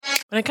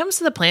When it comes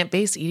to the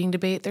plant-based eating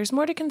debate, there's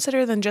more to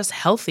consider than just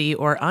healthy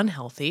or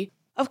unhealthy.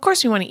 Of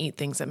course, we want to eat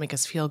things that make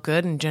us feel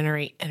good and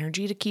generate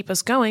energy to keep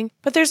us going,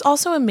 but there's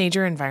also a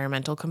major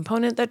environmental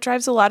component that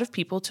drives a lot of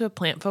people to a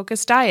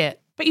plant-focused diet.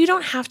 But you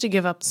don't have to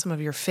give up some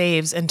of your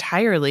faves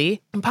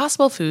entirely.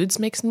 Impossible Foods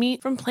makes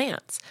meat from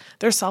plants.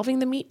 They're solving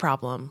the meat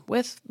problem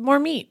with more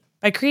meat.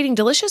 By creating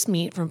delicious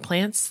meat from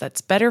plants that's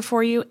better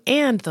for you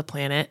and the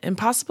planet,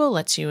 Impossible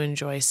lets you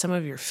enjoy some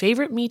of your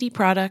favorite meaty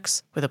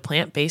products with a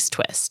plant-based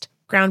twist.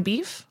 Ground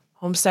beef,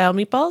 home-style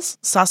meatballs,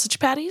 sausage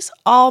patties,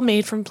 all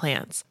made from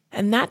plants.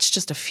 And that's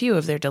just a few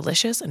of their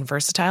delicious and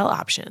versatile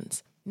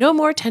options. No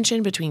more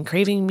tension between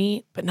craving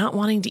meat but not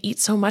wanting to eat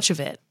so much of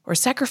it, or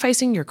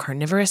sacrificing your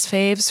carnivorous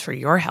faves for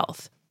your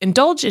health.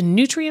 Indulge in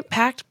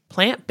nutrient-packed,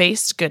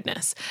 plant-based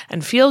goodness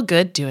and feel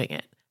good doing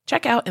it.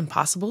 Check out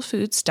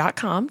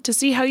impossiblefoods.com to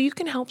see how you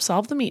can help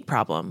solve the meat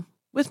problem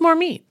with more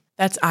meat.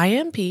 That's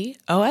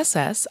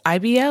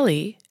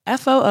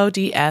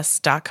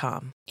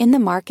IMPOSSIBLEFOODS.com. In the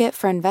market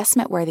for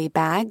investment-worthy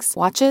bags,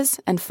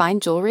 watches, and fine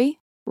jewelry,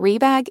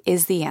 Rebag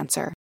is the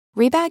answer.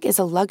 Rebag is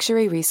a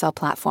luxury resale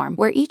platform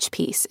where each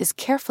piece is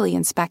carefully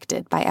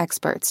inspected by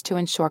experts to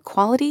ensure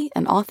quality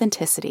and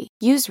authenticity.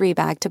 Use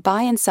Rebag to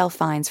buy and sell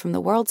finds from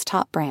the world's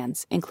top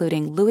brands,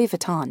 including Louis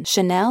Vuitton,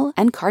 Chanel,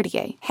 and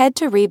Cartier. Head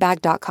to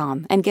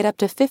Rebag.com and get up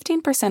to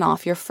 15%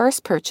 off your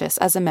first purchase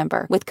as a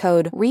member with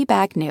code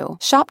REBAGNEW.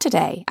 Shop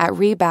today at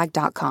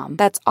Rebag.com.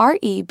 That's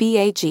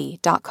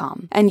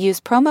REBAG.com. And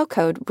use promo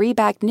code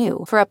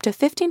REBAGNEW for up to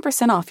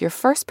 15% off your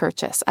first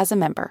purchase as a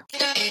member.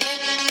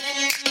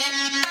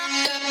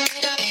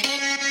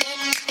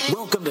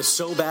 Welcome to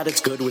So Bad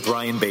It's Good with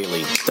Ryan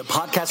Bailey, the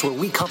podcast where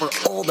we cover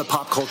all the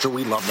pop culture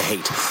we love to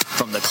hate,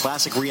 from the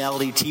classic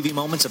reality TV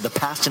moments of the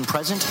past and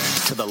present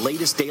to the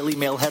latest Daily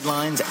Mail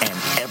headlines and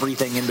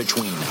everything in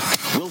between.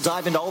 We'll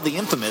dive into all the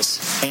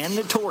infamous and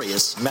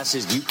notorious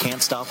messes you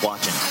can't stop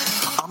watching.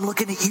 I'm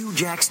looking at you,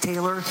 Jax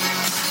Taylor.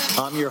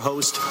 I'm your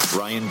host,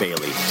 Ryan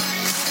Bailey.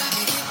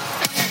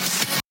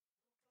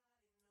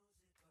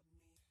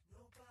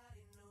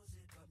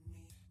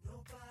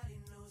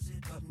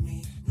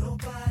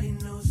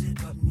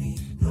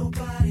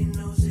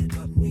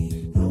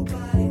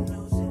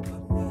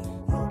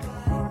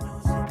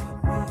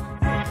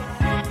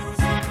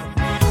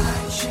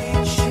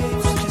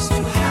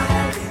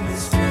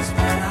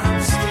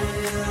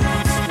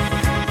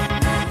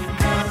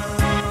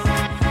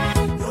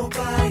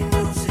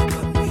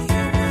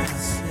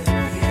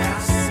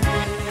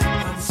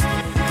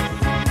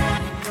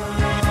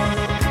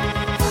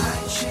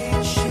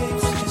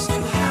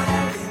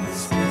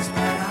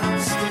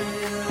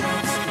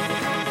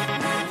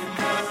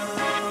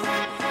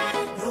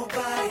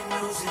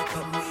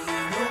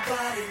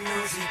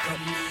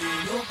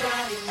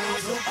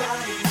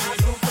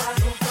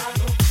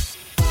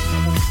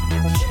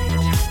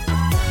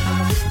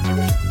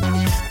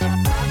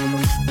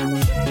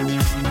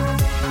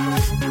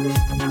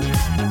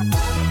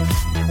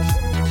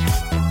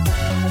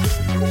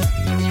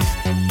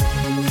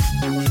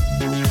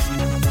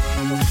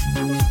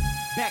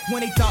 When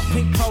they thought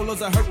pink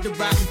polos, I heard the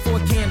rock before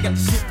Cam got the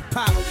shit to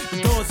pop.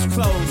 The doors was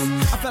closed.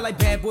 I felt like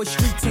bad boy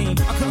street team.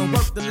 I couldn't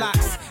work the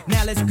locks.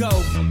 Now let's go.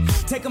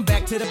 Take them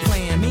back to the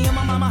plan. Me and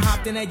my mama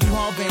hopped in that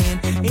U-Haul van.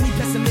 Any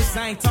pessimists,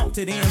 I ain't talk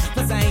to them.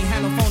 Plus I ain't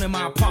had no phone in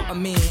my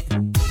apartment.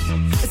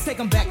 Let's take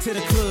them back to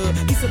the club.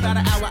 It's about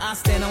an hour, I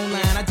stand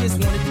online. I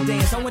just wanted to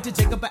dance. I went to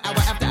Jacob an hour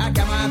after I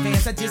got my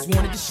advance. I just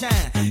wanted to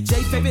shine.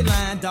 Jay favorite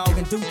line, dog,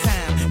 in due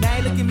time. Now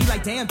they look at me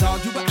like, damn,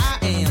 dog, you what I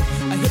am.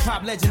 A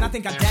hip-hop legend. I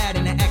think I died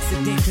in an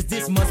accident, cause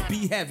this must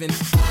be heaven.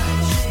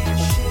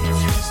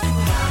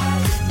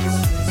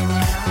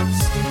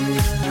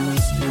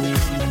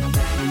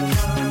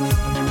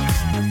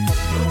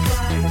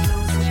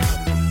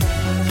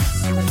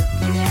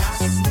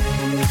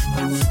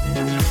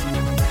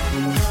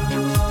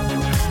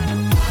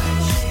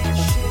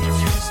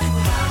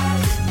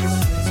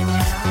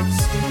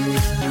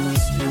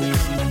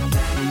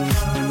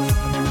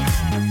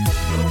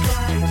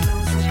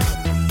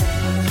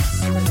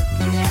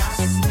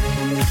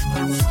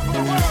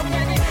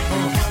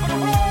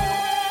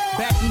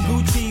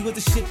 The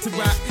shit to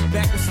rock,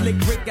 back when Slick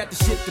Rick got the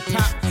shit to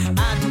pop.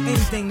 I'd do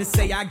anything to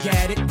say I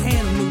got it.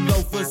 Damn, new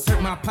loafers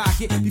hurt my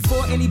pocket.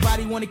 Before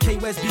anybody wanted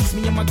K-West beats,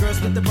 me and my girls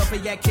split the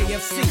buffet at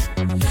KFC.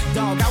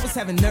 Dog, I was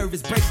having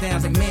nervous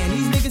breakdowns like, man,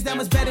 these niggas that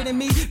much better than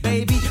me.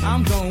 Baby,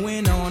 I'm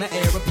going on an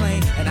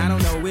aeroplane, and I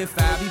don't know if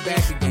I'll be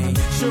back again.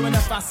 Sure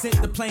enough, I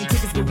sent the plane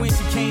tickets, but when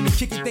she came to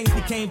kick it, things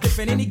became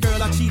different. Any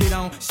girl I cheated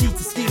on, she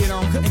skeeted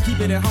on, couldn't keep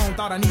it at home,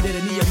 thought I needed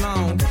a knee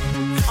alone.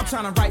 I'm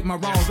trying to right my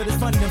wrongs, but it's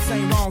funny them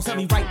same wrongs help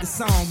me write the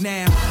song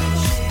now.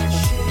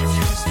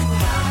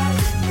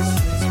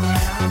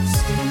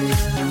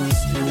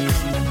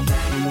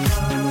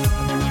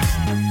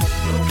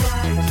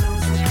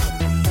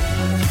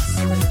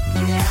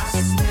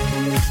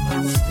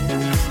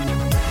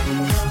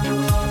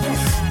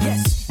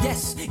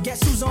 Yes,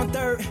 guess who's on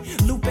third?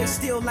 Lupe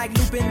still like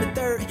Lupe in the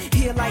third. He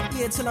here like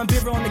ear till I'm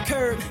bitter on the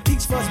curb.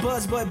 Peach fuzz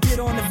buzz, but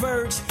bitter on the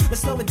verge.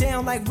 Let's slow it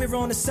down like we're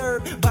on the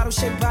serve. Bottle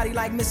shaped body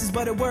like Mrs.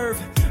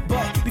 Butterworth.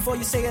 But before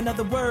you say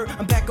another word,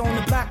 I'm back on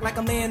the block like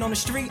I'm laying on the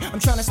street. I'm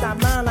trying to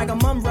stop lying like I'm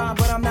Rob,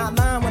 but I'm not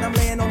lying when I'm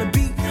laying on the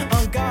beat.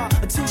 On guard,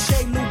 a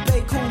touche,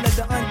 Lupe, cool as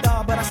the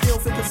undar, but I still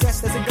feel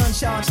possessed as a gun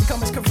charge. She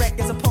come as correct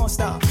as a porn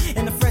star.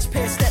 And the fresh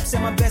pair of steps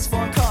in my best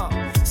foreign car.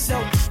 So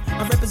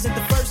I represent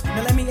the first.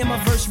 Now let me end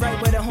my verse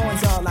right where the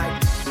horns are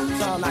like.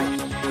 It's all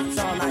like. It's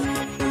all like.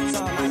 It's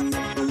all like.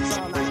 It's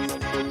all like.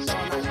 It's all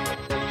like.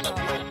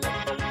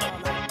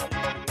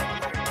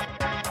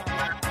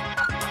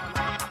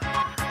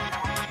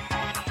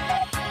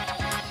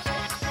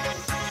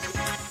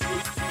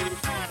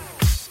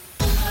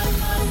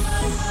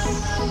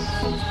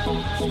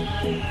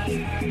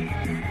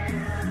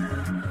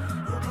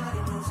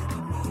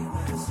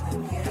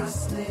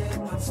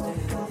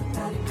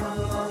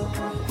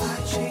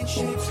 I change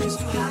shapes just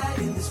to hide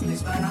in this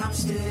place, but I'm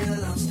still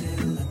an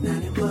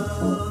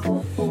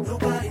animal.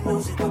 Nobody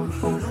knows it but me.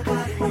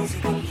 Nobody knows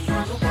it but me.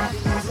 Nobody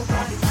knows.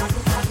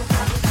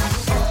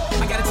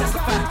 I gotta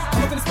testify.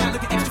 I'm up in the spot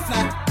looking extra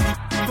fly.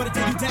 For the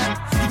day you die,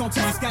 you gon'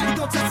 touch the sky. You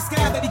gon' touch the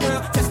sky, baby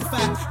girl. Testify.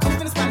 I'm up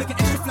in the spot looking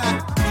extra fly.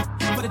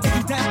 For the day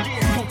you die,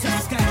 you gon' touch the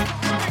sky.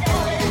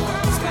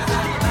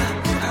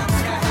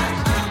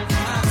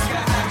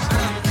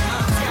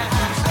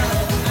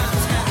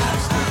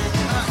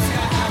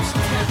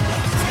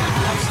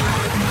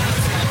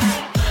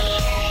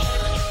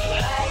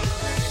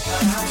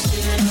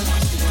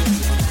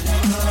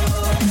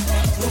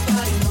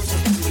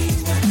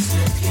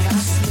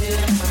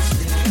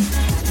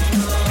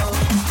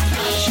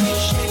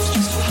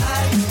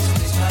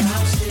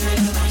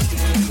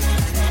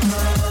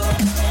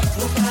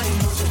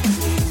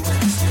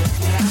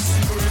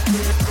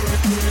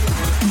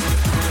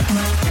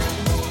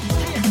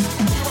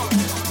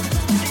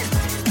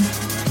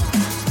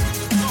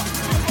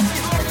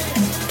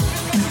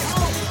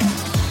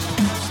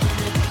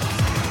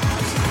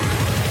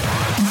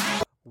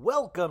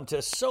 Welcome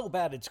to So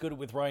Bad It's Good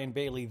with Ryan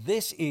Bailey.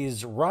 This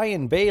is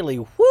Ryan Bailey.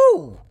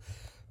 Woo!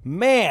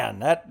 Man,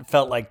 that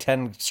felt like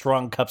 10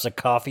 strong cups of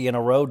coffee in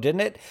a row,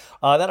 didn't it?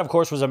 That, of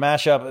course, was a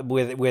mashup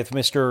with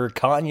Mr.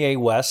 Kanye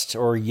West,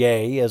 or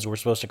Ye, as we're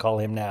supposed to call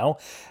him now,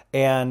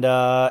 and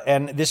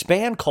this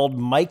band called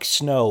Mike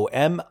Snow,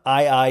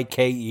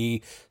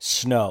 M-I-I-K-E,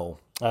 Snow.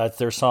 It's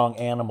their song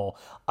Animal.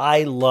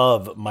 I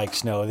love Mike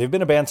Snow. They've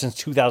been a band since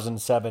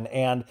 2007,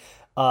 and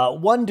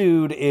one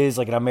dude is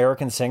like an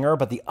American singer,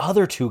 but the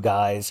other two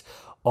guys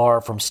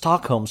are from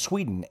Stockholm,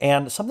 Sweden.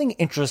 And something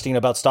interesting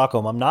about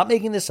Stockholm, I'm not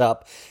making this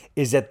up,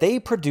 is that they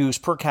produce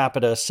per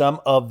capita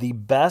some of the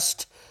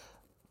best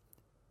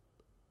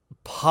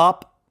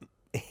pop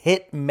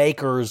hit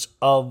makers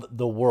of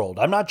the world.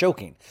 I'm not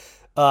joking.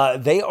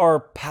 They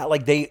are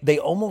like they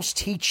almost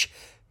teach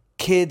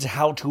kids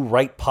how to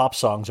write pop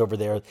songs over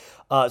there.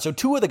 So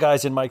two of the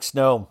guys in Mike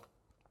Snow,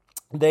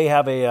 they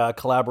have a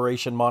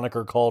collaboration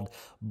moniker called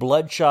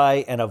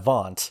Bloodshy and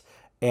Avant.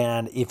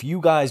 And if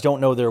you guys don't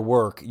know their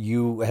work,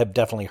 you have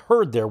definitely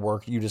heard their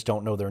work. You just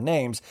don't know their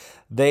names.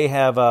 They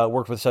have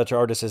worked with such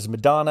artists as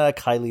Madonna,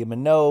 Kylie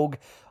Minogue,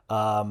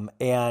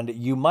 and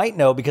you might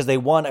know because they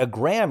won a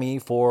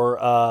Grammy for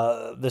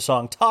the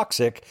song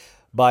Toxic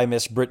by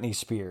Miss Britney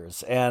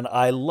Spears. And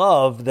I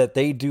love that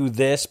they do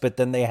this, but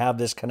then they have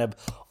this kind of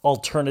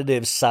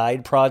alternative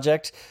side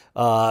project,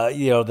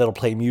 that'll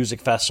play music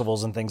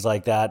festivals and things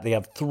like that. They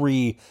have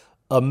 3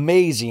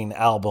 amazing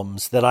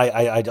albums that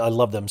I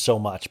love them so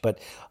much. But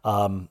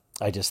I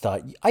thought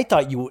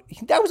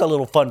that was a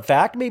little fun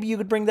fact. Maybe you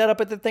could bring that up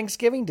at the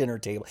Thanksgiving dinner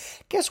table.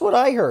 Guess what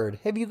I heard?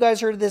 Have you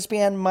guys heard of this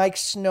band Mike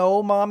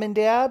Snow, Mom and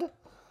Dad?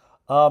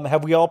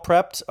 Have we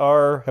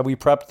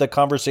prepped the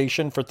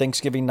conversation for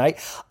Thanksgiving night?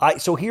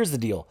 So here's the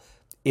deal.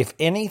 If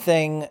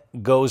anything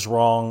goes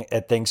wrong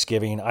at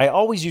Thanksgiving, I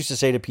always used to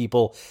say to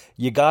people,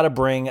 you got to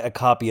bring a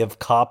copy of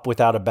Cop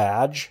Without a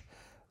Badge,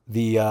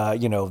 the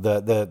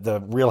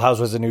Real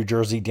Housewives of New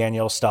Jersey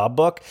Danielle Staub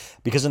book,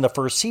 because in the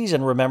first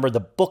season, remember, the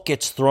book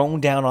gets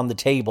thrown down on the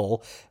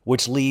table,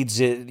 which leads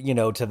it,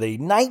 to the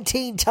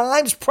 19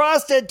 times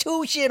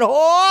prostitution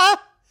whore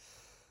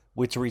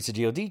with Teresa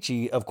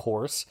Giudice, of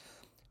course.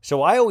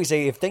 So I always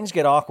say, if things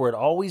get awkward,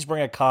 always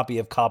bring a copy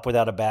of Cop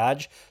Without a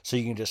Badge so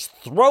you can just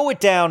throw it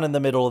down in the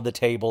middle of the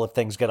table if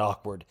things get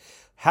awkward.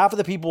 Half of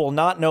the people will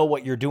not know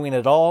what you're doing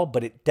at all,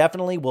 but it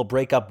definitely will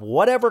break up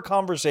whatever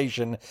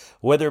conversation,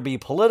 whether it be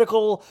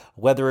political,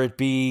 whether it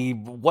be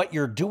what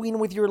you're doing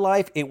with your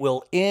life. It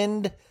will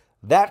end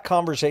that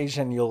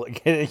conversation. You'll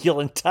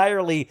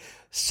entirely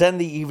send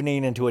the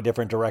evening into a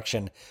different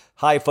direction.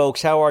 Hi,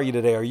 folks. How are you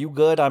today? Are you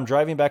good? I'm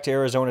driving back to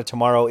Arizona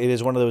tomorrow. It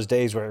is one of those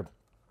days where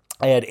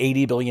I had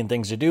 80 billion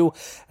things to do,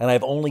 and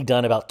I've only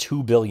done about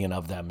 2 billion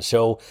of them.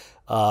 So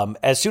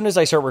as soon as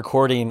I start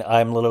recording,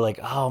 I'm literally like,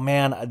 oh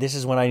man, this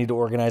is when I need to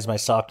organize my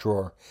sock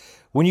drawer.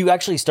 When you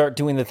actually start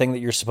doing the thing that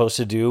you're supposed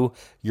to do,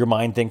 your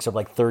mind thinks of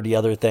like 30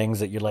 other things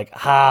that you're like,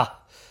 I'd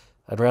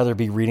rather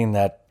be reading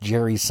that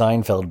Jerry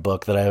Seinfeld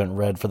book that I haven't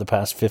read for the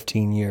past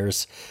 15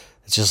 years.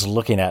 It's just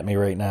looking at me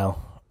right now.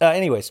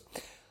 Anyways,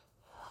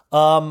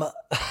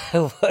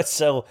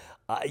 So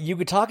you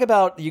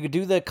could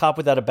do the cop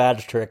without a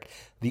badge trick.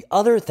 The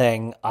other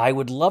thing, I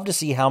would love to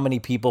see how many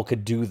people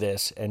could do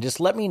this, and just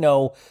let me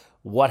know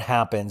what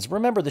happens.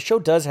 Remember, the show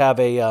does have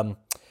a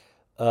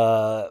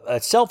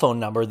cell phone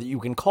number that you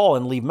can call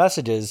and leave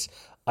messages.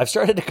 I've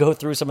started to go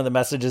through some of the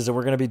messages, and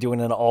we're going to be doing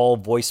an all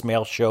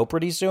voicemail show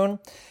pretty soon.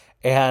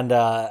 And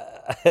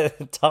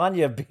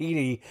Tanya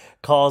Beatty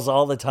calls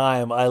all the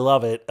time. I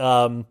love it.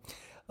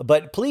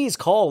 But please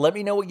call. Let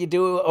me know what you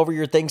do over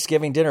your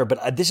Thanksgiving dinner.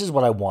 But this is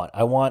what I want.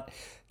 I want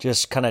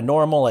just kind of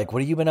normal, like,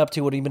 what have you been up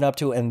to? What have you been up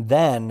to? And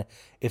then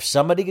if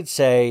somebody could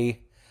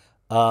say,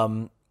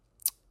 do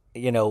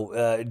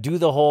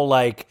the whole,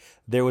 like,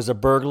 there was a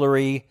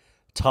burglary,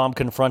 Tom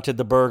confronted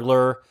the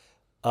burglar,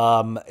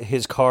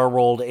 his car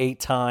rolled 8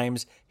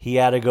 times, he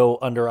had to go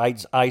under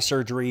eye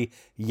surgery.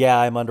 Yeah,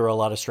 I'm under a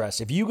lot of stress.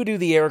 If you could do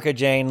the Erica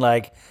Jane,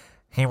 like,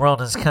 he rolled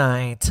his car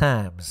 8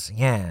 times.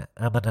 Yeah,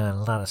 I'm under a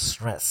lot of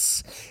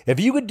stress. If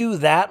you could do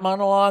that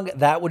monologue,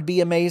 that would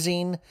be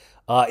amazing.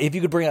 If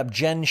you could bring up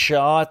Jen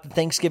Shaw at the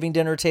Thanksgiving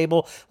dinner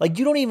table, like,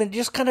 you don't even,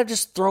 just kind of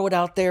just throw it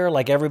out there,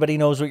 like everybody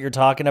knows what you're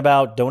talking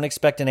about. Don't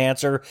expect an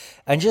answer,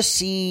 and just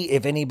see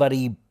if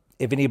anybody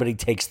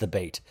takes the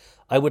bait.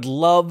 I would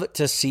love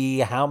to see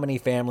how many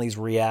families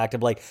react. I'm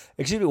like,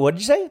 excuse me, what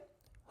did you say?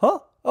 Huh?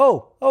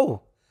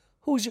 Oh,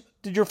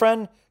 did your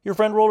friend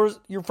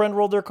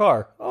roll their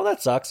car? Oh,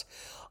 that sucks.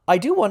 I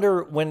do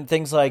wonder when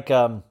things like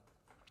of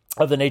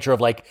the nature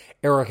of, like,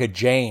 Erica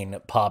Jane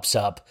pops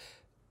up,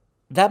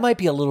 that might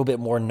be a little bit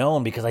more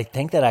known, because I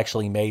think that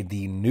actually made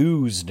the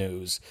news,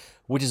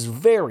 which is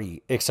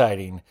very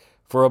exciting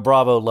for a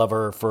Bravo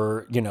lover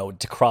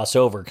to cross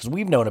over, because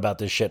we've known about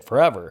this shit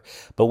forever.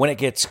 But when it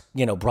gets,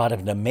 brought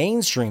into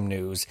mainstream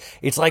news,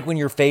 it's like when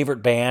your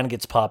favorite band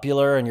gets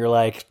popular and you're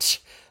like,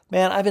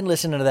 man, I've been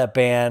listening to that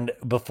band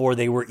before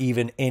they were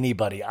even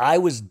anybody. I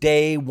was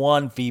day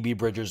one Phoebe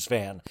Bridgers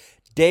fan.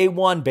 Day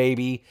one,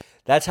 baby.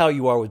 That's how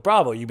you are with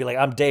Bravo. You'd be like,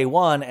 I'm day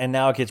one, and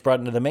now it gets brought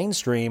into the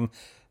mainstream.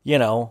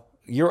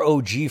 You're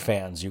OG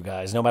fans, you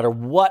guys, no matter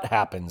what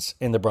happens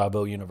in the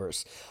Bravo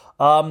universe.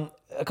 A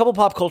couple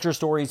pop culture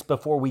stories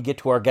before we get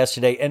to our guest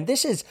today. And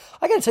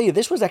I got to tell you,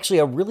 this was actually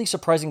a really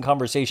surprising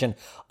conversation.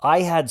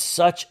 I had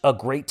such a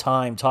great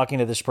time talking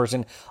to this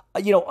person.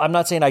 I'm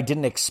not saying I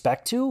didn't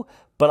expect to,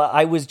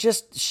 but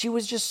she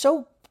was just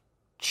so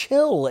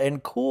chill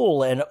and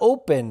cool and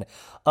open.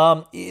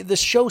 The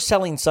show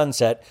Selling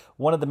Sunset,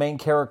 one of the main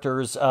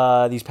characters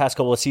these past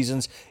couple of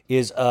seasons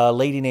is a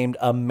lady named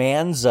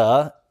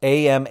Amanza,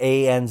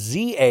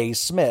 Amanza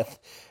Smith.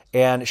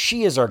 And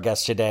she is our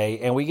guest today,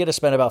 and we get to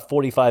spend about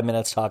 45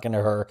 minutes talking to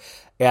her,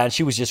 and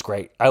she was just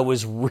great. I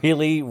was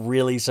really,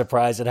 really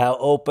surprised at how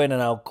open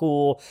and how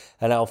cool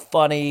and how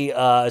funny.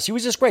 She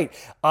was just great.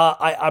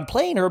 I'm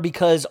playing her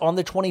because on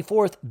the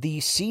 24th, the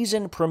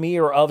season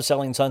premiere of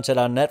Selling Sunset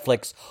on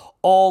Netflix,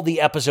 all the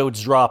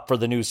episodes drop for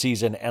the new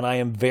season, and I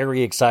am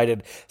very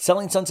excited.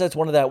 Selling Sunset's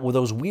one of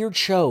those weird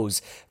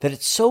shows that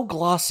it's so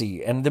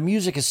glossy and the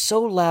music is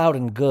so loud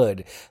and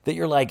good that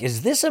you're like,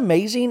 is this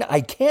amazing?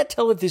 I can't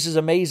tell if this is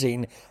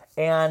amazing.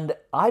 And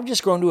I've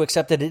just grown to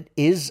accept that it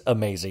is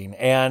amazing.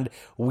 And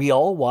we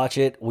all watch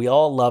it, we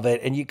all love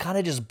it, and you kind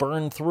of just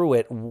burn through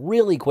it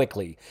really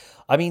quickly.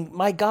 I mean,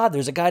 my God,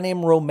 there's a guy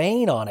named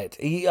Romaine on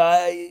it.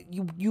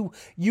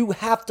 You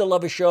have to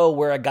love a show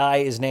where a guy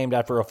is named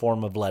after a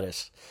form of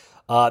lettuce.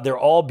 They're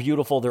all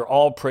beautiful. They're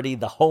all pretty.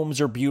 The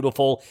homes are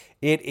beautiful.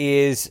 It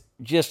is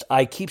just,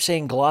 I keep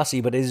saying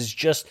glossy, but it is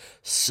just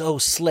so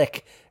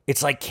slick.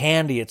 It's like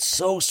candy. It's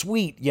so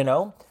sweet,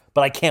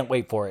 but I can't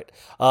wait for it.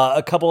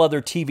 A couple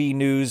other TV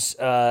news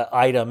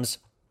items.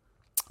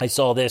 I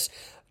saw this.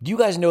 Do you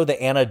guys know the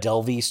Anna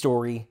Delvey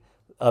story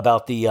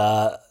about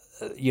the,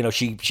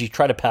 she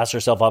tried to pass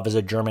herself off as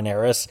a German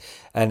heiress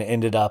and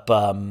ended up,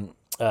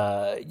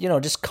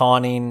 just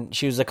conning.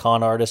 She was a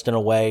con artist in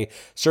a way,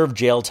 served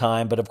jail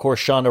time. But of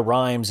course, Shonda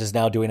Rhimes is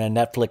now doing a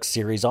Netflix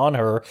series on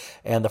her.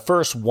 And the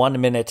first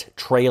 1-minute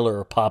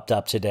trailer popped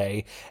up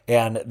today.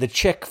 And the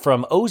chick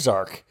from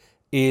Ozark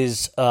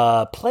is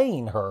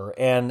playing her.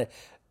 And,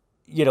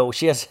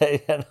 she has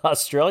an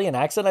Australian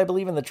accent, I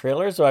believe, in the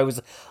trailer. So I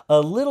was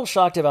a little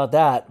shocked about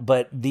that.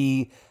 But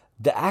the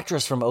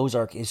actress from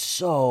Ozark is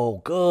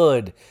so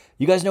good.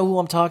 You guys know who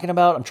I'm talking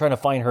about? I'm trying to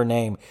find her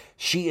name.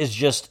 She is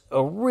just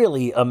a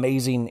really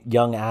amazing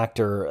young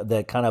actor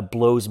that kind of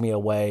blows me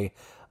away.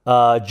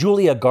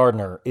 Julia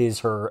Gardner is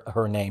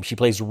her name. She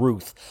plays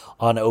Ruth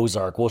on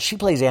Ozark. Well, she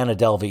plays Anna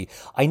Delvey.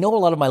 I know a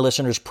lot of my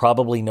listeners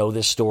probably know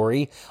this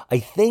story. I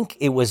think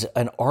it was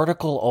an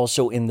article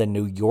also in the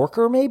New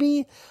Yorker,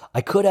 maybe?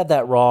 I could have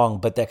that wrong,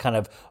 but that kind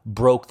of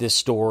broke this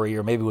story,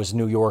 or maybe it was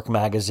New York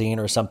Magazine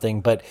or something.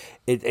 But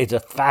it's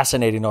a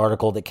fascinating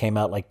article that came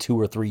out like 2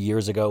 or 3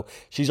 years ago.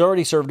 She's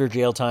already served her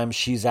jail time.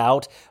 She's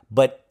out.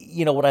 But,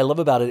 what I love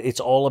about it, it's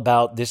all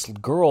about this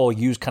girl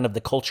used kind of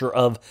the culture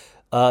of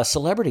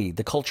celebrity,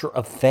 the culture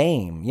of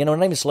fame, not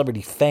even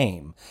celebrity,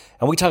 fame.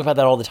 And we talk about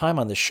that all the time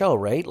on the show,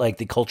 right? Like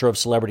the culture of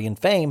celebrity and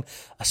fame,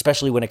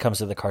 especially when it comes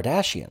to the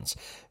Kardashians,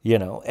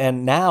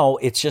 and now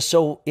it's just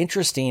so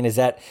interesting is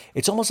that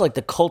it's almost like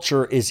the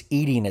culture is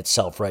eating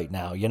itself right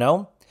now,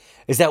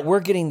 is that we're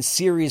getting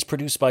series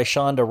produced by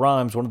Shonda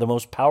Rhimes, one of the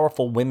most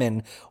powerful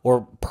women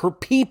or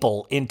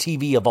people in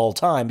TV of all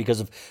time because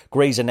of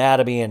Grey's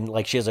Anatomy, and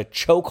like she has a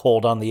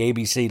chokehold on the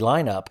ABC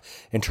lineup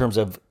in terms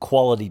of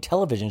quality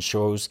television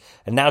shows.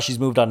 And now she's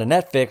moved on to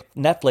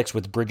Netflix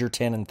with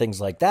Bridgerton and things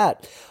like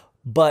that.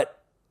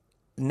 But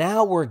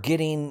now we're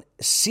getting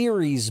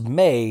series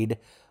made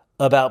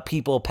about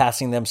people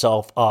passing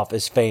themselves off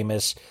as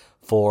famous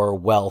for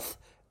wealth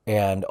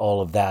and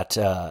all of that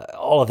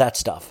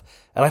stuff.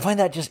 And I find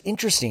that just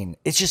interesting.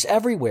 It's just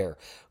everywhere.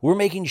 We're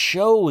making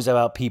shows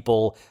about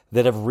people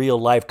that have real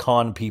life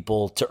conned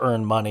people to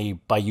earn money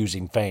by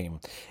using fame.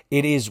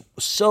 It is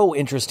so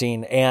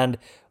interesting. And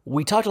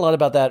we talked a lot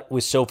about that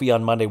with Sophie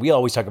on Monday. We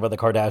always talk about the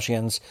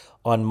Kardashians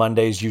on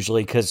Mondays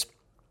usually because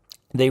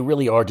they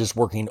really are just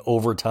working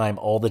overtime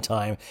all the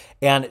time.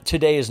 And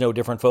today is no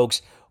different,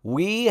 folks.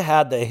 We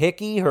had the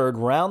hickey heard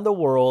round the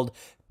world.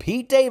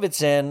 Pete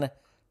Davidson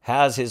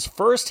has his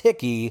first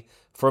hickey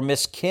from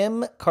Miss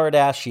Kim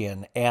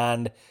Kardashian.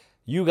 And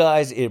you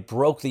guys, it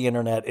broke the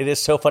internet. It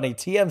is so funny.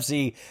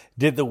 TMZ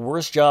did the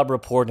worst job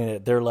reporting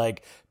it. They're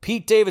like,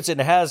 Pete Davidson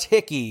has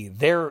hickey.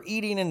 They're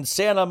eating in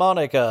Santa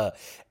Monica.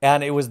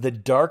 And it was the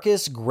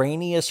darkest,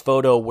 grainiest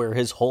photo where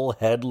his whole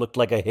head looked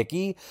like a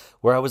hickey,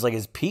 where I was like,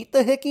 is Pete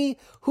the hickey?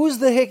 Who's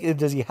the hickey?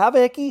 Does he have a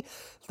hickey?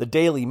 The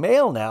Daily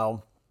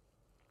Mail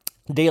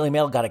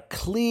got a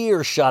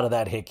clear shot of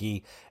that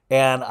hickey.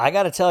 And I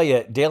got to tell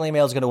you, Daily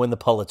Mail is going to win the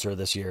Pulitzer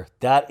this year.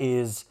 That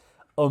is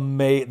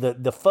amazing.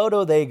 The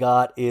photo they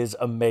got is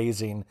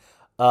amazing.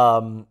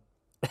 I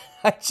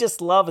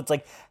just love it. It's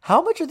like,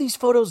 how much are these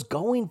photos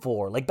going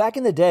for? Like back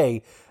in the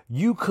day,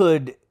 you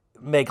could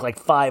make like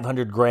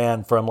 500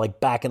 grand from like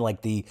back in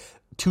like the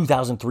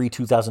 2003,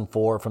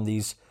 2004 from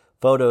these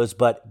photos.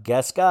 But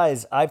guess,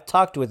 guys, I've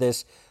talked with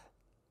this.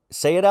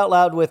 Say it out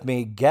loud with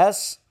me.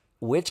 Guess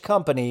which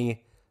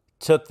company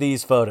took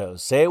these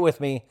photos. Say it with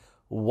me.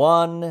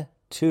 1,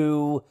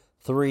 2,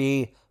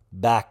 3,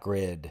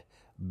 Backgrid.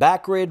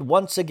 Backgrid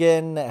once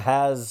again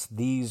has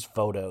these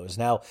photos.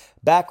 Now,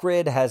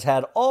 Backgrid has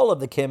had all of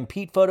the Kim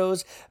Pete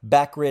photos.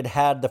 Backgrid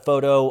had the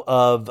photo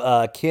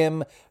of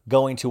Kim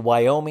going to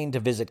Wyoming to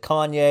visit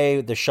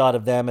Kanye, the shot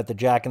of them at the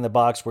Jack in the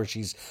Box where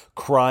she's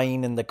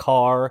crying in the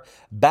car.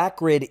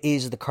 Backgrid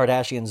is the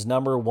Kardashians'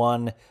 number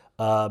one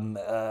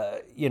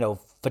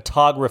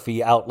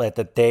photography outlet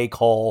that they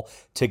call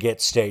to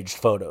get staged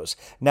photos.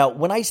 Now,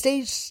 when I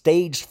say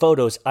staged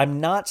photos,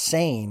 I'm not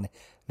saying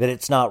that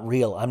it's not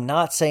real. I'm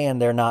not saying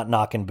they're not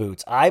knocking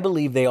boots. I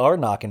believe they are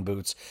knocking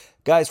boots.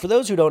 Guys, for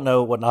those who don't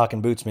know what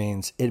knocking boots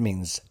means, it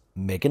means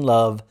making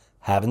love,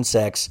 having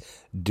sex,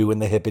 doing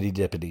the hippity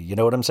dippity. You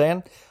know what I'm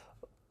saying?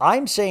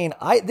 I'm saying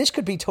this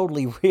could be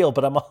totally real,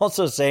 but I'm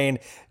also saying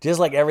just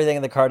like everything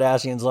in the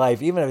Kardashians'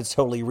 life, even if it's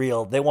totally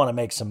real, they want to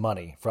make some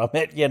money from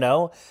it,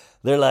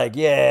 They're like,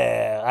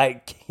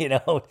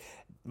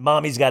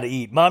 mommy's got to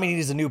eat. Mommy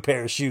needs a new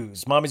pair of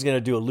shoes. Mommy's going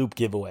to do a loop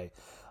giveaway.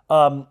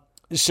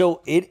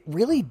 So it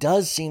really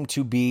does seem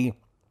to be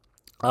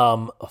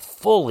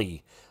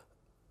fully...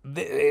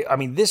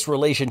 this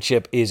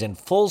relationship is in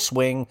full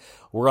swing.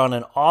 We're on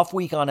an off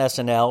week on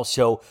SNL,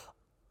 so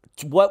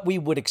what we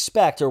would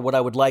expect, or what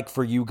I would like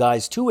for you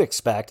guys to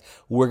expect,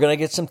 we're going to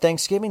get some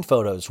Thanksgiving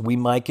photos. We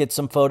might get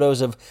some photos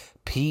of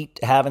Pete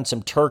having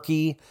some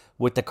turkey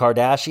with the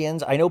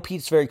Kardashians. I know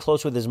Pete's very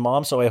close with his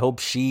mom, so I hope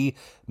she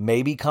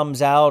maybe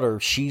comes out or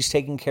she's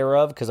taken care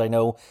of because I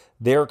know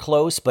they're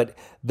close. But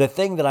the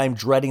thing that I'm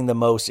dreading the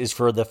most is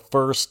for the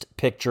first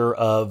picture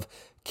of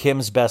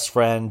Kim's best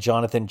friend,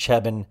 Jonathan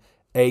Cheban,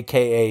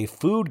 a.k.a.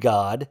 Food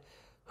God,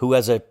 who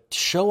has a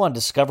show on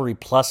Discovery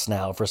Plus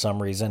now for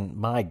some reason.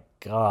 My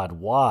God,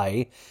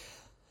 why?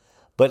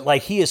 But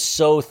like, he is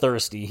so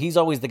thirsty. He's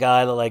always the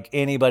guy that like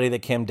anybody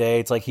that Kim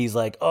dates, like he's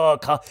like, oh,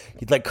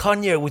 he's like,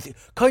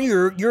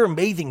 Kanye, you're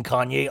amazing,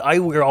 Kanye. I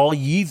wear all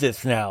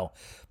Yeezus now.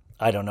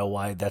 I don't know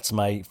why that's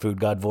my Food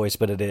God voice,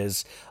 but it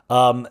is.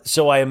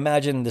 So I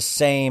imagine the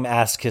same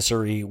ass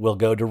kissery will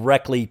go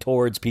directly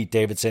towards Pete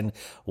Davidson.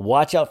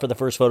 Watch out for the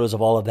first photos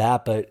of all of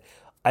that. But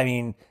I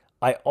mean,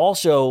 I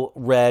also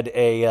read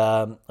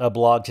a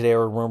blog today,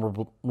 or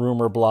a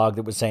rumor blog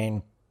that was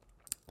saying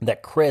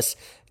that Chris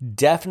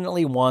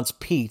definitely wants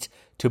Pete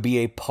to be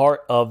a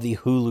part of the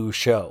Hulu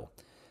show.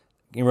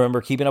 You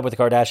remember Keeping Up with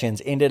the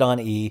Kardashians ended on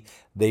E.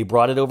 They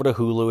brought it over to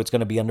Hulu. It's going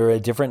to be under a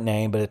different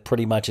name, but it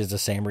pretty much is the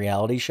same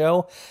reality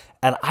show.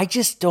 And I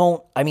just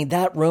don't,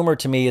 that rumor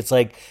to me, it's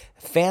like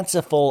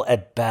fanciful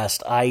at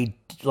best.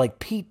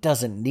 Pete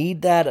doesn't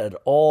need that at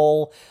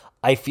all.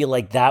 I feel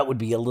like that would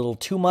be a little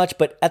too much,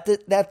 but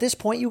at this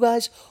point, you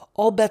guys,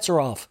 all bets are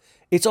off.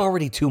 It's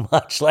already too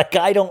much.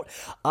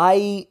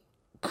 I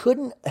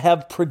couldn't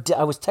have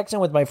I was texting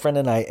with my friend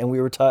and I, and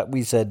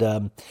we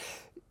said,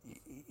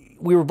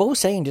 we were both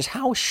saying just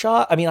how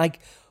shocked.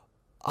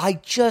 I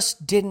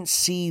just didn't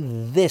see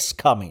this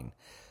coming.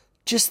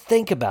 Just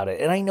think about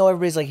it. And I know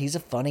everybody's like, he's a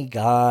funny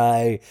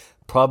guy,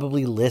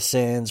 probably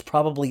listens,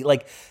 probably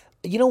like,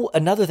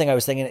 another thing I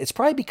was thinking, it's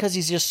probably because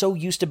he's just so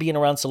used to being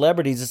around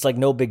celebrities, it's like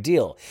no big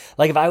deal.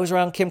 Like if I was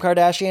around Kim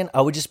Kardashian, I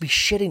would just be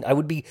shitting. I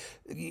would be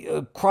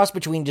a cross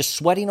between just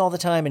sweating all the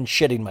time and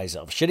shitting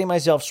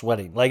myself,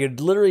 sweating. Like it'd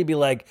literally be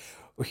like,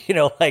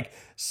 like,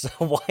 so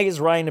why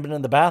is Ryan been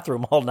in the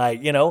bathroom all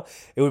night?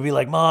 It would be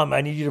like, Mom, I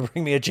need you to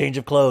bring me a change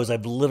of clothes.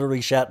 I've literally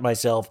shat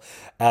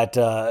myself at,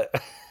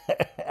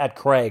 at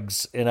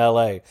Craig's in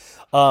LA.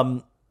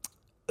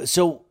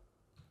 So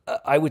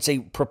I would say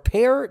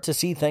prepare to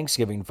see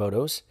Thanksgiving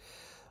photos.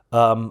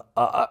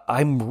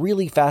 I'm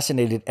really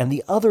fascinated. And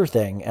the other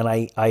thing, and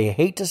I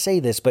hate to say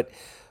this, but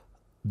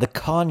the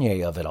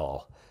Kanye of it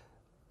all,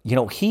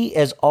 he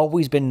has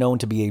always been known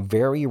to be a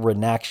very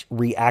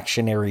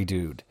reactionary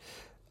dude.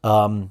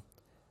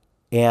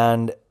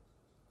 And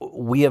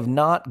we have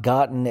not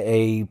gotten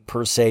a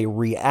per se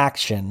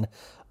reaction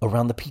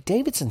around the Pete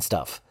Davidson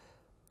stuff.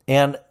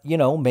 And,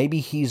 maybe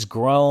he's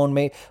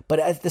grown, but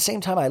at the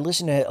same time, I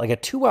listened to like a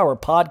 2-hour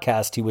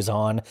podcast he was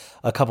on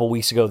a couple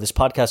weeks ago, this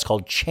podcast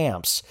called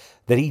Champs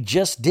that he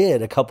just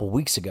did a couple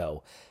weeks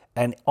ago.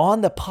 And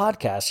on the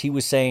podcast, he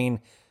was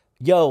saying,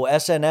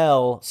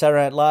 SNL,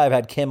 Saturday Night Live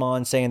had Kim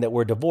on saying that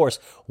we're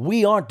divorced.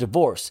 We aren't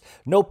divorced.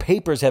 No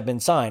papers have been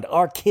signed.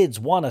 Our kids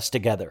want us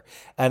together.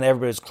 And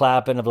everybody's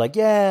clapping of like,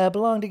 yeah,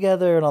 belong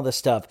together and all this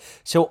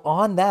stuff. So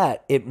on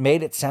that, it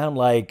made it sound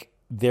like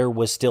there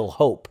was still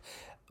hope.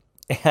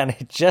 And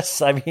it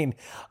just,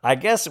 I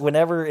guess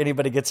whenever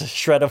anybody gets a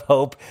shred of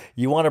hope,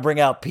 you want to bring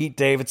out Pete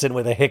Davidson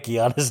with a hickey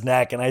on his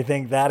neck. And I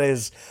think that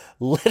is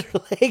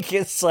literally,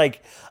 it's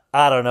like,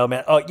 I don't know,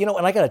 man. Oh,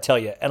 and I got to tell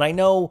you, and I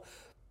know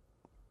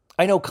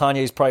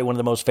Kanye is probably one of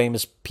the most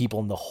famous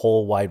people in the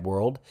whole wide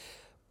world.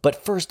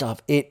 But first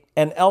off,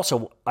 and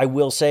also I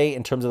will say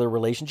in terms of their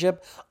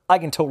relationship, I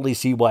can totally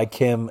see why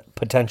Kim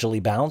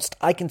potentially bounced.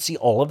 I can see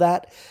all of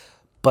that.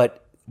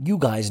 But you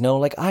guys know,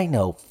 like I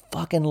know,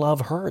 fucking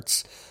love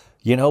hurts.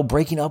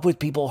 Breaking up with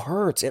people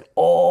hurts. It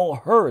all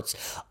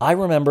hurts. I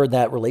remember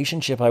that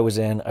relationship I was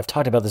in. I've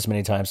talked about this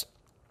many times.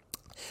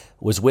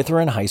 Was with her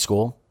in high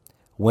school.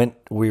 We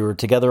were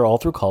together all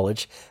through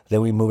college.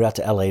 Then we moved out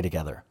to LA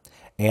together.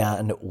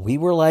 And we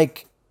were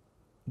like,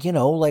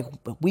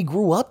 we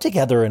grew up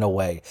together in a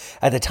way.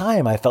 At the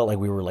time, I felt like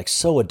we were like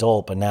so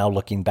adult. But now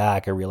looking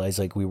back, I realized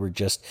like we were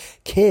just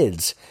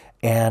kids.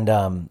 And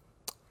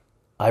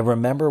I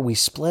remember we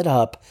split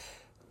up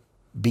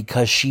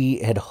because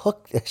she had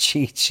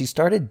she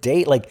started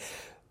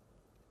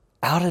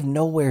out of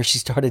nowhere, she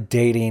started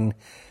dating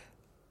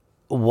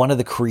one of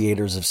the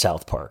creators of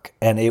South Park.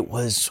 And it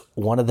was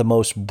one of the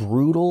most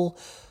brutal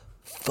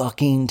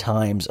fucking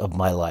times of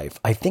my life.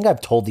 I think I've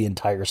told the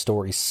entire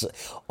story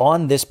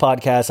on this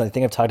podcast. I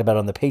think I've talked about it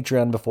on the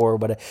Patreon before,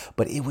 but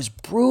it was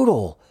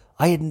brutal.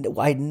 I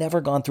had never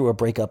gone through a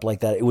breakup like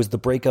that. It was the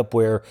breakup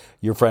where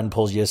your friend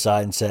pulls you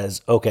aside and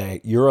says,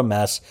 okay, you're a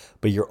mess,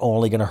 but you're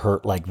only going to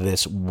hurt like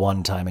this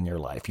one time in your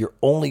life. You're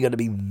only going to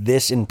be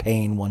this in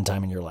pain one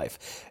time in your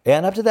life.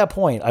 And up to that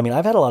point, I've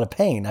had a lot of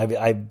pain,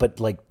 but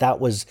like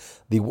that was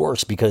the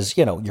worst because,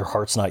 your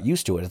heart's not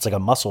used to it. It's like a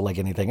muscle like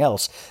anything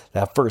else.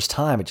 That first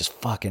time, it just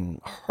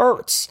fucking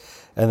hurts.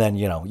 And then,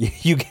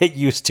 you get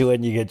used to it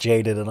and you get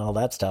jaded and all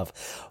that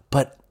stuff.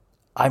 But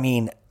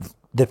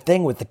the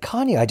thing with the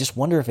Kanye, I just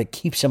wonder if it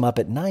keeps him up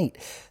at night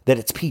that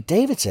it's Pete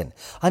Davidson.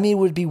 It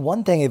would be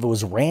one thing if it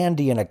was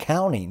Randy in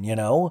accounting,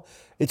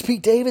 It's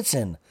Pete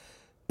Davidson.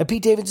 And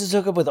Pete Davidson's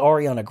hooked up with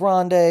Ariana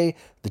Grande,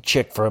 the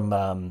chick from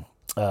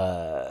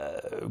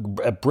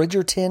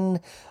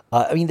Bridgerton.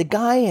 The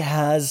guy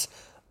has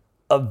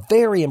a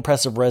very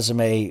impressive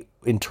resume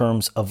in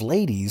terms of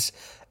ladies,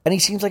 and he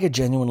seems like a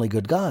genuinely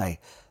good guy.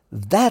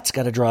 That's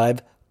got to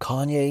drive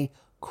Kanye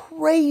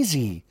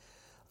crazy.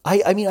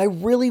 I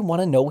really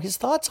want to know his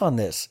thoughts on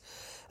this.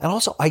 And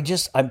also,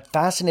 I'm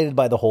fascinated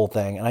by the whole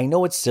thing. And I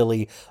know it's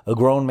silly, a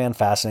grown man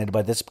fascinated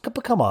by this,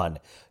 but come on,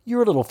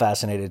 you're a little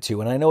fascinated too.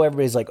 And I know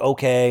everybody's like,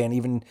 okay.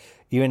 And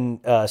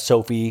even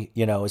Sophie,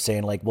 is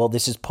saying like, well,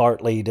 this is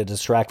partly to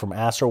distract from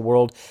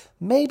Astroworld.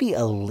 Maybe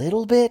a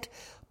little bit,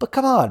 but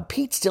come on,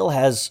 Pete still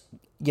has,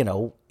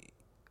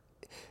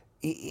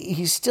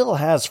 he still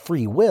has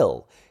free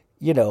will.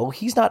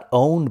 He's not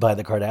owned by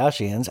the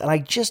Kardashians. And I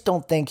just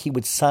don't think he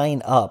would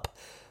sign up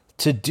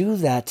to do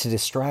that to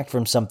distract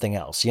from something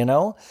else,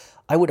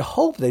 I would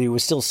hope that he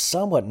was still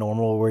somewhat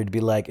normal where he'd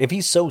be like, if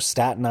he's so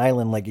Staten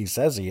Island like he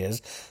says he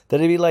is, that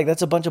he'd be like,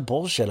 that's a bunch of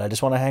bullshit. I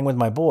just want to hang with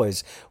my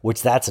boys,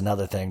 which that's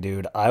another thing,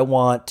 dude. I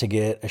want to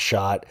get a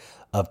shot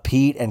of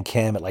Pete and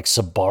Kim at like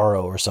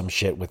Sbarro or some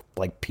shit with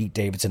like Pete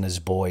Davidson and his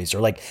boys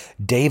or like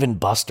Dave and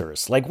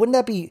Buster's. Like,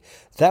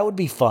 that would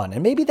be fun.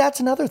 And maybe that's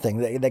another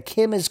thing that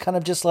Kim is kind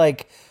of just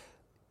like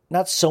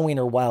not sowing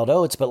her wild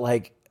oats, but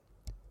like,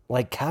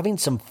 like having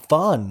some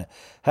fun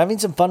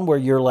where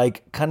you're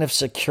like kind of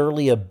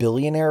securely a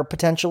billionaire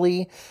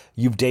potentially.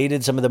 You've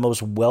dated some of the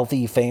most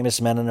wealthy, famous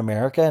men in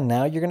America, and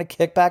now you're going to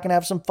kick back and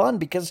have some fun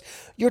because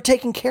you're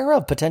taken care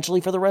of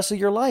potentially for the rest of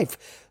your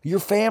life. Your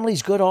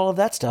family's good, all of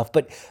that stuff.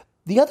 But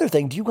the other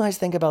thing, do you guys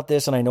think about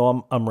this? And I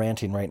know I'm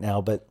ranting right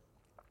now, but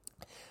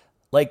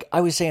like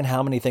I was saying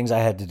how many things I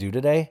had to do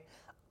today.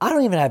 I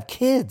don't even have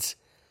kids.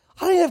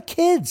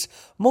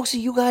 Most of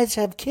you guys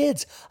have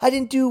kids. I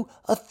didn't do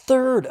a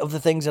third of the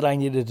things that I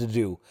needed to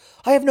do.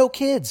 I have no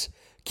kids.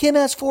 Kim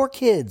has 4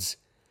 kids.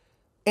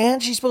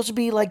 And she's supposed to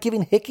be like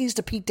giving hickeys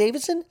to Pete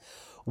Davidson?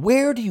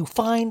 Where do you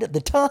find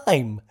the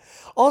time?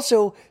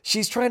 Also,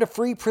 she's trying to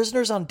free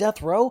prisoners on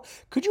death row.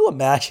 Could you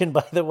imagine,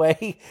 by the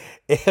way,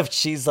 if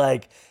she's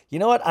like, you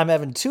know what? I'm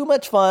having too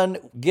much fun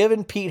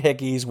giving Pete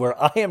hickeys where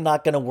I am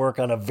not going to work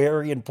on a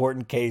very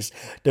important case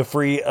to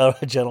free a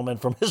gentleman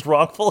from his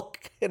wrongful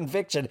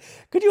conviction.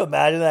 Could you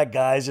imagine that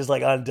guy's just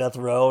like on death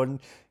row and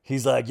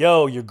he's like,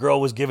 yo, your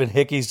girl was giving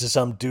hickeys to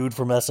some dude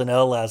from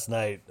SNL last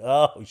night.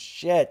 Oh,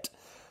 shit.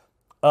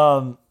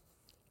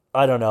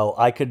 I don't know.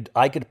 I could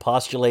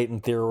postulate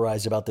and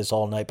theorize about this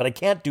all night, but I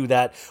can't do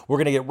that. We're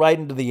going to get right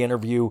into the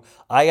interview.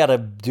 I got to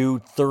do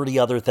 30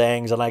 other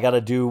things,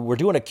 and we're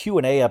doing a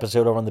Q&A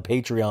episode over on the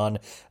Patreon,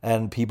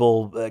 and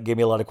people gave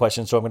me a lot of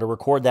questions, so I'm going to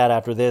record that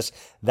after this.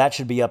 That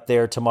should be up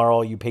there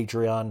tomorrow, you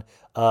Patreon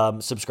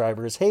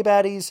subscribers. Hey,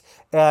 baddies.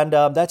 And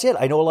that's it.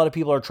 I know a lot of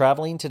people are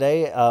traveling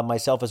today,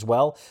 myself as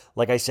well.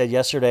 Like I said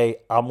yesterday,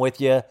 I'm with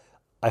you.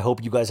 I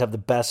hope you guys have the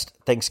best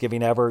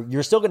Thanksgiving ever.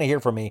 You're still going to hear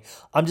from me.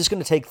 I'm just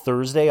going to take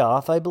Thursday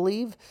off, I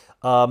believe.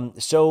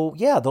 So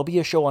yeah, there'll be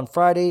a show on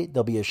Friday.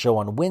 There'll be a show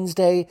on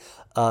Wednesday.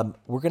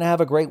 We're going to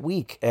have a great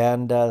week.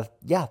 And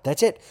yeah,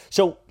 that's it.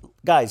 So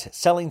guys,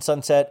 Selling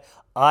Sunset.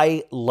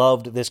 I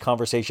loved this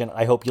conversation.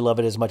 I hope you love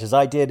it as much as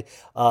I did.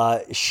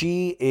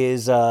 She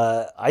is,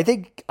 I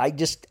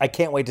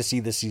can't wait to see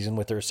this season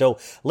with her. So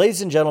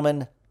ladies and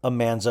gentlemen,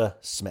 Amanza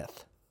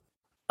Smith.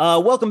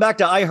 Welcome back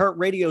to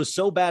iHeartRadio.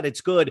 So bad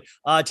it's good.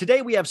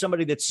 Today we have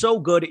somebody that's so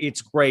good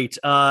it's great.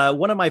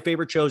 One of my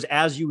favorite shows,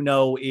 as you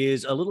know,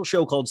 is a little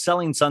show called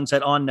Selling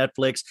Sunset on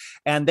Netflix,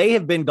 and they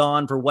have been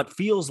gone for what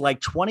feels like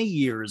 20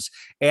 years.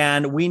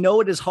 And we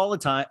know it is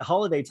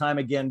holiday time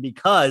again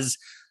because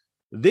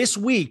this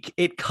week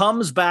it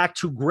comes back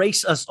to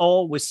grace us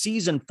all with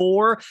season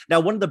 4. Now,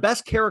 one of the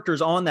best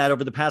characters on that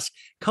over the past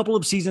couple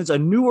of seasons, a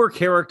newer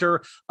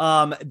character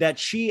that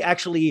she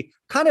actually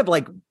kind of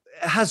like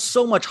has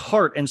so much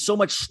heart and so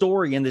much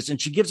story in this, and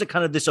she gives it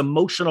kind of this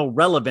emotional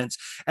relevance.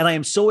 And I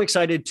am so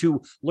excited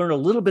to learn a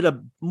little bit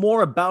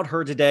more about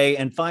her today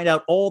and find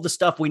out all the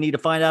stuff we need to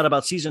find out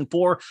about season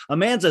 4.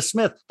 Amanza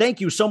Smith, thank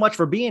you so much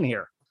for being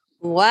here.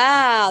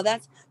 Wow.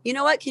 You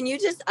know what? I'm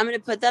going to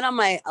put that on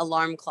my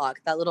alarm clock,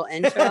 that little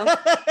intro.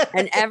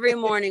 And every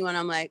morning when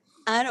I'm like,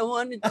 I don't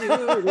want to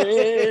do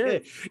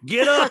this.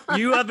 Get up.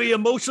 You have the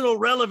emotional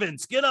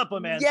relevance. Get up,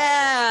 Amanza.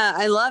 Yeah,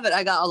 I love it.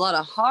 I got a lot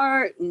of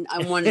heart and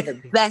I'm one of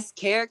the best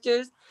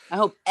characters. I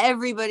hope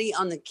everybody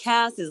on the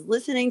cast is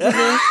listening to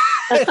this.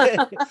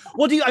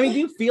 Well, do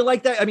you feel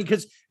like that? I mean,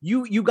 because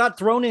you got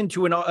thrown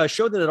into a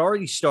show that had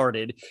already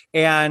started,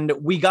 and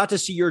we got to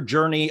see your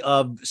journey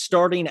of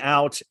starting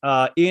out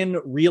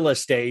in real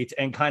estate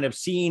and kind of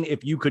seeing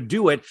if you could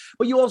do it.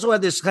 But you also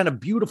had this kind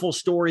of beautiful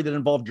story that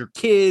involved your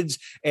kids,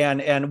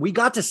 and we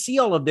got to see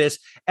all of this.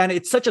 And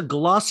it's such a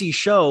glossy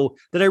show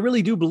that I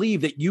really do believe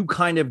that you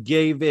kind of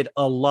gave it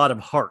a lot of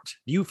heart.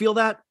 Do you feel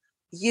that?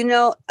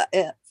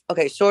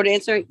 Okay, short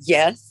answer,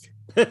 yes.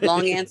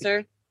 Long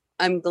answer,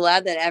 I'm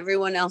glad that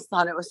everyone else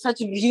thought it was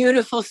such a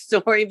beautiful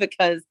story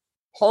because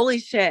holy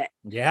shit.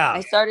 Yeah.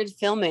 I started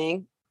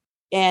filming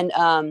and,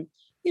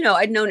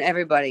 I'd known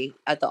everybody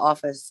at the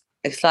office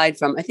aside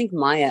from, I think,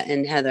 Maya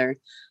and Heather.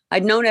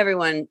 I'd known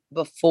everyone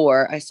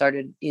before I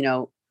started,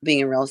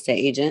 being a real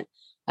estate agent.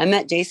 I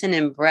met Jason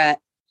and Brett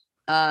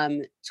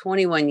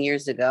 21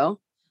 years ago.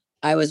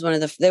 They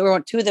were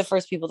 2 of the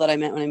first people that I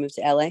met when I moved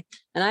to LA.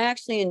 And I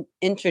actually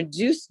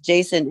introduced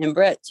Jason and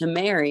Brett to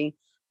Mary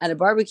at a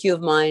barbecue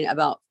of mine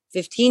about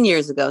 15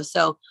 years ago.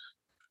 So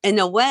in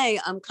a way,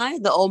 I'm kind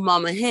of the old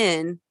mama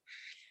hen,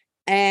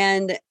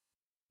 and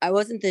I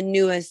wasn't the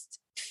newest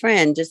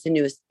friend, just the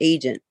newest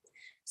agent.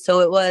 So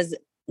it was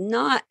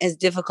not as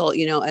difficult,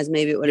 as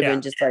maybe it would have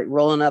been just like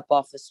rolling up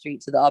off the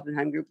street to the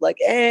Oppenheim group, like,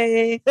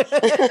 hey,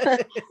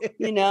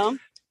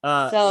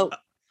 so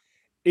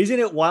isn't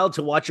it wild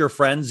to watch your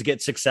friends get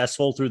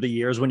successful through the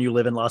years when you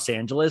live in Los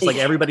Angeles? Like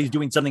everybody's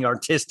doing something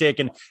artistic,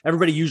 and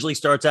everybody usually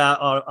starts out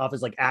off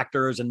as like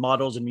actors and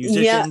models and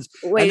musicians.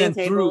 Waiting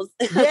tables.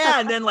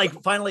 And then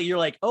like finally you're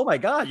like, oh my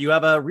God, you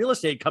have a real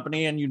estate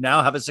company and you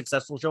now have a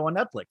successful show on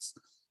Netflix.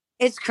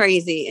 It's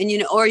crazy.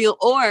 And or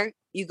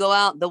you go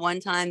out the one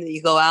time that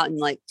you go out in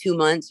like 2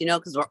 months,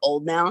 because we're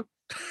old now,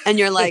 and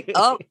you're like,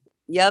 oh,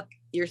 yep.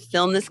 You're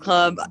still in this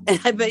club. And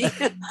I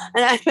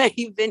bet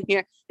you've been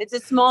here. It's a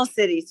small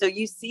city. So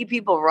you see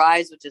people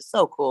rise, which is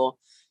so cool.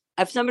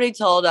 If somebody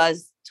told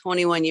us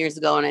 21 years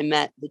ago when I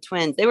met the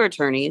twins, they were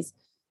attorneys.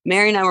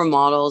 Mary and I were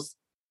models.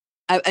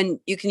 and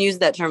you can use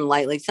that term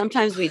lightly.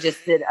 Sometimes we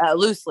just did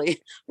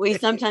loosely. We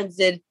sometimes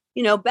did,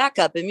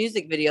 backup in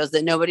music videos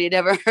that nobody had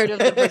ever heard of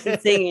the person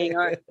singing,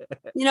 or,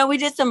 we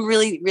did some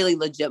really, really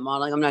legit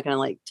modeling. I'm not going to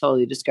like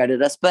totally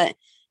discredit us, but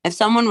if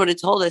someone would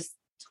have told us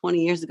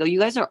 20 years ago, you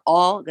guys are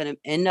all going to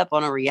end up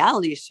on a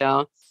reality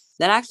show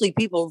that actually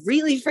people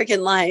really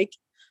freaking like,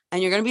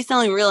 and you're going to be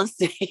selling real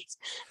estate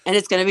and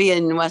it's going to be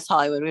in West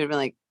Hollywood, we'd have been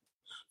like,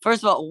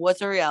 first of all,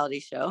 what's a reality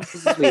show?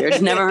 This is weird.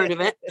 Never heard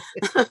of it.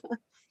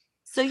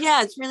 So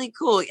yeah, it's really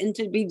cool. And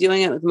to be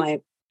doing it with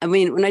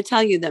when I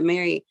tell you that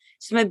Mary,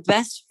 she's my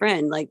best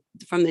friend, like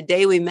from the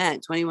day we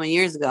met 21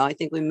 years ago, I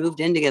think we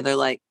moved in together.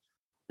 Like,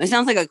 it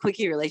sounds like a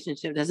quickie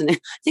relationship, doesn't it?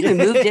 I think we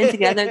moved in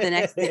together the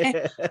next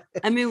day.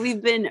 I mean,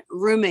 we've been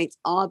roommates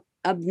all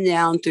up and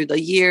down through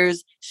the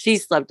years. She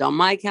slept on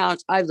my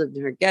couch. I've lived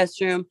in her guest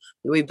room.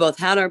 We both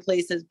had our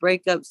places,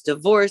 breakups,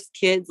 divorce,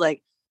 kids.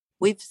 Like,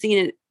 we've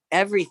seen it,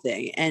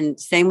 everything. And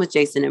same with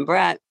Jason and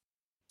Brett.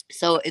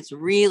 So it's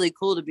really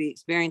cool to be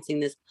experiencing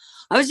this.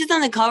 I was just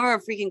on the cover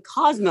of freaking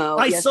Cosmo.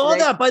 I saw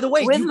that, by the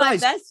way, with you my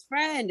guys, best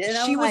friend.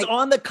 And she was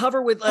on the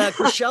cover with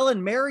Chriselle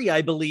and Mary,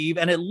 I believe,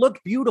 and it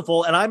looked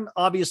beautiful. And I'm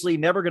obviously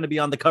never going to be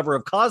on the cover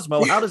of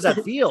Cosmo. How does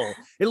that feel?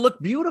 It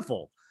looked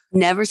beautiful.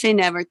 Never say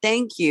never.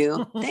 Thank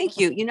you. Thank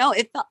you.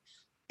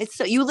 It's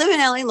so, you live in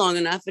LA long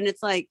enough, and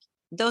it's like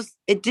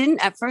it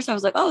didn't at first. I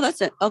was like, oh,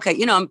 that's it.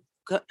 Okay. I'm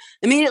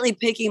immediately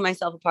picking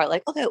myself apart.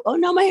 Like, okay, oh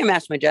no, my hair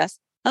matched my dress.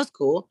 That was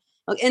cool.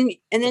 Okay,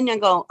 and then I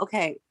go,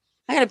 okay,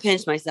 I got to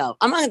pinch myself.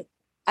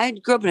 I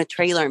grew up in a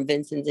trailer in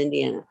Vincennes,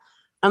 Indiana.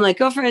 I'm like,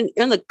 girlfriend,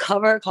 you're on the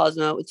cover of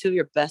Cosmo with two of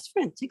your best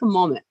friends. Take a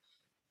moment.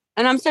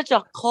 And I'm such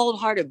a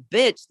cold-hearted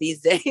bitch these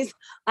days.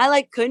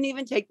 I couldn't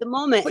even take the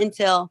moment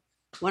until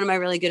one of my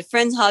really good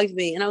friends hugged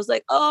me, and I was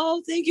like,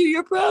 oh, thank you.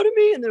 You're proud of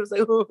me. And then it was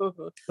like,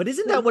 oh. But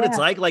isn't that what it's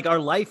like? Like our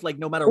life, like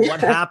no matter what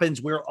happens,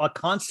 we're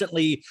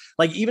constantly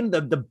like, even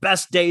the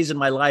best days in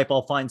my life,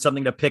 I'll find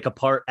something to pick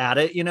apart at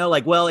it,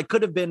 like, well, it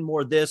could have been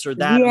more this or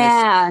that.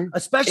 Yeah.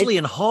 Especially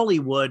in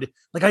Hollywood.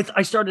 Like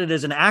I started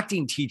as an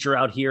acting teacher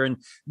out here, and,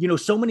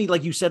 so many,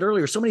 like you said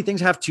earlier, so many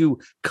things have to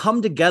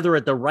come together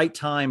at the right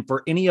time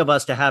for any of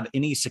us to have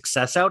any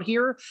success out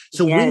here.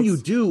 So when you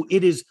do,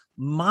 it is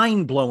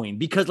mind-blowing,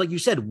 because like you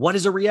said, what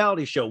is a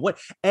reality show?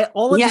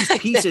 All of these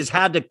pieces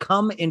had to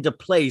come into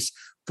place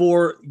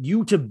for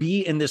you to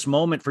be in this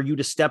moment, for you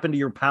to step into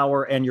your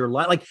power and your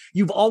life. Like,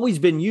 you've always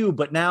been you,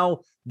 but now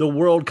the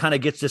world kind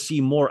of gets to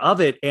see more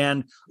of it.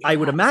 And I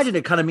would imagine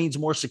it kind of means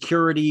more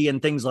security and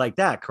things like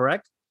that,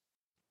 correct?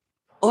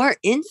 Or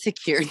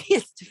insecurity.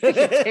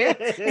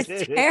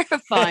 It's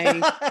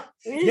terrifying.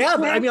 Yeah,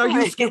 but I mean, are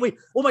you scared? Wait,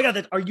 oh my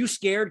God, are you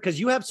scared? Because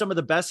you have some of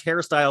the best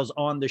hairstyles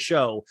on the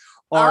show.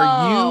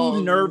 Are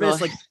you nervous?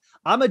 Like,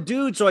 I'm a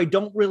dude, so I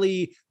don't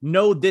really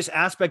know this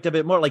aspect of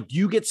it more. Like, do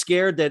you get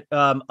scared that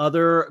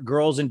other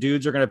girls and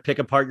dudes are going to pick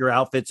apart your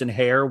outfits and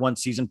hair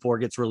once season 4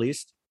 gets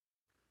released?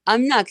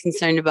 I'm not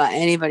concerned about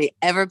anybody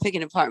ever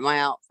picking apart my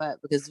outfit,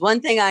 because one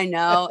thing I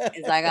know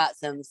is I got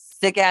some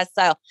sick ass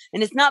style.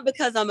 And it's not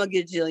because I'm a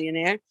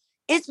gajillionaire.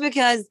 It's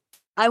because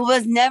I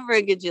was never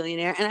a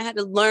gajillionaire, and I had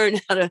to learn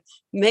how to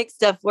make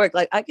stuff work.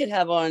 Like, I could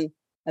have on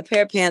a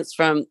pair of pants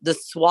from the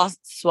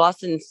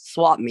Swanson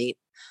swap meet,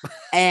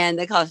 and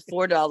they cost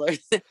 $4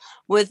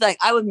 with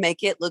I would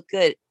make it look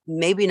good.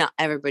 Maybe not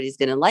everybody's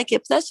going to like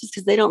it, but that's just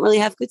because they don't really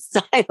have good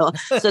style.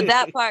 So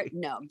that part,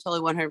 no, I'm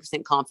totally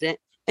 100% confident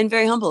and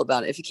very humble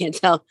about it. If you can't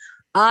tell,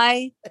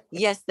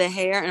 yes, the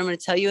hair. And I'm going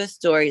to tell you a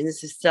story. And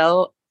this is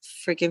so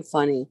freaking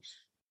funny.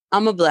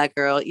 I'm a Black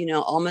girl,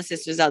 all my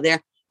sisters out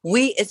there.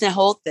 It's a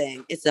whole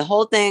thing. It's a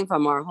whole thing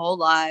from our whole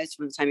lives,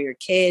 from the time you're a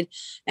kid,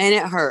 and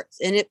it hurts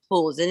and it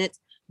pulls and it's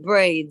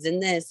braids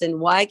and this. And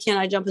why can't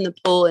I jump in the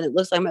pool? And it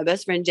looks like my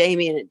best friend,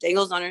 Jamie, and it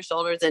dangles on her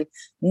shoulders. And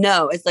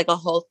no, it's like a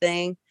whole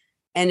thing.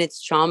 And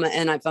it's trauma.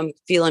 And if I'm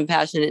feeling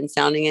passionate and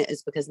sounding it,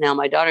 it's because now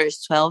my daughter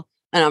is 12.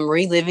 And I'm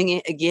reliving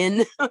it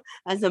again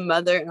as a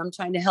mother, and I'm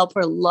trying to help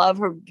her love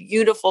her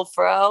beautiful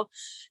fro.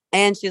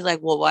 And she's like,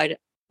 well,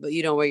 but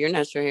you don't wear your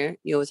natural hair.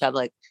 You always have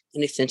like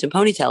an extension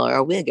ponytail or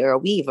a wig or a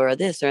weave or a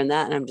this or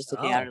that. And I'm just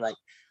looking at her and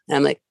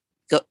I'm like,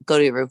 go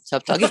to your room.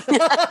 Stop talking.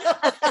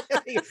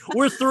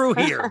 We're through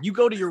here. You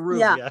go to your room.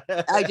 Yeah.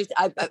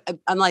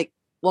 I'm like,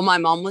 well, my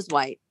mom was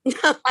white.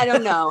 I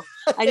don't know.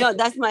 I know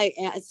that's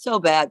it's so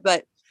bad.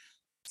 But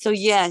so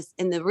yes.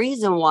 And the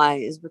reason why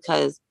is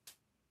because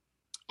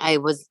I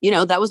was,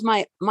 that was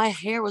my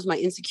hair was my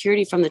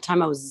insecurity from the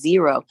time I was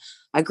 0.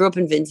 I grew up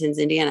in Vincennes,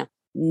 Indiana.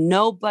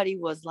 Nobody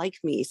was like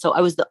me. So I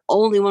was the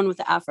only one with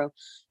the afro.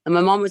 And my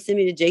mom would send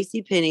me to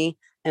JCPenney,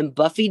 and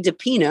Buffy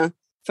DePina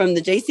from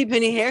the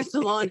JCPenney hair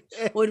salon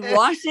would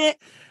wash it.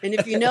 And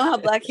if you know how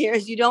Black hair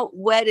is, you don't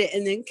wet it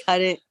and then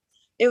cut it.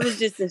 It was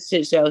just a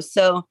shit show.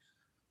 So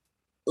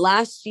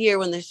last year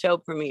when the show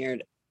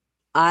premiered,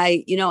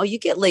 you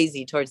get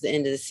lazy towards the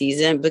end of the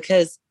season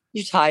because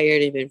you're tired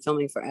and you've been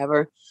filming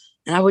forever.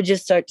 And I would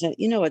just start to,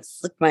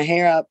 slick my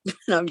hair up.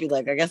 And I'd be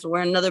like, I guess we're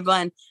wearing another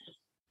bun.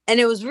 And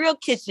it was real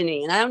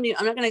kitcheny. And I'm not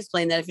going to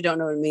explain that if you don't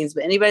know what it means.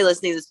 But anybody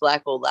listening to this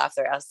Black will laugh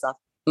their ass off.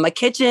 My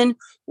kitchen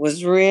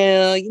was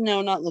real,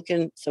 not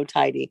looking so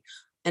tidy.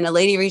 And a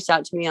lady reached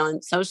out to me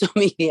on social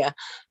media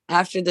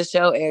after the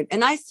show aired.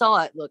 And I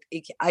saw it. Look,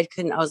 I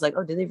couldn't. I was like,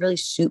 oh, did they really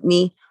shoot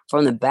me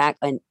from the back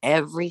in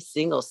every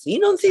single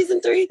scene on season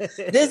 3?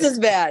 This is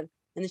bad.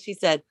 And then she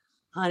said,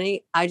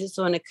 honey, I just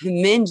want to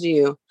commend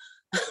you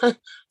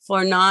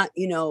for not,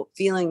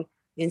 feeling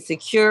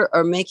insecure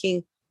or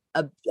making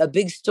a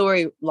big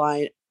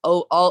storyline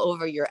all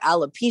over your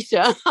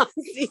alopecia on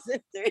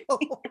season 3. Oh,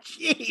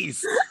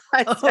 jeez.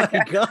 Oh,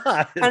 my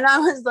God. And I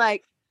was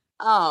like,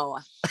 oh.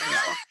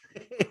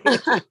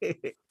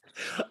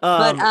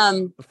 But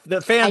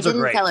the fans are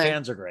great.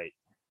 Fans are great.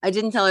 I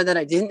didn't tell her that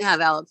I didn't have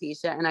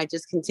alopecia, and I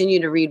just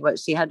continued to read what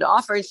she had to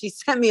offer. And she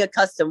sent me a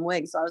custom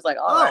wig, so I was like,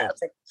 "All right, I'll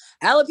take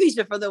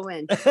alopecia for the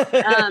win."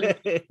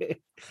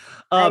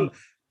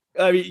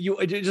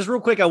 You just real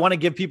quick, I want to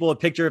give people a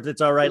picture, if it's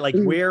all right, like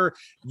where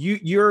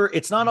you're.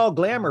 It's not all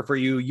glamour for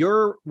you.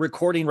 You're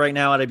recording right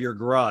now out of your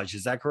garage.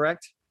 Is that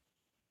correct?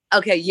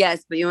 Okay.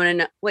 Yes, but you want to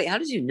know? Wait, how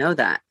did you know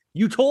that?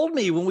 You told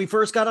me when we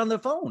first got on the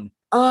phone.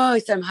 Oh,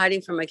 so I'm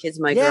hiding from my kids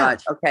in my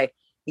garage. Okay.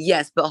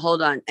 Yes, but hold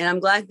on. And I'm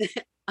glad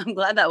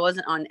that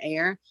wasn't on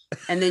air.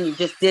 And then you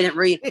just didn't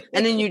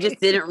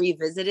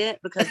revisit it,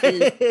 because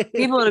then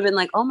people would have been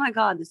like, oh my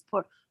God, this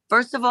poor,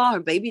 first of all, her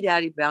baby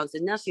daddy bounced,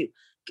 and now she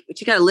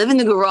got to live in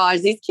the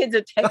garage. These kids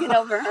are taking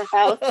over her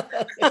house.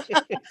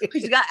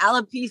 She's got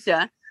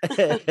alopecia.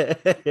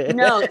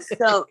 No.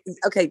 So,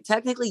 okay.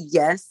 Technically,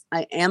 yes,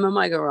 I am in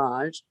my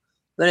garage.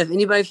 But if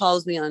anybody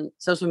follows me on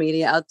social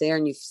media out there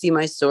and you see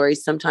my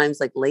stories, sometimes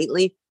like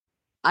lately,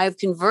 I've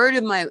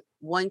converted my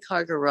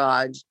 1-car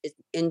garage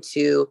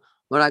into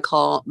what I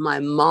call my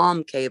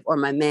mom cave, or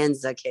my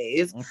Amanza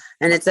cave.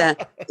 And it's an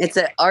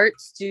art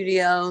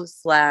studio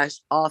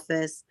 /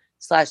 office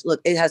 /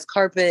 look, it has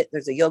carpet.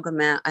 There's a yoga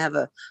mat. I have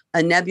a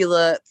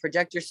Nebula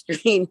projector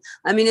screen.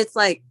 I mean, it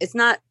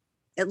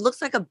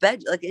looks like a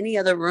bed, like any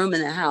other room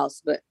in the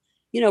house, but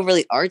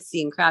really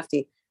artsy and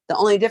crafty. The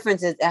only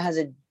difference is it has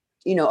a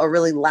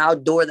really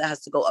loud door that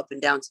has to go up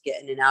and down to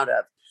get in and out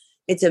of.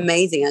 It's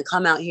amazing. I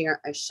come out here,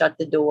 I shut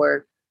the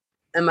door,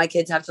 and my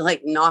kids have to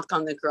like knock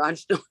on the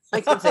garage door,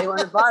 like if they want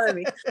to bother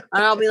me.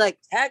 And I'll be like,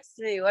 text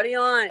me. What do you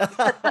want?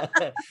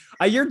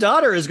 Your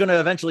daughter is going to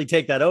eventually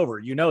take that over.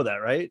 You know that,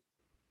 right?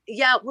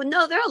 Yeah. Well,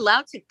 no, they're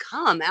allowed to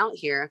come out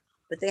here,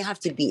 but they have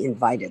to be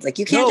invited. Like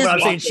you can't. No, but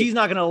I'm saying she's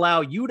not going to allow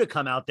you to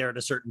come out there at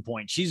a certain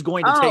point. She's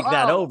going to take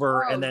that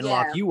over and then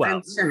lock you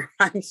out.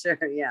 I'm sure.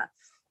 Yeah.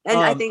 And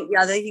I think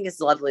it's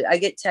lovely. I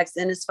get texts,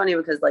 and it's funny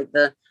because like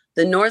the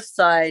north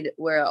side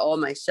where all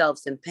my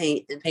shelves and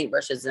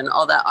paintbrushes and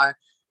all that are,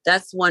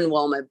 that's one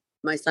wall,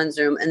 my son's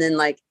room. And then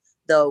like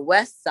the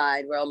west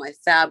side where all my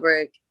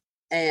fabric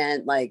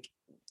and like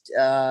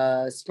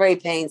spray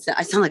paints.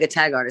 I sound like a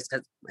tag artist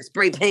because my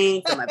spray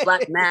paints and my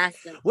black mask.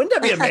 Wouldn't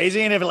that be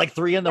amazing if at like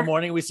 3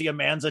 a.m. we see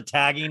Amanza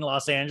tagging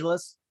Los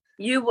Angeles?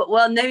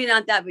 Well, maybe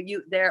not that, but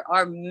there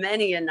are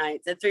many a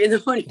nights at 3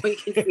 a.m. we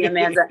can see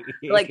Amanza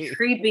like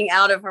creeping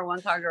out of her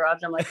 1-car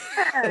garage. I'm like,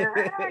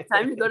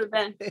 time to go to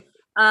bed.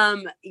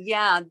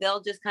 Yeah,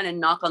 they'll just kind of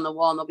knock on the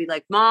wall and they'll be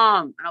like,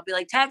 Mom, and I'll be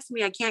like, text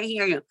me, I can't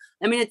hear you.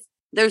 I mean,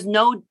 there's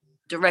no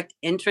direct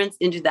entrance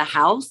into the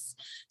house,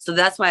 so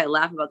that's why I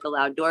laugh about the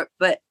loud door.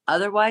 But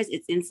otherwise,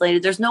 it's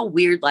insulated. There's no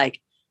weird like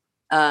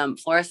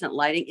fluorescent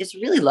lighting. It's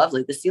really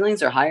lovely. The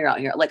ceilings are higher out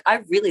here. Like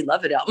I really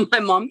love it out in my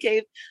mom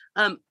cave.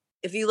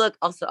 If you look,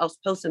 also I'll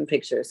post some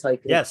pictures so I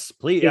can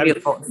please give you a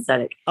full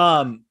aesthetic.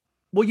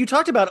 Well, you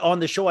talked about on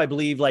the show, I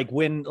believe, like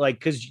when, like,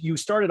 because you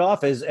started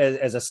off as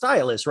a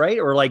stylist, right?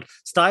 Or like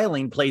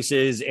styling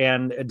places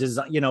and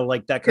design,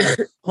 like that kind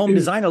of home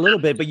design a little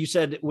bit. But you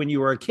said when you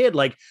were a kid,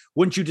 like,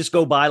 wouldn't you just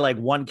go buy like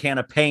 1 can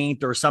of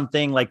paint or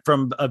something? Like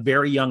from a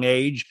very young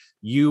age,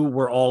 you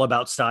were all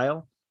about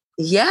style.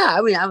 Yeah,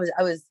 I mean, I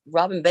was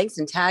robbing banks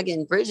and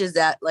tagging bridges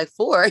at like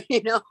 4.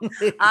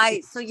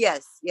 So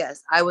yes,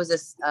 I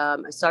was I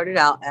started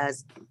out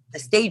as a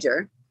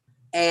stager.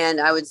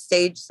 And I would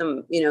stage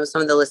some of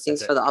the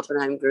listings for the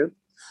Oppenheim group.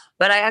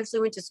 But I actually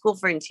went to school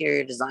for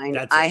interior design.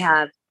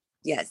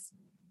 Yes.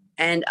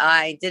 And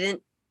I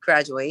didn't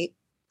graduate.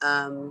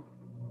 No,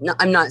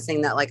 I'm not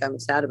saying that like I'm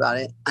sad about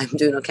it. I'm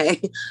doing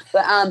okay.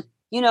 But,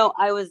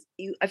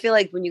 I feel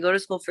like when you go to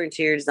school for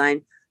interior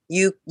design,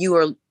 you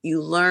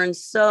learn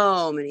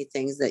so many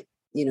things that,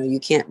 you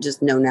can't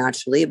just know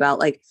naturally about,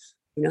 like,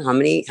 how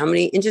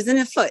many inches in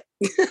a foot.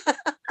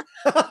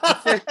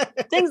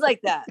 Things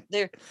like that.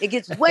 It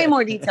gets way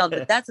more detailed,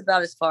 but that's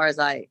about as far as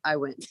I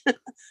went.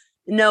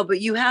 No, but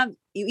you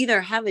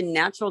either have a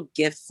natural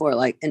gift for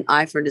like an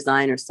eye for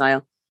design or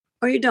style,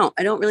 or you don't.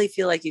 I don't really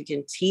feel like you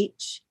can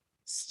teach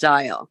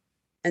style.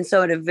 And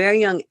so at a very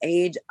young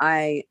age,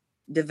 I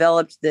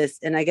developed this,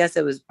 and I guess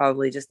it was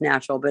probably just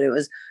natural, but it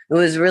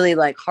was really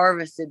like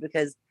harvested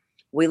because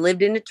we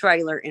lived in a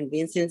trailer in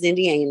Vincennes,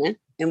 Indiana,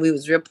 and we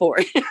was real poor.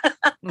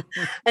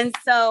 And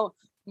so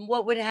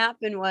what would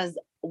happen was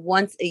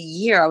once a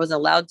year, I was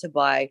allowed to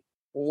buy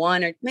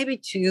 1 or maybe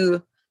 2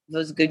 of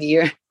those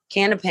Goodyear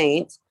can of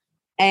paint.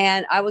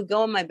 And I would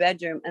go in my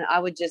bedroom and I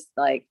would just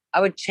like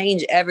I would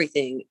change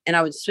everything and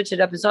I would switch it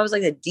up. And so I was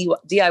like a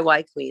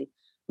DIY queen.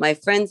 My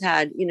friends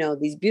had,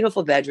 these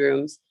beautiful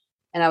bedrooms,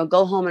 and I would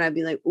go home and I'd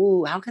be like,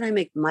 ooh, how can I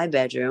make my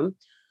bedroom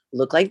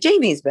look like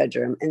Jamie's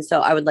bedroom? And so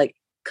I would like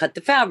cut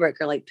the fabric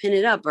or like pin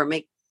it up or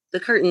make the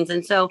curtains.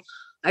 And so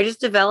I just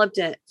developed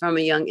it from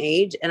a young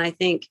age. And I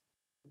think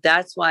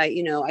that's why,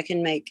 I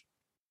can make,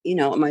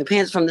 my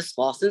pants from the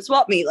floss and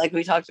swap meet, like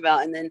we talked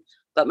about. And then,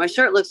 but my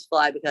shirt looks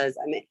fly because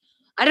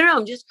I don't know,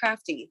 I'm just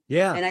crafty.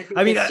 Yeah. And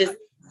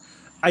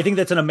I think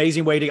that's an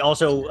amazing way to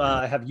also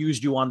have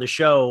used you on the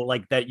show,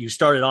 like that you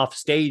started off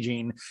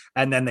staging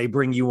and then they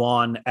bring you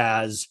on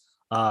as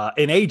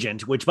an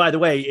agent, which by the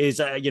way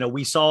is,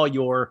 we saw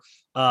your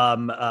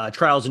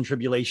trials and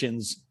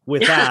tribulations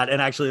with that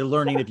and actually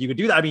learning if you could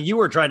do that. I mean, you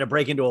were trying to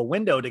break into a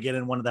window to get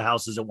in one of the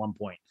houses at one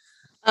point.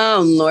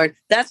 Oh Lord,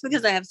 that's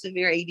because I have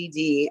severe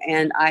ADD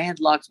and I had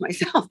locked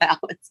myself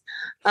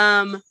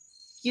out.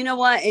 You know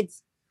what?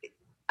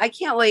 I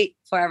can't wait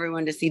for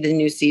everyone to see the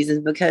new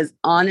seasons because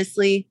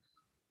honestly,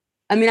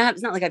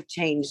 it's not like I've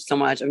changed so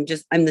much. I'm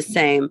the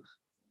same.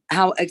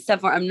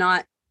 Except for I'm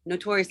not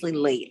notoriously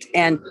late.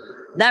 And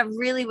that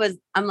really was,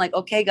 I'm like,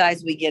 okay,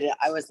 guys, we get it.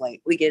 I was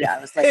like, we get it. I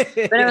was like,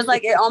 but it was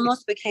like, it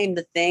almost became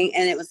the thing.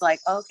 And it was like,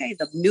 okay,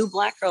 the new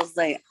black girl's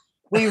like,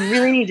 we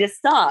really need to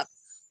stop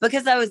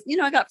because I was,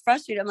 I got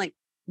frustrated. I'm like,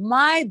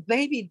 my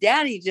baby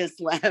daddy just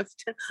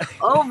left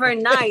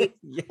overnight.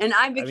 Yeah. And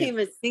I became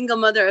a single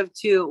mother of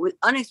two with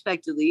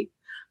unexpectedly,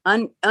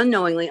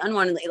 unknowingly,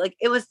 unwantedly. Like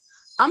it was,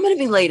 I'm going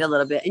to be late a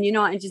little bit. And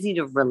I just need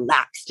to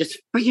relax, just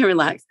freaking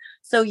relax.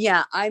 So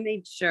yeah, I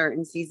make sure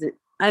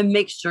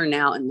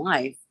now in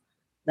life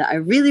that I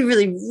really,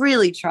 really,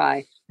 really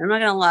try. I'm not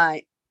going to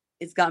lie.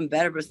 It's gotten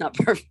better, but it's not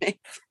perfect.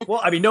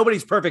 Well,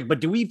 nobody's perfect,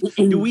 but do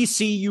we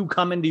see you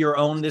come into your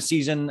own this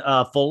season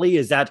fully?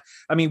 Is that,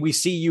 we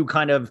see you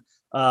kind of,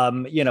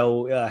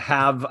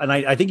 have, and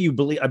I think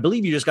I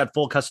believe you just got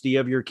full custody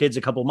of your kids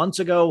a couple months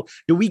ago.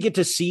 Do we get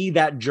to see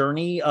that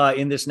journey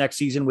in this next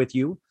season with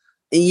you?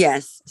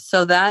 Yes.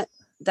 So that's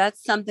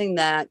something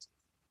that,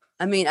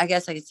 I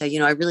guess I could say,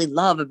 I really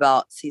love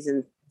about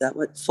season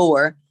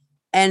 4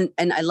 and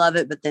I love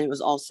it. But then it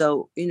was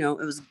also,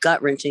 it was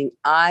gut wrenching.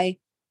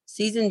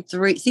 Season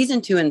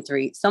 2 and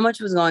 3, so much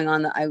was going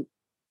on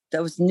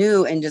that was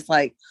new. And just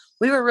like,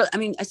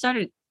 I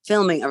started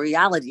filming a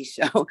reality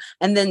show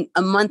and then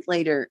a month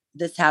later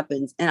this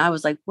happens. And I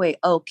was like, wait,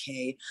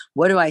 okay,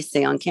 what do I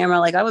say on camera?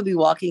 Like I would be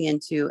walking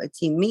into a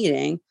team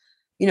meeting,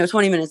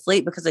 20 minutes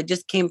late because I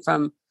just came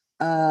from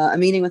a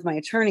meeting with my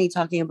attorney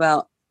talking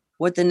about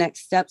what the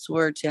next steps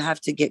were to have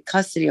to get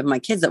custody of my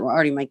kids that were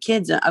already my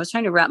kids. And I was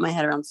trying to wrap my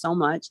head around so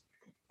much.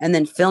 And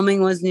then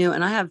filming was new.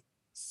 And I have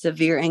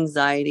severe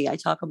anxiety. I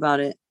talk about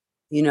it,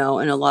 in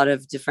a lot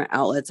of different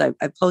outlets. I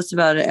post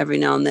about it every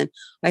now and then.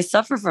 I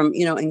suffer from,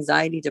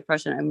 anxiety,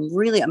 depression.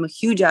 I'm a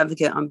huge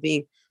advocate on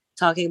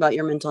talking about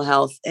your mental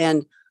health.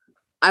 And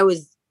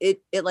it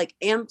like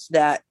amped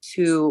that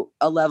to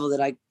a level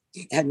that I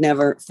had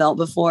never felt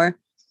before.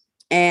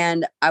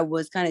 And I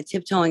was kind of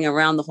tiptoeing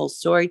around the whole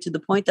story to the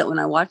point that when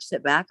I watched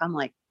it back, I'm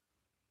like,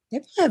 they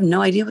probably have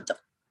no idea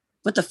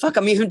what the fuck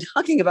I'm even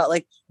talking about.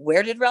 Like,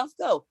 where did Ralph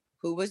go?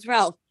 Who was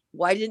Ralph?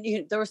 Why didn't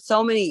you? There were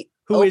so many.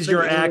 Who is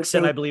your ex?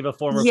 And I believe a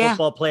former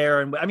football player.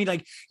 And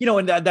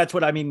and that's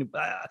what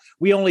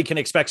we only can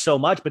expect so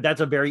much, but that's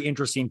a very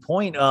interesting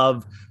point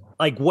of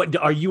like, what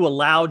are you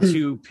allowed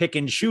to pick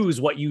and choose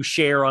what you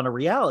share on a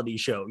reality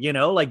show?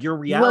 Like your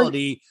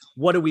reality,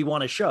 what do we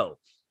want to show?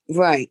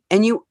 Right.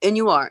 And you're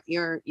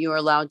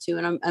allowed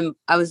to. And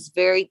I was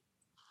very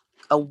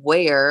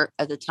aware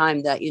at the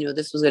time that,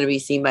 this was going to be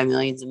seen by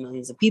millions and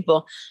millions of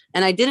people.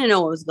 And I didn't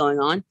know what was going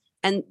on.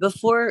 And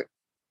before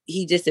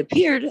he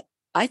disappeared,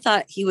 I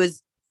thought he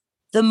was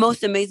the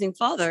most amazing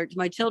father to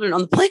my children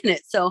on the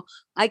planet. So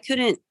I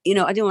couldn't,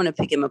 I didn't want to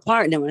pick him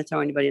apart. I didn't want to throw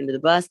anybody under the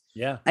bus.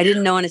 Yeah. I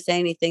didn't want to say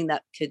anything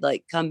that could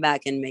like come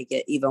back and make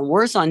it even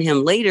worse on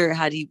him later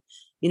had he,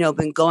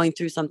 been going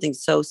through something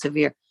so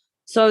severe.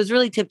 So I was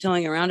really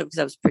tiptoeing around it because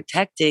I was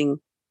protecting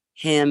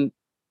him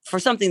for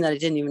something that I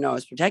didn't even know I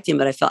was protecting,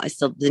 but I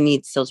felt the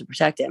need still to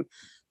protect him.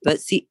 But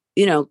see,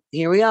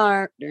 here we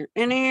are,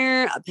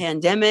 a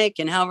pandemic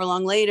and however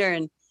long later,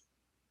 and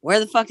where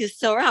the fuck is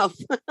still Ralph?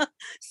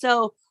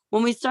 So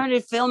when we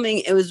started filming,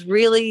 it was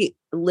really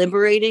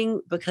liberating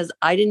because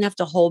I didn't have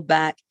to hold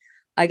back.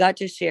 I got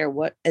to share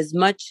as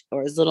much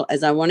or as little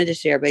as I wanted to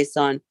share based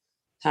on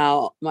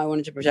how I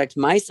wanted to protect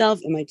myself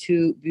and my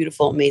 2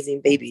 beautiful,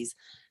 amazing babies.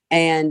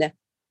 And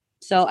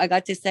so I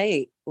got to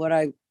say what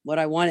I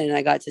wanted, and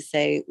I got to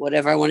say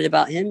whatever I wanted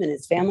about him and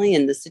his family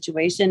and the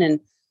situation. And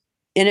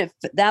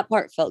that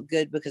part felt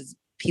good because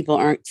people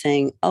aren't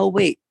saying, oh,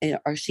 wait,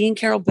 are she and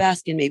Carol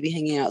Baskin maybe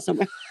hanging out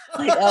somewhere?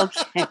 Like,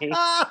 okay.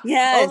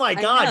 Yes, oh my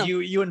God.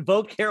 You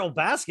invoked Carol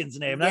Baskin's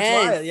name. That's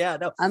yes. why. Yeah.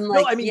 No, I'm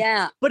like,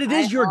 but it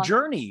is your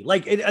journey.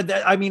 Like,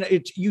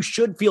 you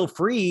should feel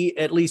free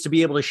at least to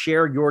be able to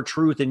share your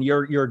truth and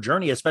your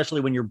journey, especially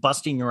when you're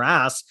busting your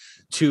ass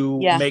to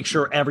make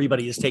sure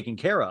everybody is taken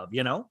care of,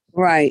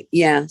 Right.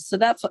 Yeah. So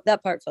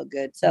that part felt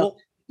good. So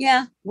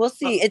we'll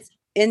see.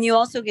 And you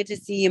also get to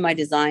see my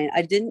design.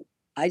 I didn't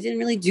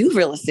really do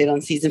real estate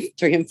on season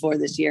 3 and 4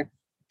 this year.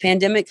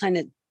 Pandemic kind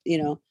of,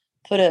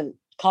 put a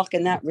cock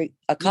in that.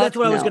 A cock. That's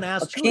what I was going to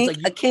ask.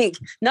 A kink,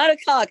 not a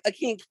cock, a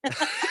kink.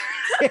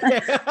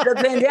 The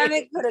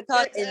pandemic put a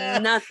cock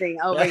in nothing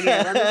over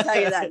here. Let me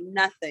tell you that,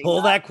 nothing.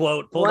 Pull that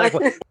quote.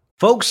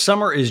 Folks,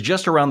 summer is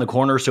just around the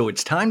corner, so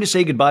it's time to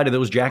say goodbye to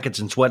those jackets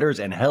and sweaters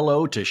and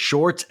hello to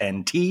shorts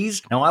and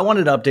tees. Now, I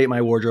wanted to update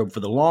my wardrobe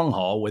for the long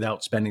haul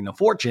without spending a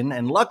fortune,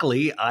 and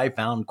luckily, I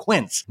found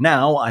Quince.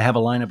 Now, I have a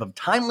lineup of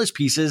timeless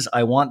pieces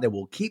I want that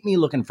will keep me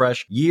looking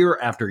fresh year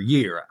after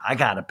year. I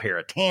got a pair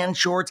of tan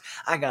shorts.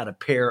 I got a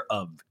pair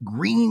of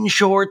green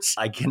shorts.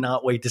 I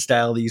cannot wait to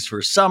style these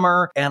for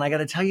summer, and I got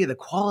to tell you, the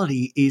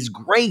quality is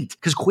great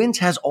because Quince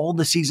has all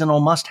the seasonal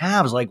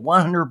must-haves like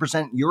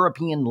 100%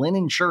 European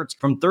linen shirts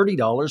from $30,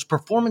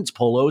 performance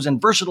polos,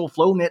 and versatile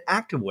flow knit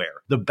activewear.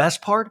 The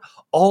best part?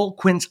 All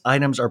Quince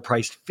items are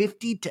priced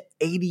 50 to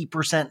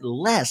 80%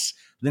 less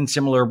than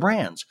similar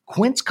brands.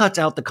 Quince cuts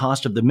out the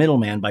cost of the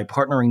middleman by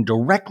partnering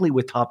directly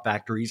with top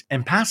factories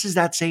and passes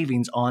that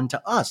savings on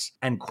to us.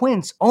 And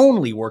Quince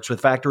only works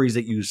with factories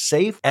that use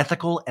safe,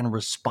 ethical, and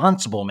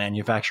responsible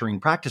manufacturing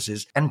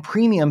practices and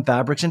premium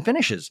fabrics and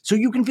finishes, so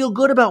you can feel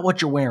good about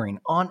what you're wearing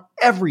on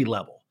every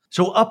level.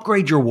 So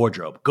upgrade your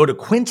wardrobe. Go to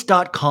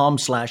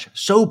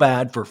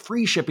quince.com/sobad for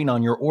free shipping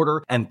on your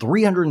order and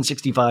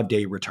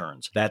 365-day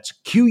returns. That's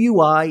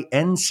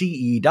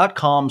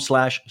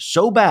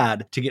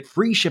QUINCE.com/sobad to get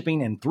free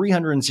shipping and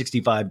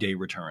 365-day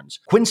returns.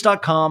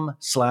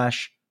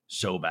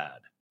 Quince.com/sobad.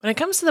 When it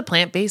comes to the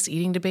plant-based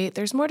eating debate,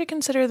 there's more to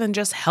consider than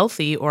just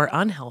healthy or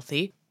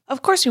unhealthy.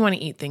 Of course, we want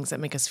to eat things that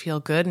make us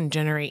feel good and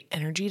generate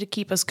energy to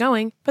keep us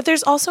going, but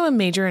there's also a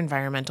major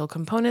environmental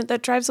component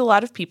that drives a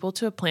lot of people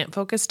to a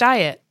plant-focused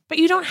diet. But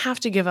you don't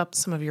have to give up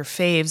some of your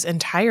faves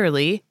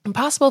entirely.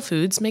 Impossible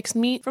Foods makes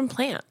meat from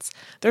plants.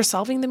 They're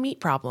solving the meat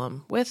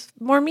problem with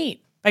more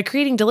meat. By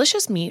creating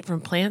delicious meat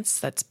from plants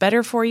that's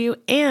better for you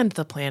and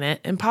the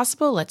planet,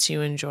 Impossible lets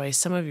you enjoy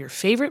some of your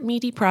favorite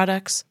meaty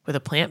products with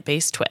a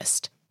plant-based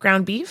twist.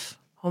 Ground beef,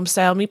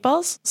 home-style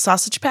meatballs,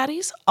 sausage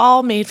patties,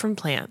 all made from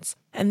plants.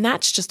 And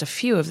that's just a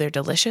few of their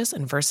delicious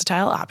and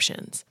versatile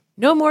options.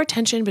 No more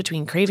tension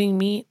between craving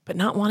meat but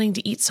not wanting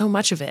to eat so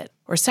much of it,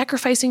 or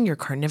sacrificing your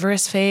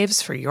carnivorous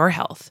faves for your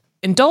health.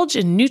 Indulge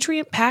in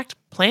nutrient-packed,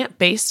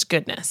 plant-based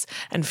goodness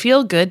and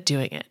feel good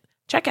doing it.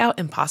 Check out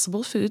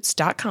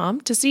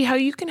impossiblefoods.com to see how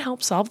you can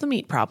help solve the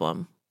meat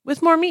problem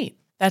with more meat.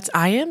 That's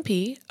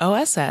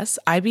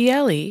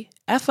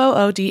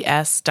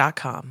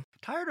IMPOSSIBLEFOODS.com.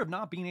 Tired of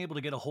not being able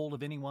to get a hold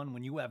of anyone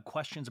when you have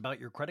questions about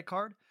your credit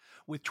card?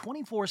 With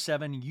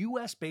 24/7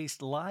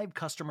 US-based live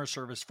customer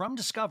service from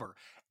Discover,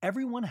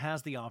 everyone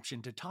has the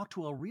option to talk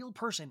to a real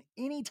person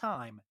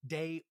anytime,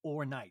 day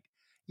or night.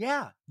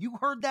 Yeah, you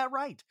heard that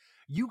right.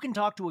 You can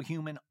talk to a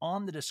human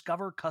on the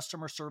Discover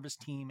customer service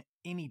team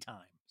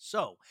anytime.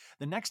 So,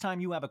 the next time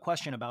you have a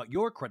question about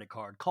your credit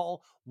card,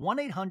 call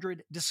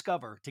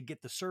 1-800-DISCOVER to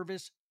get the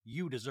service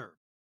you deserve.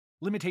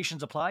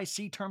 Limitations apply.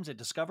 See terms at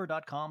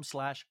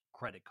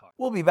discover.com/credit card.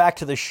 We'll be back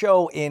to the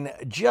show in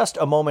just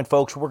a moment,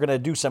 folks. We're going to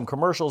do some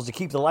commercials to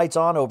keep the lights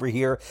on over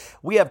here.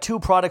 We have two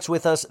products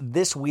with us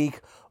this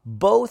week.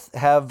 Both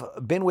have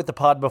been with the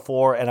pod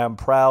before, and I'm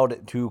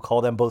proud to call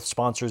them both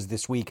sponsors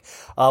this week.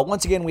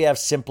 Once again, we have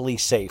Simply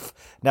Safe.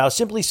 Now,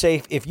 Simply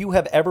Safe, if you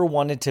have ever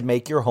wanted to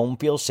make your home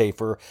feel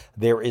safer,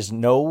 there is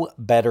no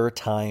better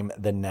time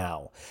than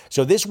now.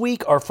 So this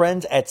week, our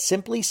friends at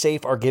Simply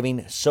Safe are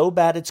giving So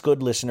Bad It's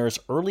Good listeners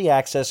early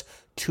access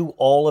to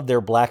all of their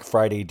Black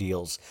Friday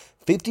deals.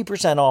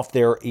 50% off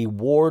their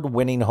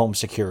award-winning home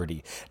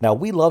security. Now,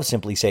 we love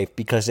Simply Safe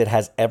because it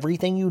has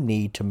everything you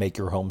need to make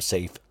your home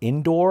safe.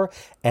 Indoor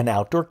and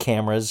outdoor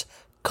cameras,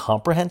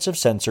 comprehensive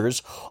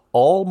sensors,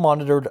 all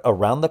monitored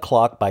around the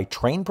clock by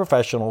trained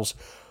professionals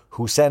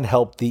who send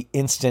help the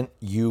instant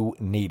you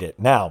need it.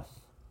 Now,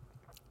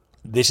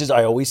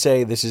 I always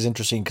say this is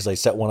interesting because I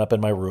set one up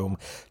in my room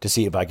to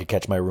see if I could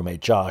catch my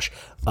roommate Josh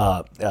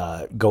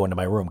go into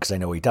my room because I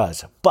know he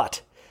does.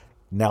 But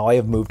now I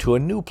have moved to a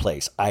new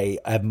place. I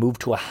have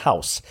moved to a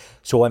house.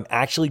 So I'm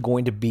actually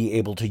going to be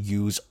able to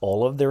use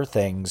all of their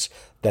things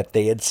that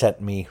they had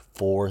sent me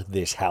for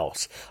this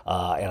house.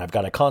 And I've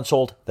got a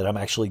console that I'm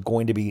actually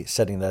going to be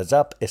setting those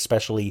up,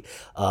 especially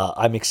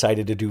I'm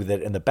excited to do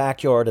that in the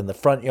backyard and the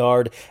front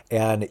yard.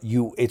 And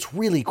it's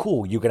really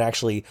cool. You can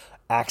actually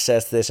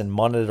access this and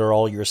monitor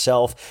all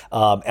yourself.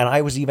 And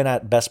I was even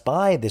at Best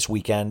Buy this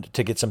weekend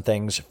to get some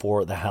things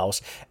for the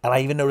house. And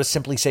I even noticed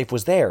Simply Safe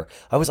was there.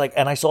 I was like,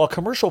 and I saw a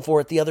commercial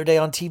for it the other day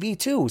on TV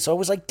too. So I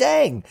was like,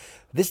 dang,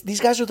 these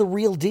guys are the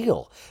real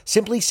deal.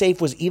 Simply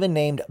Safe was even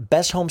named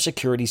Best Home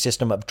Security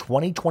System of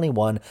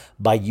 2021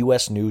 by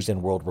U.S. News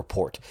and World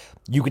Report.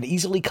 You can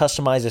easily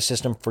customize a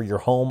system for your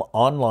home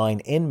online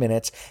in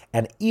minutes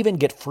and even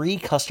get free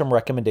custom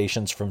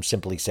recommendations from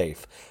Simply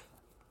Safe.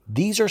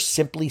 These are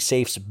Simply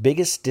Safe's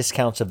biggest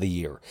discounts of the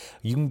year.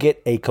 You can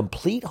get a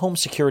complete home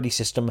security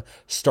system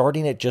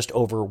starting at just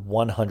over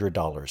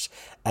 $100,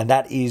 and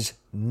that is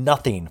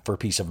nothing for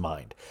peace of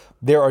mind.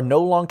 There are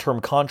no long-term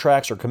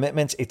contracts or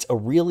commitments. It's a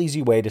real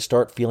easy way to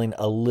start feeling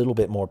a little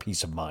bit more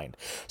peace of mind.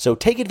 So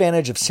take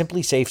advantage of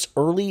Simply Safe's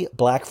early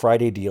Black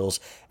Friday deals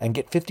and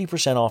get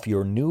 50% off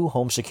your new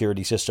home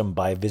security system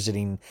by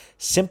visiting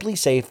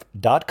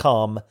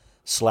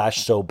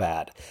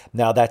simplysafe.com/SoBad.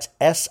 Now that's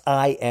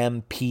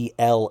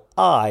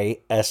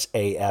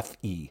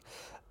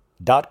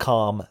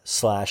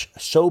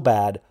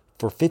SIMPLISAFE.com/SoBad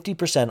for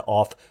 50%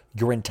 off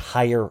your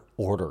entire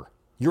order.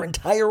 Your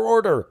entire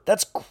order.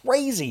 That's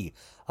crazy.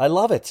 I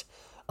love it.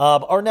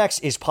 Our next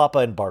is Papa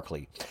and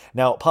Barkley.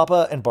 Now,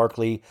 Papa and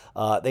Barkley,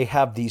 they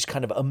have these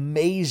kind of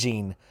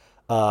amazing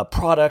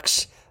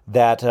products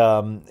that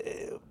they're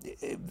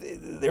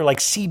like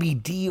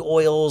CBD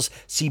oils,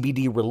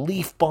 CBD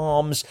relief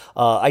balms.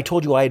 I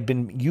told you I had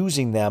been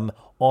using them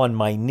on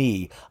my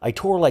knee. I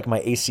tore like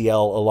my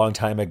ACL a long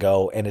time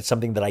ago, and it's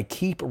something that I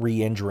keep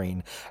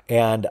re-injuring.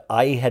 And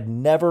I had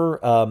never,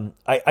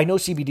 I know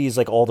CBD is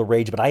like all the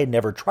rage, but I had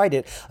never tried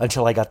it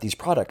until I got these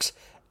products.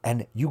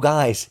 And you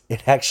guys,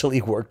 it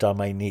actually worked on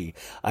my knee.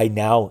 I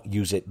now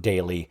use it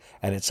daily,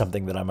 and it's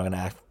something that I'm going to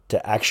have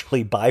to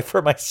actually buy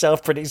for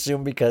myself pretty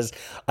soon because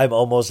I'm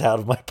almost out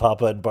of my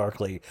Papa and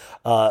Barkley.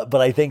 But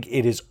I think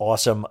it is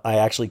awesome. I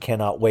actually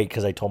cannot wait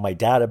because I told my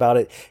dad about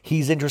it.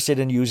 He's interested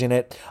in using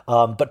it.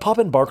 But Papa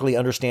and Barkley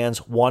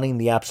understands wanting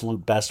the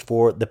absolute best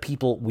for the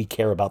people we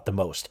care about the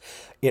most.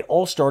 It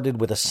all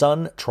started with a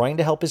son trying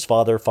to help his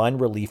father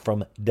find relief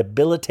from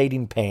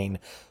debilitating pain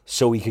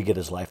so he could get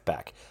his life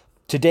back.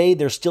 Today,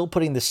 they're still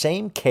putting the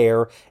same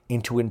care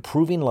into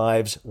improving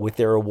lives with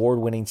their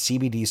award-winning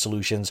CBD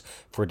solutions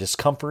for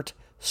discomfort,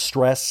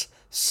 stress,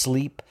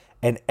 sleep,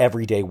 and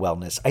everyday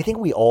wellness. I think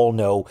we all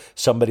know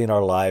somebody in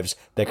our lives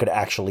that could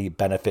actually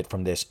benefit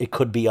from this. It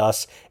could be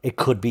us. It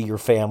could be your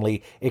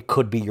family. It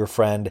could be your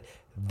friend.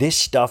 This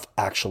stuff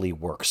actually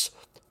works.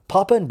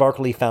 Papa and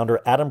Barkley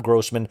founder Adam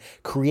Grossman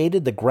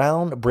created the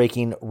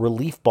groundbreaking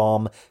relief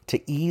balm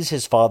to ease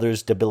his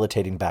father's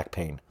debilitating back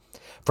pain.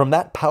 From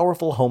that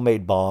powerful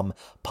homemade balm,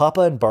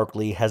 Papa and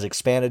Barkley has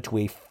expanded to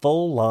a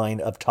full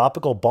line of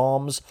topical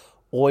balms,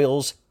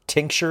 oils,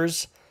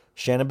 tinctures,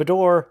 Shannon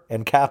Bedore,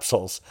 and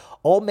capsules,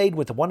 all made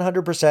with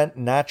 100%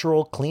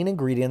 natural, clean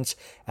ingredients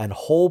and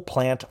whole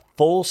plant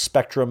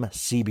full-spectrum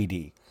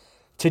CBD.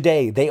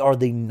 Today, they are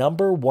the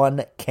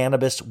 #1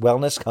 cannabis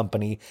wellness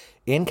company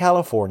in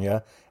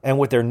California, and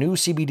with their new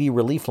CBD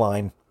relief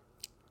line,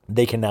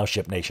 they can now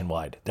ship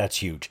nationwide. That's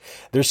huge.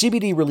 Their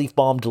CBD Relief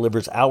Balm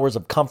delivers hours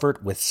of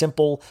comfort with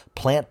simple,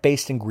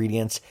 plant-based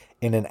ingredients.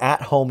 In an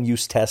at-home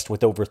use test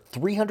with over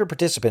 300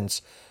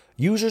 participants,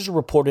 users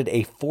reported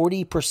a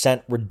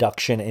 40%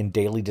 reduction in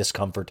daily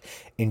discomfort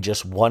in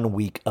just 1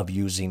 week of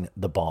using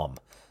the balm.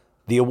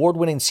 The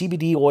award-winning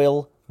CBD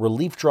oil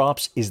Relief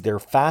Drops is their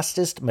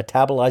fastest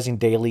metabolizing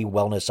daily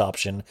wellness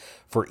option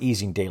for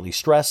easing daily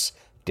stress,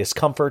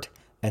 discomfort,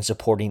 and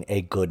supporting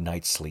a good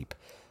night's sleep.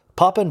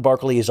 Papa and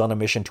Barkley is on a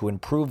mission to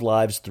improve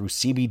lives through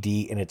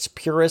CBD in its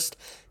purest,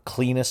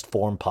 cleanest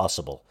form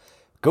possible.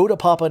 Go to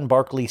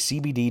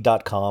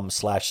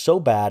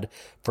papaandbarkleycbd.com/SoBad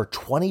for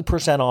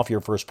 20% off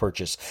your first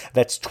purchase.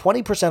 That's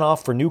 20%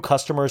 off for new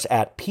customers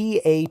at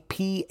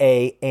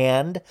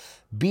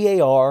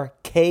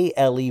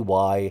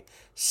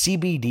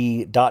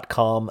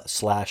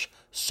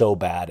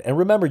PAPAandBarkleyCBD.com/SoBad. And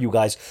remember, you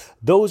guys,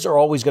 those are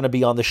always going to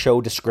be on the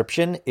show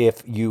description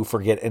if you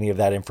forget any of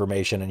that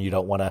information and you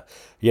don't want to,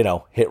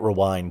 hit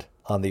rewind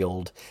on the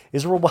old.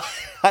 Is rewind?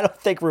 I don't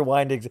think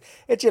rewind. It's,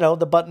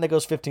 the button that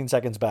goes 15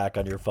 seconds back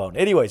on your phone.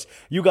 Anyways,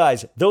 you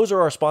guys, those are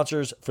our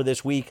sponsors for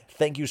this week.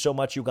 Thank you so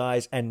much, you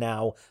guys. And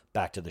now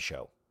back to the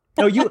show.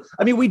 No,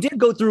 we did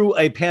go through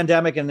a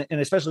pandemic and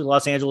especially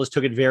Los Angeles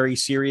took it very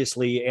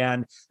seriously.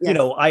 And, Yes.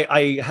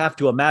 I have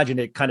to imagine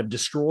it kind of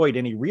destroyed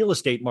any real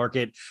estate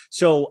market.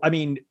 So,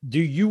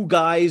 do you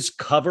guys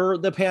cover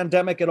the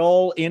pandemic at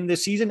all in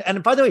this season?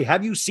 And by the way,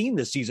 have you seen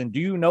this season? Do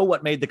you know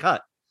what made the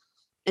cut?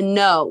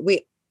 No,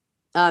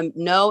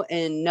 no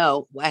and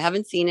no. I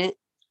haven't seen it.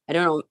 I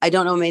don't know. I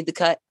don't know what made the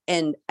cut,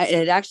 and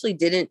it actually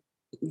didn't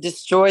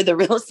destroy the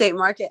real estate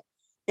market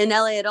in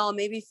LA at all.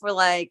 Maybe for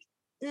like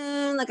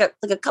a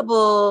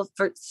couple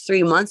for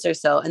 3 months or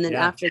so, and then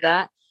after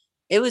that,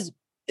 it was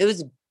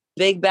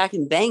big back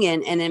and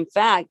banging. And in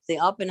fact, the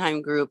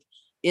Oppenheim Group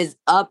is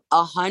up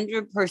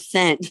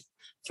 100%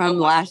 from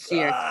last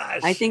year.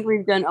 I think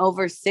we've done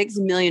over $6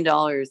 million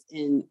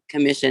in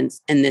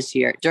commissions in this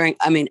year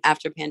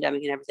after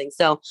pandemic and everything.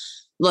 So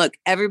look,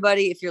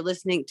 everybody, if you're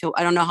listening to,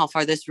 I don't know how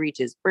far this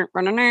reaches. If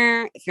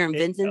you're in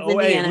Vincent,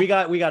 Indiana, we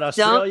got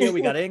Australia,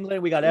 we got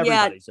England, we got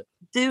everybody. Yeah,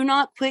 do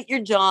not quit your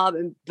job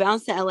and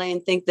bounce to LA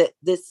and think that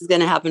this is going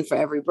to happen for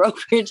every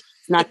brokerage.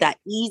 It's not that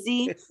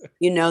easy.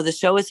 The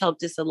show has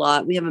helped us a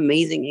lot. We have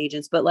amazing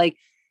agents, but it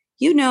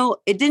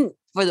didn't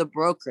for the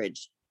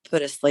brokerage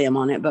put a slam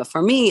on it. But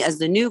for me, as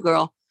the new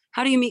girl,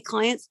 how do you meet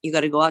clients? You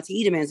got to go out to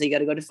eat, Amanza. You got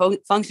to go to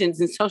functions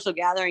and social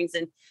gatherings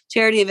and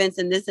charity events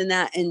and this and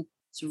that. And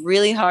It's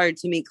really hard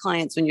to meet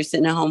clients when you're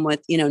sitting at home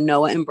with,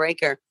 Noah and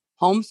Breaker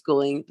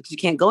homeschooling because you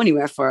can't go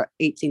anywhere for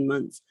 18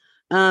 months.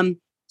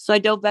 So I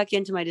dove back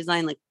into my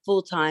design like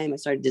full time. I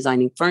started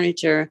designing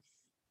furniture.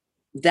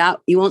 That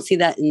you won't see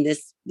that in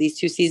these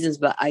 2 seasons,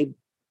 but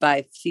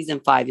by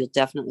season 5, you'll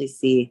definitely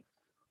see,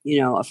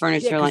 a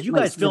furniture line. You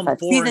guys filmed 4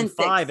 season and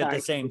 5 6, at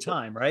the same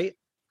time, right?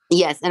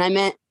 Yes. And I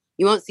meant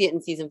you won't see it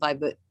in season 5,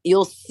 but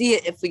you'll see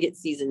it if we get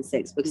season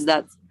 6, because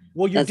that's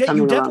you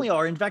definitely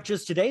are. In fact,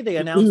 just today they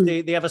announced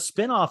they have a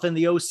spinoff in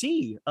the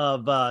OC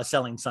of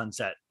Selling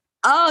Sunset.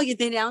 Oh,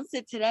 they announced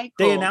it today.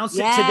 Cool. They announced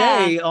it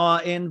today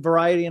in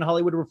Variety and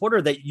Hollywood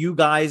Reporter that you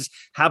guys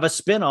have a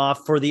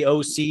spinoff for the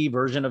OC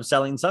version of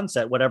Selling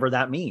Sunset, whatever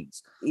that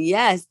means.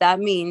 Yes, that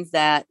means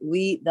that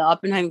the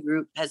Oppenheim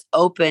Group has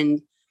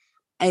opened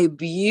a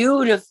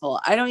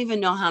beautiful, I don't even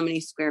know how many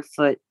square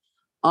foot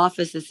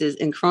office this is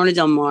in Corona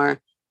Del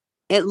Mar.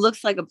 It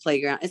looks like a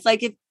playground. It's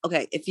like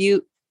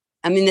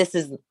this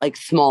is like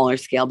smaller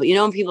scale, but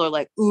when people are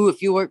like, ooh,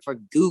 if you work for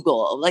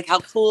Google, like how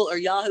cool, or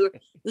Yahoo,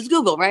 it was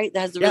Google, right? That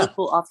has the really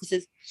cool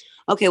offices.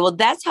 Okay. Well,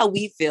 that's how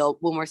we feel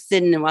when we're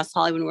sitting in West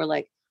Hollywood and we're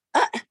like,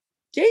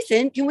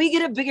 Jason, can we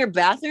get a bigger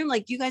bathroom?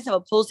 Like, you guys have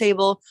a pool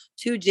table,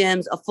 2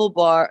 gyms, a full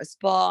bar, a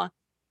spa,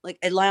 like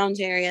a lounge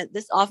area.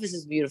 This office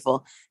is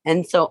beautiful.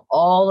 And so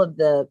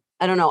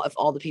I don't know if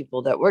all the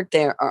people that work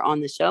there are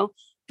on the show,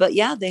 but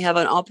yeah, they have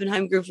an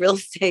Oppenheim Group real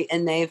estate,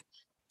 and they've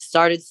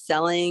started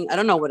selling, I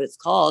don't know what it's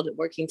called,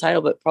 working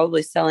title, but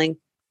probably selling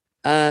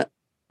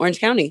Orange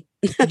County.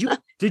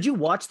 Did you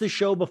watch the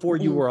show before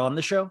you were on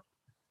the show?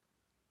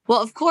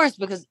 Well, of course,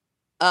 because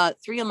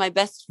 3 of my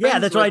best friends. Yeah,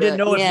 that's why I didn't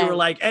know if you were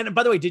like, and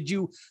by the way, did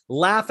you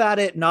laugh at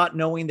it not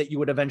knowing that you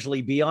would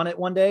eventually be on it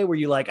one day? Were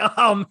you like,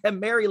 oh,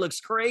 Mary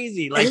looks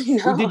crazy? Like,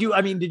 No. did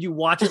you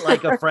watch it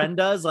like a friend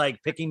does,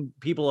 like picking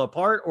people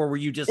apart? Or were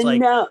you just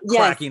like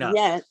cracking up?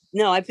 Yeah,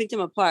 no, I picked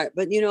them apart,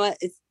 but you know what?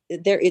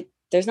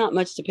 There's not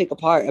much to pick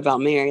apart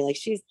about Mary. Like,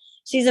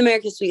 she's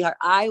America's sweetheart.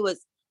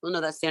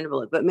 No, that's Sandra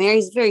Bullock, but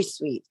Mary's very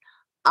sweet.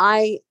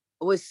 I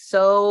was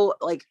so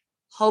like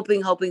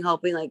hoping,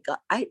 like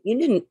you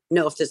didn't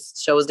know if this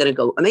show was going to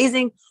go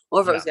amazing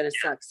or if it was going to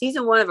suck.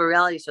 Season 1 of a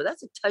reality show,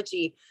 that's a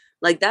touchy,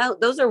 like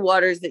that. Those are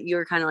waters that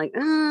you're kind of like,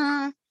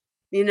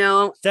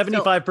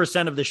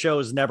 75% of the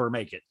shows never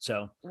make it.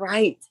 So,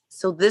 right.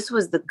 So this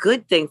was the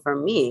good thing for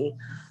me.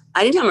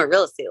 I didn't have a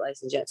real estate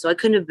license yet, so I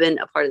couldn't have been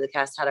a part of the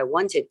cast had I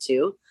wanted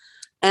to.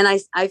 And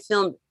I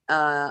filmed,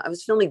 I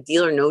was filming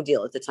Deal or No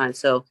Deal at the time.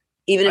 So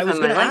even if I was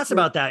going to ask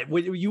about that,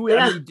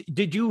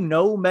 did you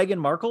know Meghan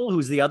Markle,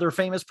 who's the other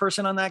famous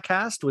person on that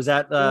cast? Was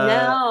that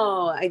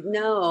No, I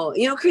know.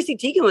 Chrissy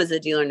Teigen was a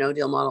Deal or No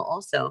Deal model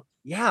also.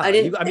 Yeah,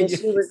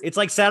 it's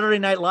like Saturday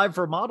Night Live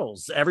for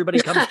models. Everybody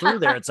comes through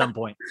there at some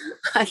point.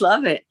 I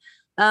love it.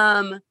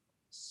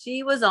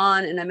 She was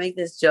on, and I make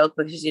this joke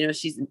because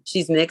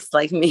she's mixed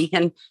like me,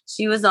 and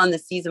she was on the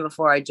season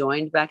before I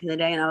joined back in the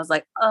day, and I was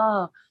like,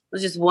 oh, I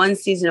was just 1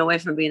 season away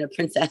from being a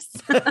princess.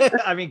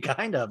 I mean,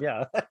 kind of,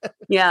 yeah.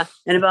 Yeah,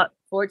 and about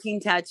 14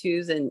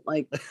 tattoos, and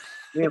like,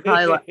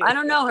 probably like, I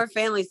don't know. Her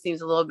family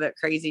seems a little bit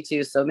crazy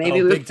too, so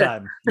maybe big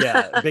time,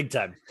 yeah, big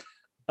time.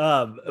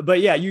 But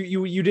yeah,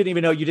 you didn't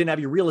even know, you didn't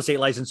have your real estate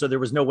license, so there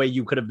was no way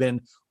you could have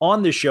been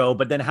on the show.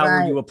 But then, how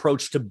were you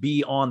approached to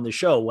be on the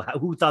show?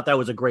 Who thought that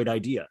was a great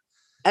idea?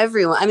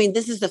 Everyone. I mean,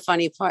 this is the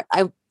funny part.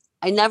 I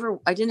didn't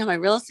have my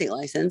real estate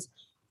license.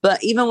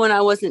 But even when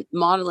I wasn't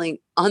modeling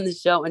on the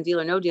show on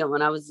Deal or No Deal,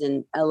 when I was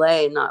in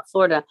LA, not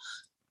Florida,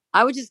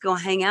 I would just go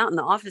hang out in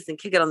the office and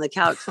kick it on the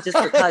couch just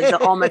because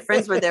all my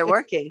friends were there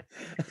working.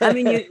 I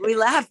mean, we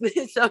laugh.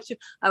 So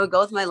I would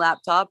go with my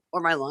laptop or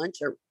my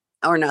lunch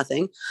or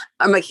nothing,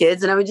 or my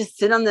kids, and I would just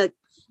sit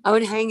I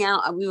would hang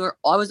out. I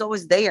was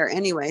always there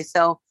anyway.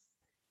 So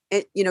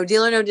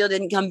Deal or No Deal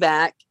didn't come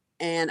back,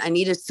 and I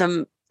need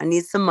some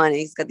money.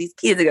 He's got these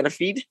kids I got to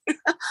feed.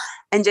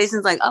 And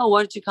Jason's like, oh,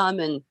 why don't you come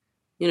and,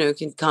 you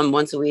can come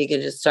once a week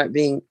and just start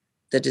being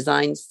the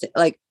design,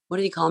 like, what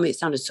did he call me? It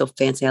sounded so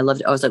fancy. I loved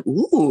it. I was like,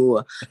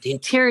 ooh, the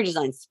interior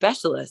design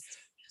specialist.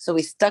 So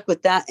we stuck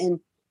with that. And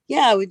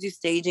yeah, I would do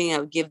staging. I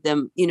would give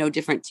them,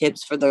 different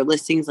tips for their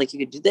listings. Like, you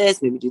could do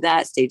this, maybe do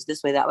that, stage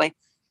this way, that way.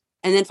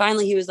 And then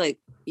finally he was like,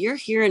 you're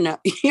here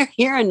enough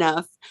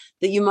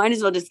that you might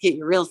as well just get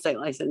your real estate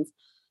license.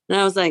 And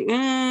I was like,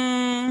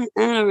 I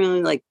don't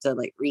really like to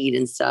read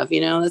and stuff.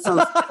 That sounds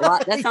a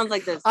lot. That sounds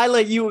like this.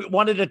 You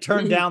wanted to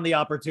turn down the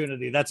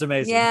opportunity. That's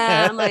amazing.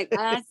 Yeah. I'm like,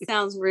 that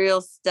sounds real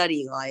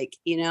study.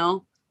 I'm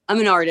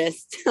an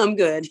artist. I'm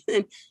good.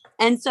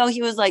 And so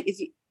he was like, if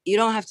you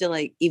don't have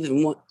to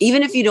even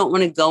if you don't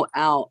want to go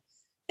out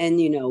and,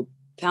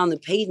 pound the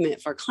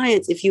pavement for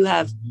clients.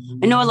 I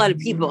know a lot of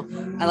people,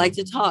 I like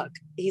to talk.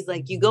 He's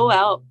like, you go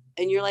out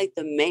and you're like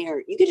the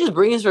mayor. You could just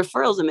bring us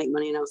referrals and make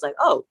money. And I was like,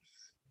 oh,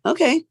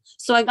 okay.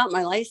 So I got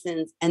my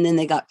license, and then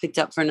they got picked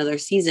up for another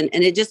season,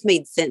 and it just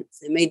made sense.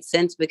 It made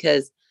sense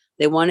because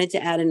they wanted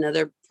to add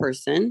another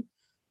person.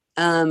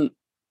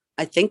 I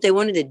I think they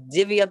wanted to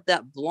divvy up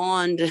that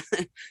blonde,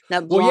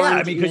 that blonde. Well, yeah,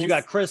 I mean, because you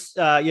got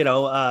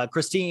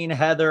Christine,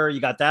 Heather, you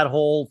got that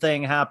whole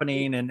thing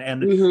happening,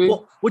 and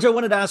well, which I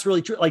wanted to ask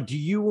really true. Like,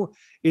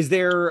 is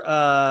there,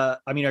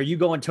 I mean, are you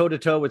going toe to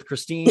toe with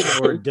Christine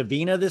or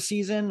Davina this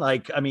season?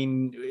 Like, I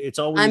mean, it's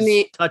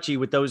always touchy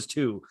with those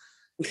two.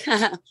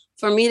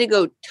 For me to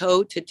go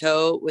toe to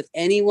toe with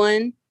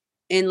anyone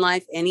in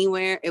life,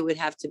 anywhere, it would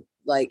have to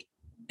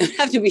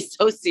be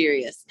so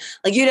serious.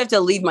 Like, you'd have to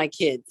leave my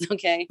kids,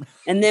 okay?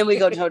 And then we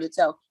go toe to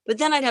toe. But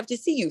then I'd have to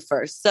see you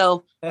first.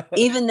 So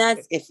even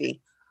that's iffy.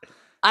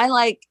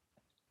 I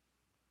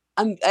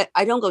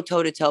don't go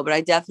toe to toe, but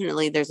I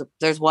definitely,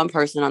 there's one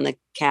person on the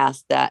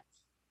cast that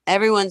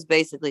everyone's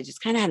basically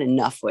just kind of had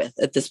enough with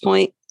at this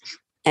point.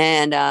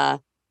 And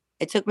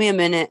it took me a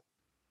minute,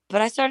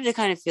 but I started to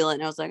kind of feel it.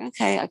 And I was like,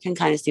 okay, I can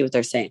kind of see what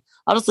they're saying.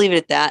 I'll just leave it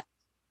at that.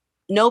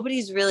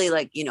 Nobody's really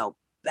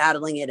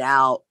battling it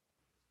out.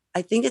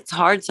 I think it's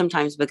hard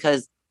sometimes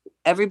because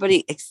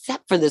everybody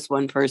except for this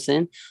one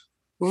person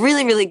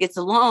really, really gets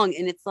along.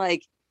 And it's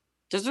like,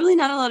 there's really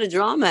not a lot of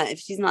drama. If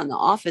she's not in the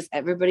office,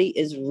 everybody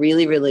is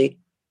really, really,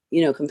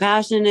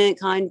 compassionate,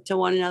 kind to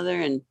one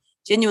another and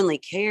genuinely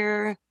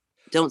care.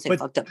 Don't say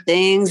fucked up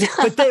things.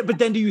 but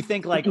then do you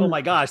think like, oh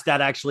my gosh,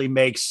 that actually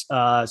makes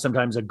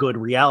sometimes a good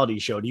reality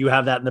show? Do you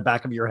have that in the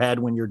back of your head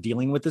when you're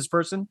dealing with this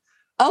person?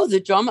 Oh,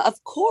 the drama.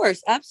 Of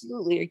course.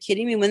 Absolutely. Are you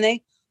kidding me?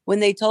 When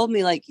they told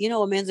me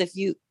Amanza, if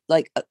you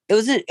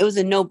it was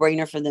a no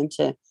brainer for them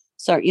to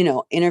start,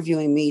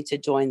 interviewing me to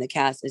join the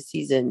cast in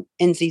season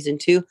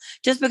 2,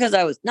 just because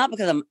not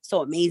because I'm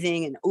so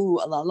amazing and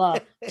ooh, la, la,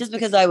 just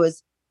because I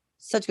was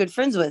such good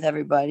friends with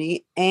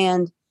everybody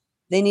and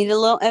they needed a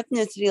little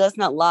ethnicity. Let's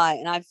not lie.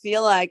 And I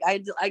feel like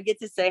I get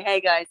to say,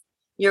 hey guys,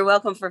 you're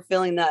welcome for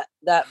filling that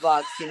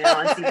box,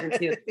 on season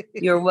 2.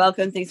 You're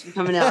welcome. Thanks for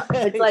coming out.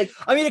 It's like,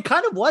 I mean, it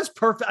kind of was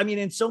perfect. I mean,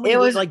 in so many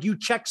ways, like you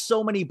checked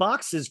so many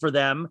boxes for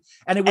them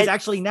and it was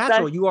actually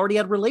natural. You already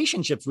had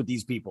relationships with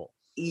these people.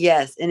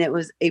 Yes. And it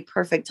was a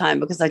perfect time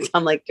because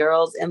I'm like,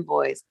 girls and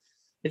boys,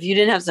 if you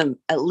didn't have some,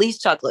 at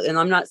least chocolate, and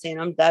I'm not saying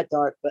I'm that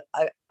dark, but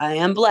I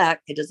am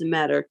black. It doesn't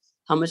matter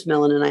how much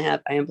melanin I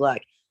have. I am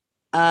black.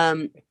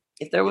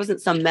 If there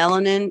wasn't some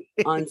melanin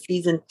on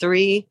season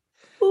 3,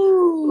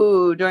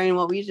 during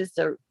what we just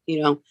are,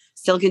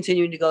 still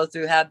continuing to go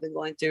through, have been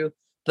going through,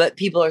 but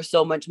people are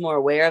so much more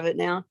aware of it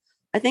now.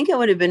 I think it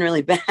would have been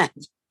really bad.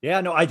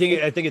 Yeah, no, I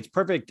think it's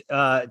perfect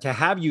to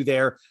have you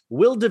there.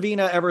 Will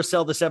Davina ever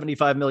sell the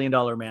 $75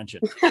 million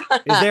mansion?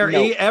 Is there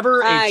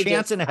ever a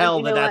chance in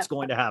hell that's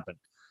going to happen?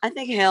 I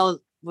think hell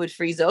would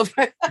freeze over.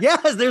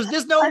 Yes, there's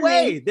just no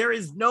way. There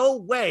is no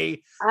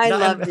way. I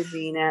love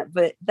Davina,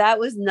 but that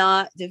was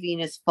not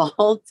Davina's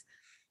fault.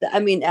 I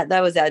mean,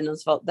 that was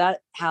Adnan's fault.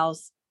 That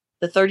house,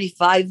 the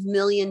 $35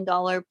 million,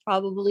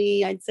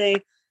 probably, I'd say,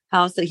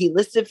 house that he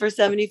listed for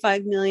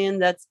 $75 million.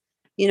 That's,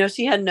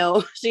 she had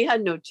no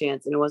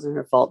chance, and it wasn't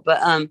her fault.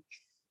 But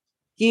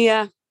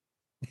yeah,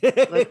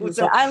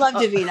 I love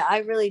Davina.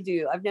 I really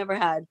do. I've never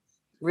had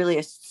really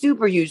a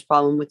super huge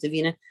problem with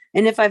Davina.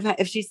 And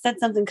if she said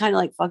something kind of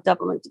like fucked up,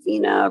 I'm like,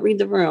 Davina, read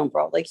the room,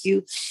 bro. Like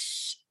you,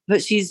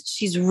 but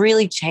she's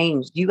really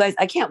changed. You guys,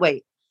 I can't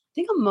wait. I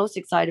think I'm most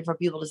excited for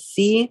people to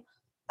see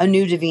a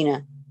new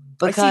Davina.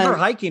 I see her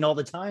hiking all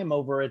the time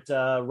over at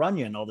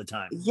Runyon all the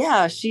time.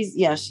 Yeah, she's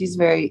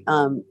very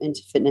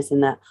into fitness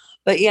and that.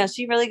 But yeah,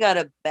 she really got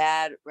a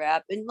bad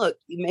rap. And look,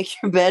 you make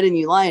your bed and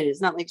you lie in it.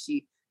 It's not like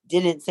she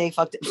didn't say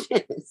fucked up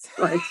shit.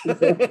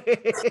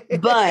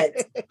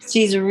 But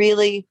she's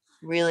really,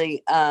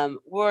 really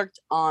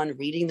worked on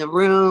reading the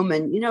room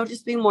and,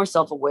 just being more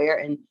self-aware.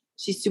 And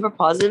she's super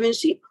positive. And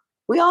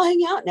we all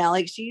hang out now.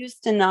 Like, she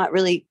used to not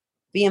really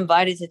be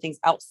invited to things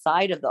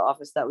outside of the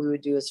office that we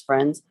would do as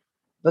friends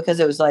because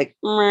it was like,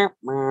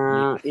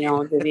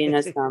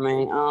 Davina's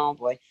coming. Oh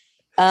boy.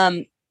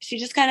 She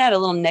just kind of had a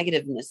little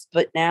negativeness,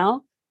 but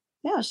now,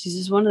 yeah, she's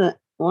just one of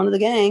the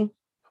gang.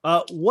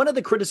 One of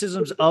the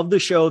criticisms of the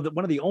show,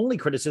 one of the only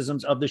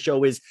criticisms of the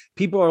show is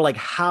people are like,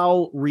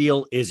 how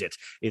real is it?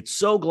 It's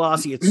so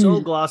glossy. It's so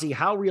glossy.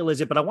 How real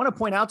is it? But I want to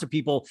point out to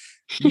people,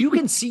 you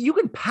can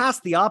pass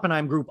the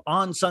Oppenheim Group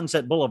on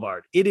Sunset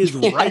Boulevard. It is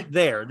right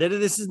there.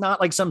 This is not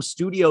like some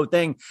studio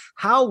thing.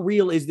 How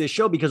real is this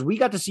show? Because we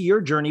got to see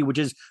your journey, which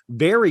is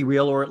very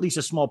real, or at least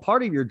a small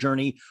part of your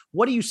journey.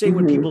 What do you say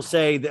when people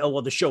say that, oh,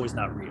 well, the show is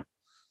not real?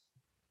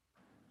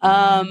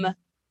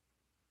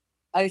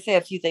 I would say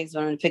a few things, but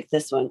I'm going to pick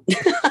this one.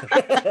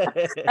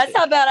 That's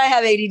how bad I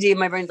have ADD.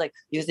 My brain's like,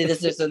 you say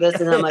this, or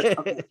this. And I'm like,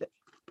 okay.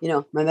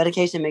 My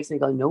medication makes me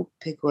go, nope,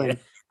 pick one.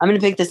 I'm going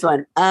to pick this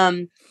one.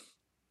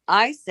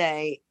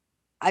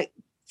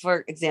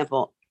 For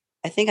example,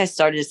 I think I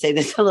started to say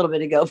this a little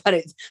bit ago,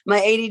 but my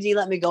ADD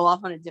let me go off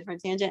on a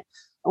different tangent.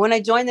 When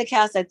I joined the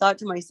cast, I thought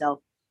to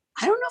myself,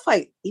 I don't know if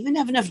I even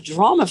have enough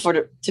drama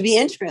to be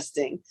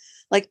interesting.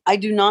 Like, I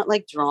do not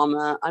like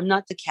drama. I'm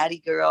not the catty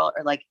girl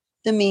or like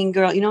the mean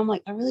girl. I'm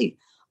like, I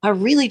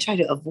really try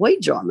to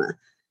avoid drama.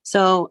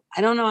 So I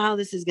don't know how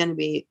this is going to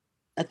be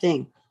a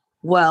thing.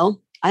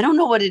 Well, I don't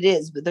know what it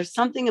is, but there's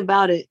something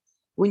about it.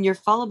 When you're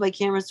followed by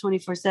cameras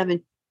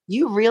 24/7,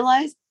 you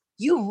realize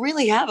you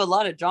really have a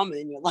lot of drama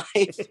in your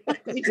life.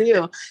 You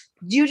do.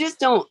 You just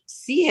don't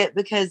see it,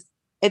 because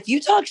if you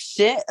talk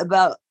shit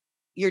about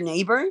your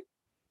neighbor,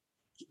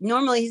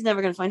 normally he's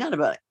never going to find out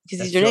about it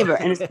because he's your neighbor.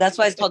 And that's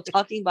why it's called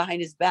talking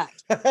behind his back.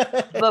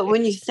 But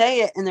when you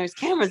say it and there's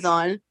cameras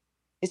on,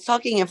 it's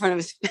talking in front of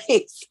his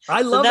face.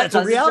 I love that.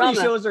 So reality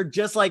drama. shows are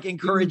just like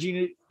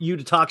encouraging you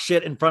to talk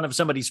shit in front of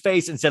somebody's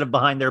face instead of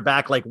behind their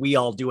back, like we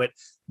all do it,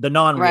 the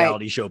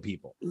non-reality show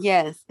people.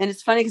 Yes. And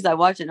it's funny because I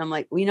watch it and I'm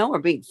like, we know we're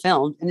being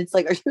filmed. And it's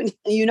like,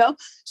 you know,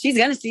 she's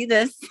going to see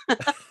this.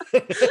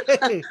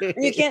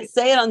 You can't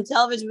say it on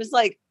television. It's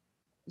like,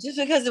 just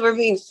because we're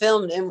being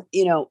filmed and,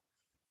 you know,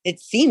 it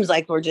seems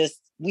like we're just,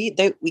 we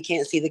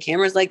can't see the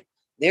cameras. Like,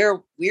 there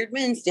are weird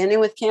men standing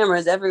with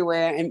cameras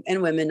everywhere,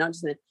 and women, not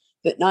just men,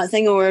 but not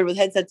saying a word with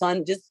headsets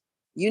on. Just,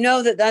 you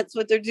know, that's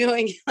what they're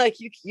doing. Like,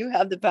 you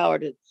have the power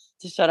to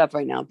shut up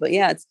right now. But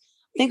yeah, I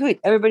think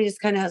everybody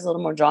just kind of has a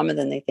little more drama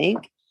than they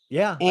think.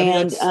 Yeah.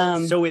 And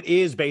so it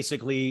is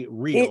basically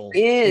real it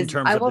is, in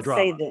terms of the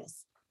drama.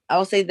 I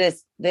will say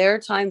this. There are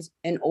times,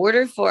 in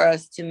order for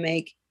us to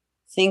make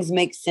things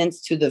make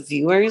sense to the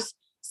viewers,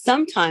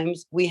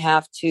 sometimes we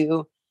have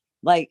to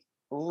like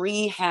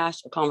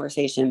rehash a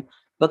conversation,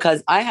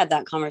 because I had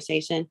that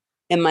conversation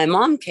in my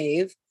mom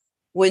cave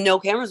when no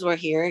cameras were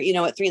here, you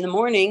know, at 3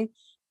 a.m,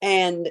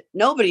 and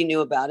nobody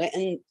knew about it.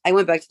 And I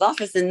went back to the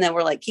office and then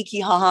we're like, kiki,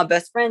 haha,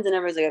 best friends. And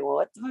everybody's like, well,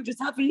 what the fuck just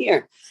happened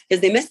here?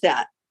 Because they missed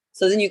that.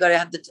 So then you got to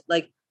have to,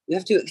 like, you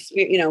have to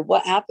experience, you know,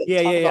 what happened.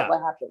 Talk about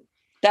what happened.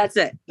 That's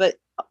it. But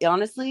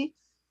honestly,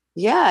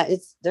 yeah,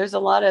 there's a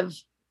lot of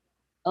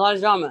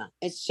drama.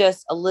 It's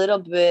just a little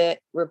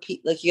bit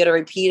repeat. Like, you got to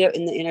repeat it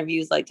in the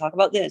interviews. Like, talk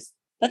about this.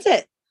 That's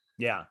it.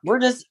 Yeah. We're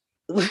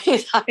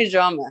high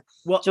drama.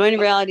 Well, join a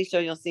reality show.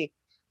 You'll see.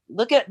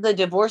 Look at the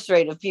divorce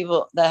rate of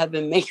people that have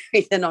been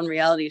married and on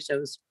reality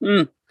shows.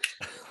 Yeah,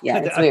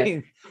 it's weird. I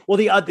mean, well,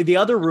 the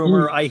other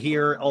rumor I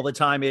hear all the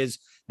time is,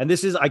 and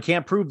this is, I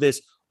can't prove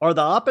this, are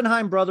the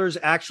Oppenheim brothers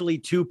actually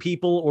 2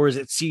 people, or is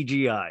it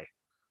CGI?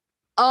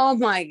 Oh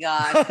my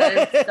gosh,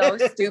 that is so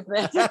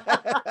stupid.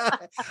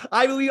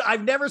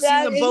 I've never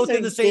seen them both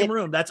in the same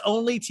room. That's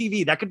only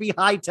TV. That could be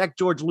high-tech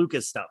George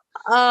Lucas stuff.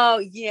 Oh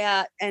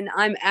yeah, and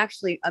I'm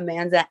actually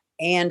Amanza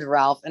and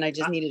Ralph, and I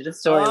just needed a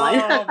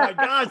storyline. Oh my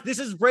gosh, this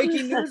is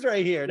breaking news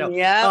right here. No,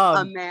 yeah,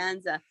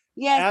 Amanza.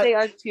 Yes, they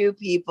are 2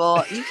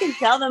 people. You can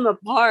tell them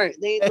apart.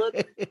 They look.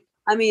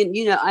 I mean,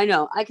 you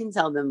know, I can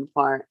tell them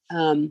apart.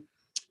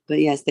 But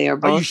yes, they are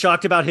both. Are you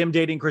shocked about him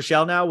dating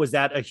Chriselle now? Was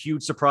that a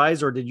huge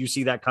surprise, or did you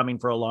see that coming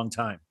for a long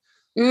time?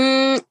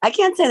 I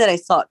can't say that I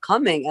saw it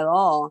coming at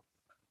all.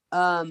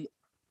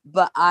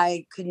 But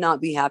I could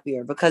not be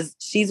happier, because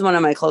she's one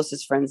of my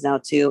closest friends now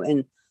too.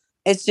 And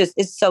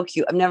it's so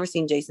cute. I've never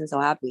seen Jason so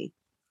happy.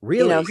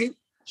 Really? You know,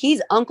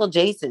 he's Uncle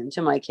Jason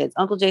to my kids,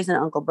 Uncle Jason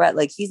and Uncle Brett.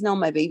 Like, he's known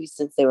my babies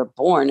since they were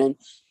born, and,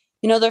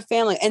 you know, their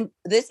family. And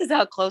this is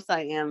how close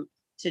I am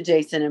to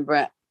Jason and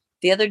Brett.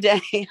 The other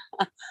day,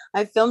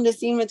 I filmed a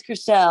scene with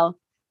Chriselle,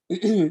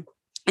 and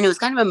it was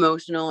kind of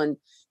emotional. And,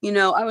 you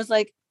know, I was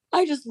like,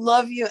 I just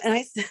love you. And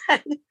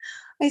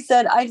I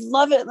said, I'd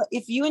love it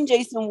if you and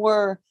Jason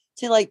were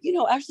to, like, you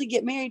know, actually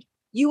get married.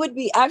 You would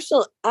be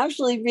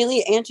actually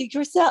really anti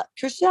Chriselle.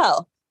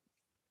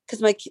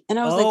 Because and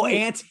I was like,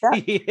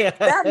 auntie,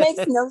 that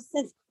makes no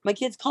sense. My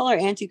kids call her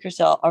Auntie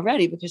Chriselle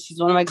already because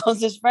she's one of my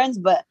closest friends.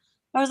 But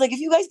I was like, if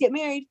you guys get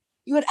married,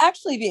 you would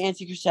actually be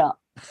Auntie Chriselle.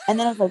 And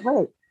then I was like,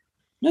 wait.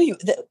 No,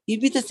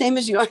 you'd be the same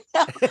as you are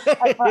now.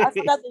 I forgot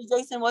that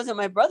Jason wasn't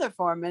my brother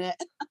for a minute.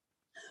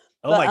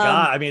 Oh my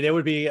God. I mean, it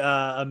would be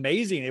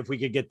amazing if we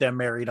could get them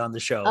married on the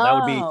show. That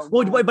would be,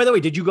 well, by the way,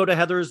 did you go to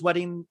Heather's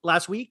wedding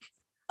last week?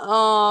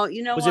 Oh,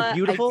 you know, was it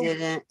beautiful? I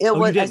didn't. It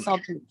was,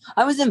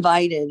 I was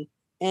invited,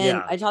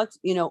 and I talked,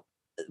 you know,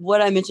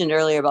 what I mentioned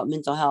earlier about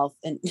mental health,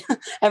 and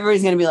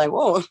everybody's going to be like,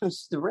 whoa,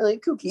 she's really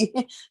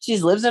kooky. She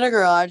lives in a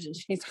garage and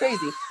she's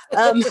crazy.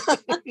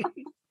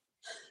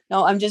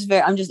 No, I'm just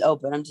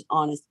open. I'm just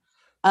honest.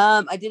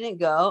 I didn't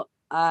go.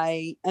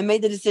 I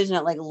made the decision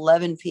at like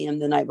 11 p.m.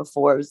 the night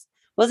before. It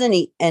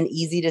wasn't an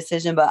easy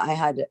decision, but I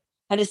had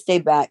to stay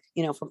back,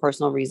 you know, for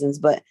personal reasons.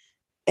 But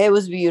it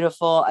was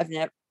beautiful. I've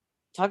never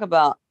talk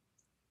about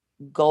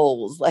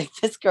goals. Like,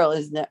 this girl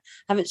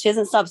she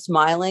hasn't stopped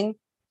smiling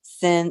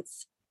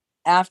since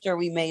after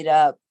we made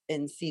up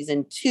in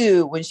season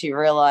 2, when she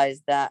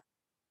realized that,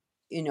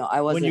 you know,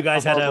 I wasn't. When you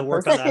guys had to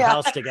work on that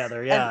house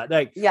together. Yeah.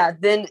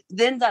 Then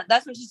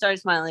that's when she started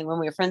smiling, when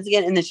we were friends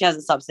again. And then she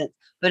hasn't stopped since,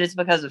 but it's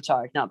because of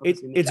Charge, not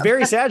because it's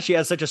very sad. She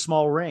has such a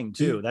small ring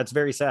too. That's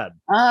very sad.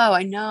 Oh,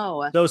 I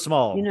know. So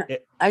small. You know,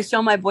 I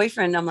show my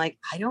boyfriend, I'm like,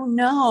 I don't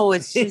know.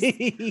 It's just,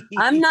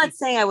 I'm not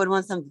saying I would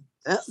want something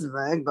this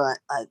big, but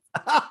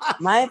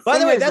my by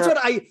the way, that's what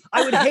I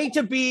would hate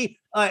to be.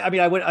 I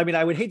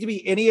would hate to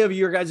be any of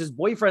your guys'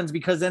 boyfriends,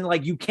 because then,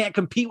 like, you can't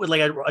compete with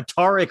like a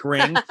Tarek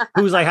ring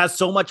who's like has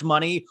so much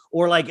money,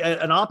 or like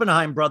an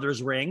Oppenheim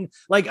brothers ring.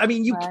 Like, I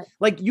mean, you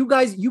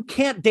guys, you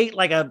can't date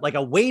like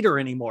a waiter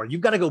anymore.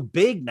 You've got to go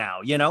big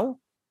now, you know?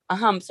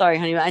 I'm sorry,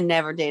 honey. I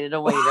never dated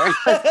a waiter.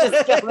 Let's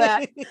just go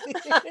back.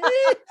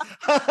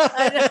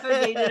 I never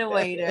dated a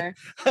waiter.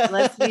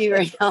 Let's be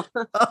real.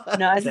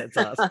 No, That's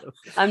awesome.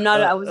 I'm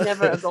not. I was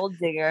never a gold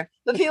digger.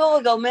 But people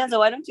will go, man, so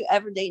why don't you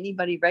ever date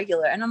anybody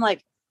regular? And I'm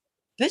like,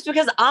 bitch,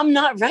 because I'm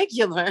not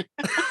regular.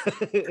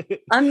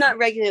 I'm not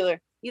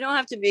regular. You don't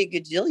have to be a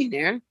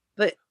gajillionaire,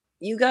 but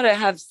you got to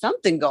have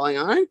something going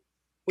on.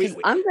 Because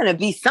I'm going to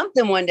be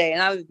something one day.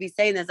 And I would be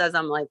saying this as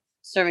I'm like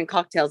serving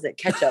cocktails at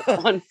Ketchup.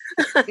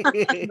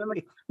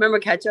 remember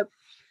Ketchup?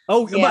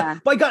 Oh, yeah.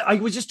 my God. I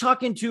was just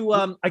talking to,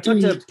 I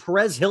talked to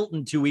Perez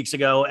Hilton 2 weeks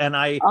ago, and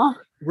I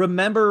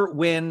remember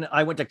when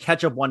I went to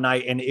Ketchup one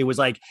night, and it was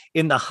like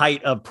in the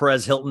height of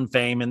Perez Hilton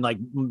fame in like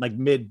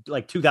mid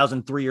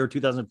 2003 or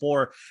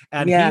 2004.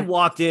 And he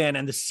walked in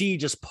and the sea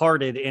just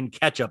parted in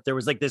Ketchup. There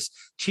was like this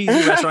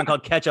cheesy restaurant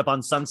called Ketchup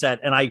on Sunset.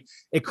 And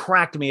it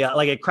cracked me up.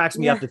 Like it cracks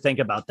me up to think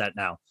about that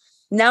now.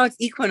 Now it's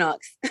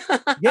Equinox.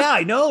 Yeah,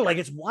 I know. Like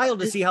it's wild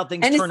to see how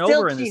things turn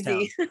over in this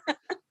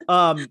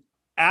town.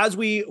 As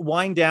we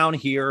wind down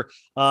here,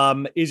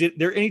 is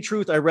there any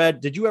truth? I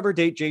read, did you ever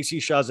date JC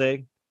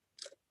Chasez?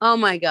 Oh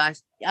my gosh.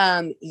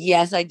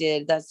 Yes, I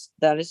did.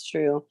 That is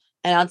true.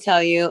 And I'll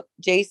tell you,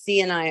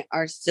 JC and I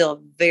are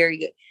still very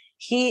good.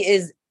 He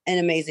is an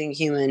amazing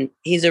human.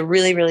 He's a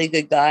really, really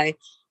good guy.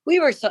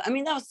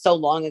 That was so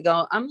long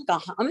ago. I'm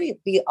going to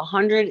be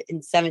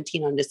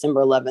 117 on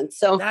December 11th.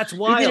 So that's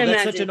wild.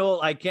 That's such an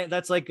old,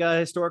 that's like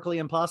historically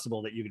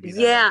impossible that you could be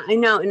that yeah, old. I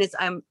know.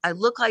 And I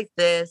look like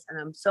this and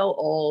I'm so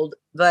old,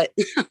 but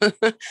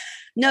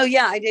no,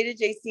 yeah, I dated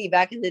JC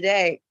back in the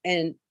day.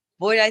 And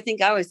boy, I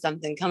think I was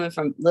something coming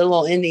from little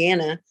old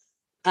Indiana.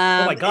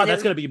 Oh my God,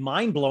 that's going to be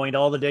mind blowing to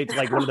all the dates,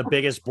 like one of the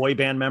biggest boy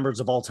band members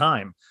of all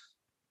time.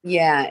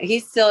 Yeah,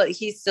 he's still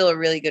a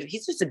really good,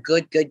 he's just a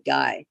good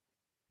guy.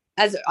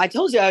 As I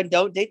told you, I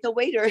don't date the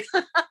waiter.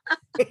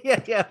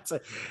 yeah.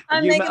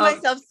 I'm making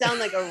myself sound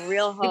like a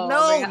real hoe.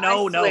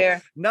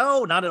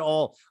 No, not at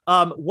all.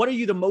 What are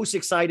you the most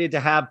excited to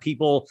have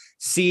people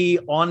see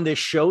on this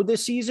show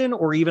this season,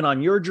 or even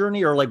on your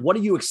journey, or like what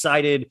are you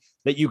excited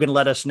that you can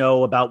let us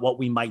know about what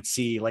we might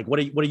see? Like what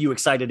are you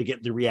excited to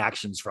get the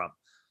reactions from?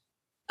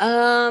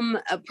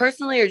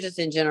 Personally, or just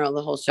in general,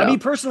 the whole show? I mean,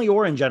 personally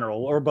or in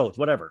general, or both,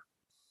 whatever.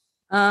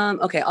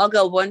 Okay, I'll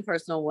go one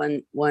personal,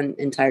 one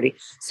entirety.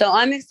 So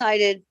I'm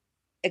excited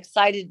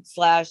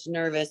 /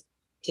 nervous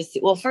to see.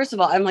 Well, first of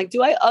all, I'm like,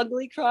 do I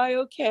ugly cry?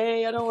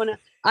 Okay. I don't want to,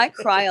 I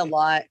cry a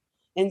lot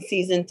in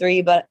season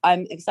 3, but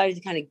I'm excited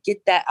to kind of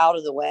get that out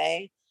of the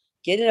way,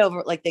 get it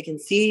over. Like they can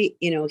see,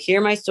 hear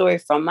my story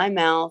from my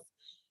mouth,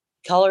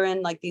 color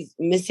in like these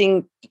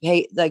missing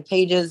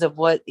pages of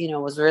what,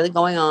 was really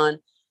going on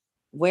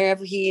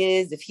wherever he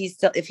is. If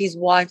he's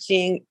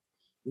watching,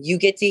 you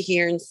get to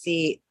hear and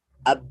see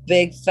a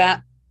big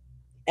fat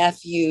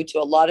F you to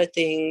a lot of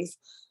things,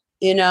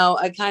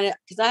 I kind of,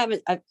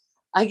 because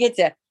I get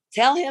to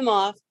tell him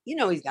off, he's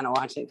going to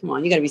watch it. Come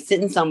on. You got to be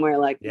sitting somewhere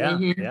like, yeah.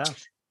 And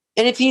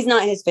if he's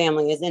not, his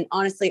family is. And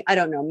honestly, I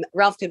don't know.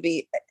 Ralph could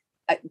be,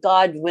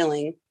 God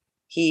willing,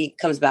 he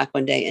comes back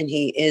one day and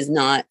he is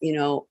not,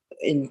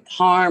 in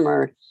harm,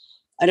 or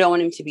I don't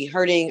want him to be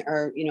hurting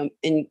or,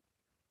 in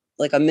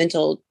like a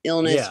mental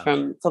illness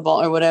from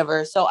football or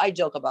whatever. So I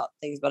joke about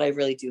things, but I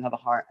really do have a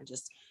heart.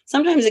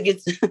 Sometimes it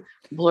gets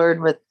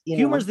blurred with,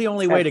 humor's the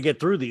only way to get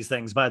through these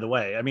things, by the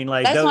way. I mean,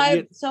 like, that's why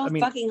it's so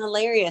fucking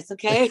hilarious.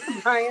 Okay,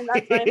 Brian,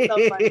 that's why it's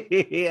so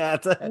funny. Yeah.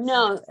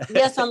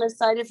 Yes, I'm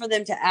excited for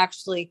them to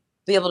actually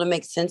be able to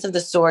make sense of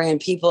the story, and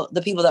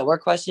the people that were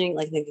questioning,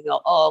 like they can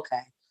go, oh,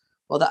 okay.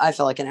 Well, I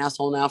feel like an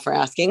asshole now for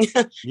asking.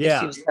 Yeah.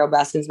 She was Carol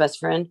Baskin's best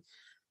friend.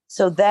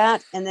 So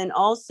that, and then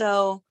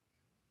also,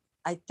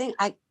 I think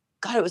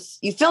God,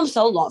 you filmed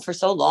for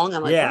so long.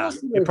 I'm like, yeah,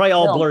 it probably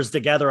all blurs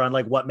together on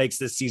like what makes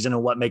this season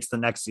and what makes the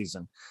next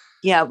season.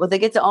 Yeah, well, they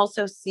get to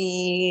also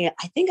see.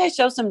 I think I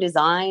show some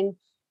design.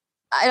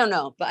 I don't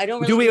know, but I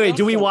don't really.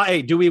 Do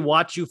we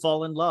watch you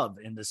fall in love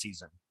in the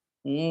season?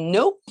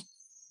 Nope.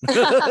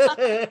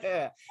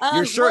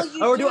 You're sure?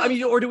 Well,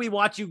 or do we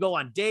watch you go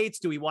on dates?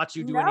 Do we watch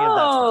you do any of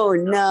that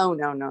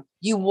stuff? No.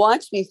 You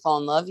watched me fall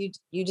in love.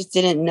 You just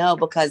didn't know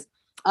because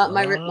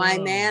my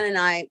man and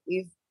I,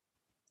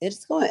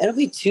 it'll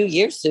be 2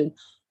 years soon.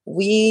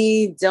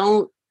 We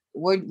don't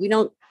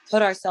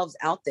put ourselves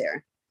out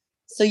there.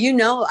 So,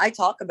 I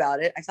talk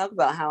about it. I talk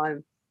about how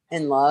I'm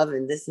in love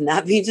and this and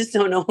that, but you just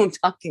don't know what I'm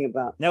talking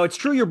about. Now it's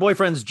true. Your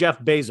boyfriend's Jeff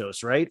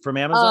Bezos, right? From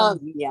Amazon.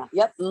 Yeah.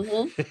 Yep.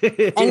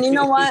 Mm-hmm. And you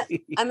know what?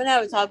 I'm going to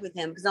have a talk with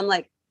him because I'm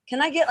like,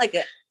 can I get like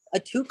a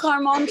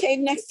 2-car mom cave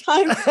next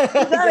time?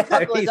 Not a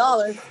couple of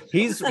dollars.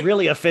 He's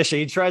really efficient.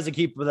 He tries to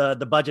keep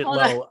the budget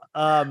low.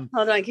 Hold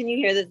on. Can you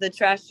hear that the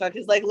trash truck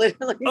is like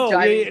literally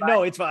driving by?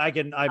 No, it's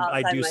fine.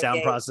 I do sound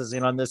gate.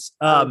 Processing on this.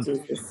 No,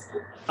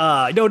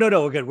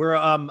 we're good.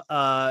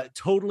 We're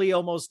totally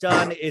almost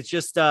done. It's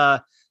just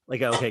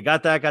okay,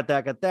 got that.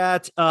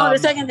 The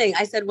second thing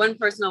I said, one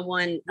personal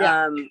one.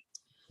 Yeah.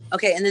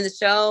 Okay, and then the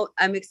show,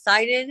 I'm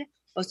excited.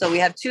 Oh, so we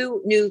have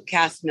 2 new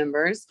cast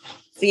members,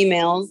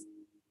 females.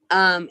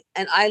 And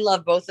I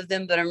love both of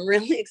them, but I'm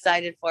really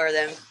excited for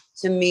them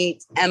to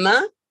meet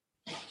Emma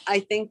I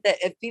think that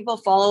if people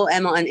follow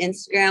Emma on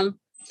Instagram,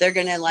 they're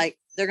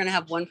gonna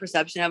have one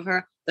perception of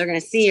her. They're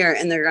gonna see her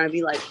and they're gonna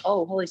be like,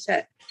 oh, holy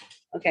shit.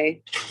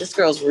 Okay, this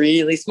girl's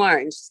really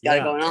smart and she's got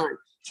it going on.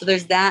 So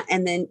there's that.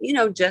 And then,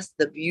 just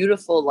the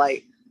beautiful,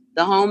 like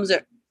the homes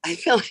are, I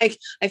feel like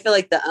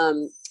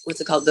the, what's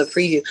it called? The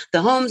preview.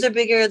 The homes are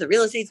bigger. The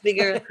real estate's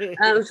bigger.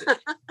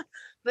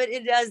 But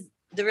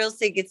the real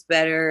estate gets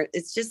better.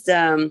 It's just,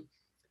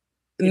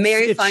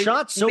 Mary finds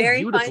shot so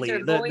beautifully.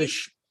 Her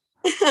voice.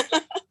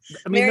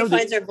 Mary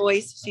finds her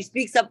voice. She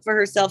speaks up for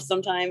herself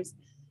sometimes.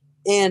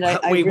 And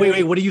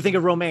wait. What do you think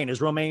of Romaine? Is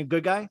Romaine a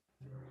good guy?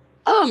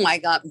 Oh my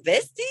God,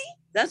 bestie?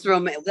 That's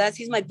Romaine.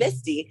 He's my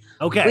bestie.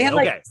 Okay. We have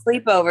like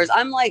sleepovers.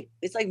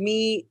 It's like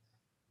me,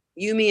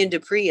 and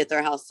Dupree at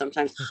their house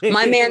sometimes.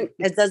 My man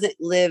doesn't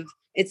live.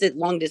 It's a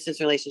long distance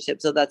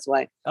relationship, so that's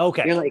why.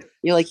 Okay.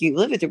 You're like you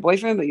live with your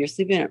boyfriend, but you're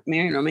sleeping at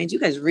Mary and Romaine. You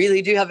guys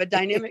really do have a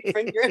dynamic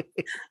friend group.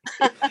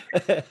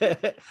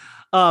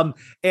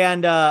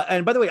 And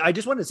by the way, I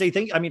just wanted to say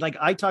thank you. I mean, like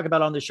I talk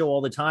about on the show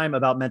all the time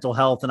about mental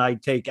health, and I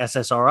take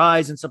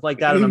SSRIs and stuff like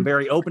that. And I'm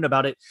very open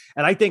about it.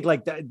 And I think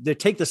like to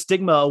take the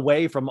stigma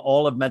away from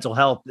all of mental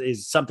health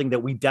is something that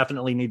we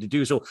definitely need to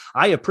do. So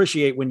I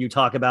appreciate when you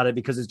talk about it,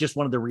 because it's just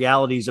one of the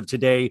realities of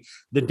today,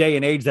 the day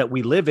and age that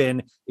we live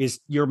in, is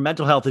your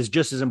mental health is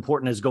just as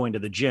important as going to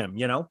the gym,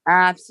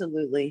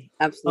 Absolutely.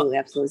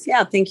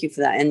 Yeah. Thank you for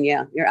that. And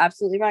yeah, you're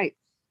absolutely right.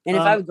 And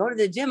if I would go to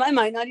the gym, I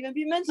might not even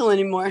be mental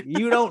anymore.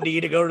 You don't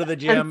need to go to the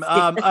gym.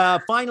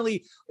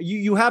 Finally,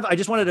 you have, I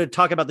just wanted to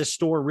talk about this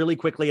store really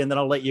quickly, and then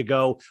I'll let you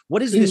go.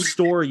 What is this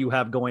store you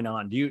have going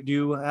on? Do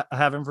you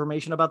have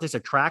information about this?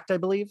 Attract, I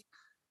believe.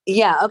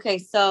 Yeah. Okay.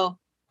 So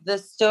the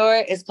store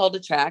is called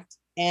Attract,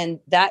 and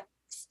that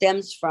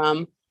stems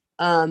from,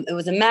 it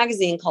was a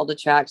magazine called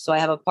Attract. So I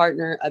have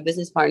a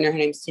business partner. Her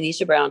name's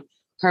Tanisha Brown.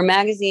 Her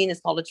magazine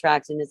is called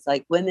Attract, and it's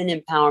like women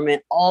empowerment,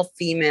 all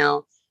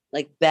female,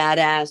 like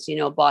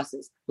badass,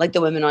 bosses, like the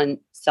women on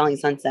Selling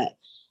Sunset.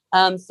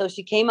 So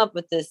she came up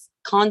with this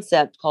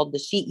concept called the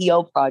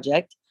CEO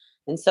project.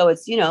 And so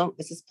it's,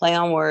 it's this play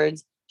on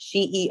words,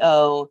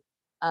 CEO.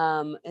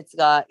 It's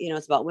got,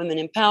 it's about women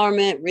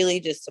empowerment, really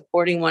just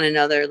supporting one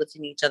another,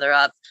 lifting each other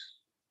up.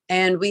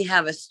 And we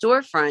have a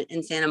storefront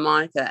in Santa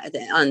Monica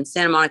on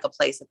Santa Monica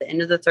Place at the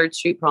end of the 3rd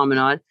Street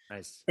Promenade.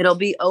 Nice. It'll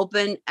be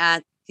open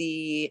at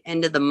the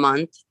end of the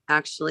month,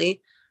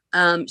 actually.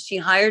 She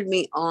hired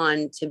me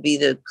on to be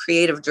the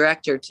creative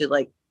director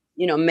to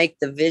make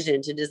the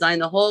vision, to design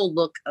the whole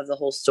look of the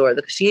whole store.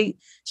 She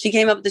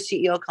came up with the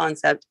CEO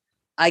concept.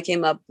 I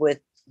came up with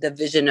the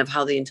vision of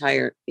how the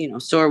entire,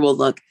 store will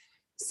look.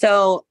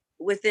 So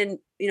within,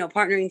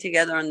 partnering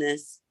together on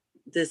this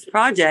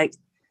project,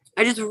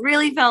 I just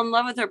really fell in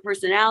love with her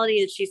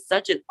personality, and she's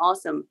such an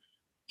awesome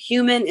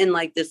human. And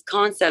like this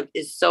concept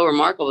is so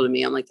remarkable to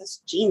me. I'm like,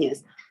 that's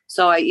genius.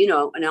 So and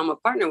now I'm a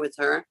partner with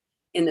her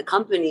in the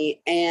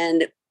company,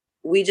 and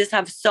we just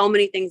have so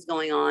many things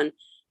going on.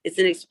 It's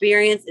an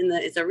experience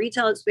it's a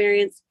retail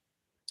experience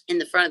in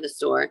the front of the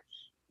store,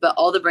 but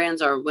all the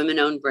brands are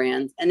women-owned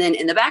brands. And then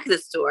in the back of the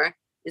store,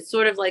 it's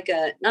sort of like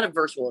not a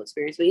virtual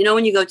experience, but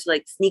when you go to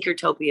like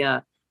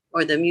Sneakertopia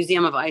or the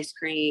Museum of Ice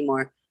Cream,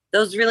 or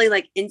those really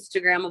like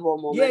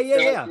Instagrammable moments.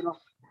 Yeah.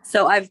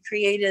 So I've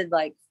created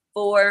like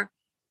 4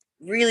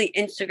 really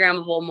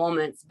Instagrammable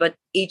moments, but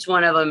each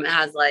one of them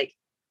has like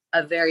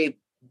a very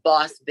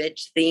boss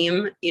bitch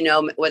theme,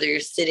 whether you're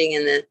sitting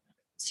in the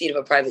seat of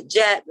a private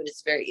jet, but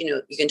it's very,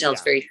 you can tell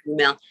it's very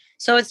female.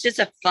 So it's just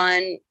a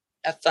fun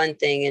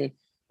thing. And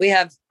we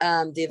have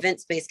the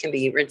event space can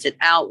be rented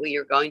out.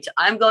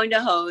 I'm going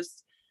to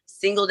host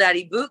single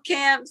daddy boot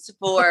camps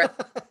for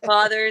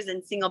fathers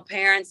and single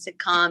parents to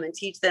come and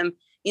teach them,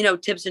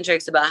 tips and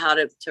tricks about how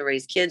to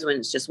raise kids when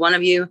it's just one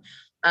of you.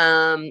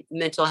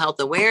 Mental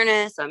health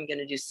awareness. I'm going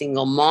to do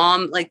single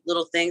mom, like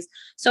little things.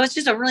 So it's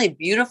just a really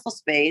beautiful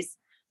space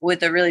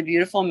with a really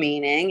beautiful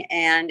meaning.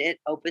 And it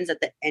opens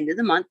at the end of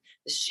the month.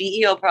 The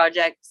CEO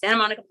project, Santa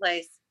Monica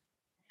Place.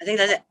 I think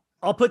that's it.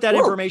 I'll put that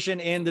information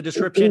in the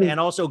description, and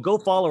also go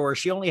follow her.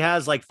 She only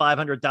has like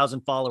 500,000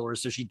 followers,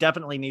 so she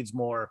definitely needs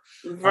more.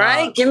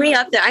 Right. Give me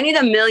up there. I need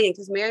 1 million,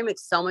 because Mary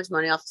makes so much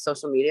money off of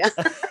social media.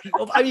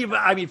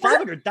 I mean,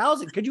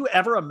 500,000. Could you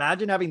ever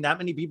imagine having that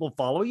many people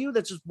follow you?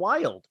 That's just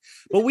wild.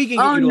 But we can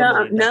get you to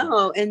 1 million.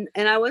 No. And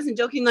I wasn't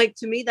joking. Like,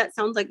 to me, that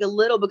sounds like a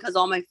little, because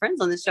all my friends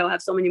on the show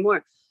have so many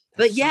more.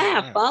 But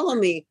yeah, follow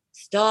me,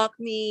 stalk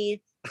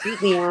me,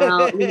 creep me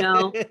out,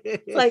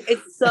 like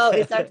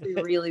it's actually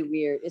really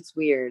weird. It's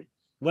weird.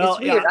 Well,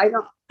 it's weird.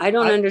 I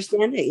don't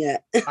understand it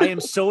yet. I am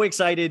so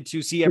excited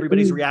to see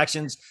everybody's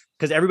reactions,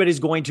 because everybody's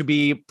going to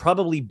be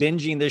probably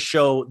binging this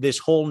show this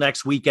whole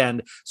next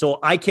weekend. So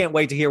I can't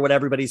wait to hear what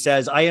everybody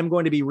says. I am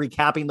going to be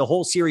recapping the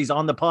whole series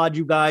on the pod,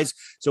 you guys.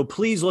 So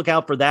please look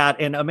out for that.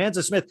 And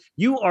Amanza Smith,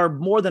 you are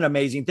more than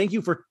amazing. Thank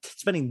you for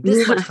spending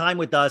this much time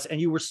with us. And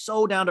you were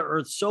so down to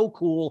earth, so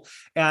cool.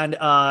 And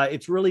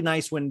it's really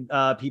nice when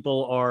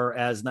people are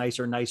as nice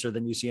or nicer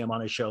than you see them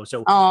on a show.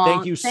 So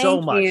thank you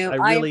so much.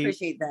 I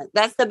appreciate that.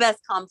 That's the best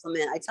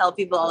compliment. I tell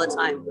people all the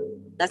time.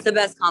 That's the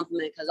best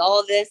compliment, because all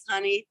of this,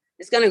 honey,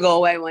 It's going to go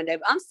away one day,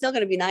 but I'm still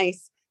going to be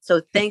nice.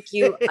 So thank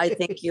you. I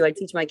thank you. I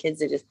teach my kids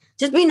to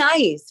just be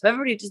nice.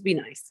 Everybody just be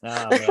nice.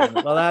 Oh,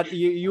 man. Well, that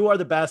you are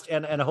the best.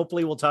 And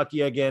hopefully we'll talk to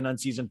you again on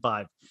season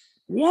 5.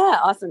 Yeah.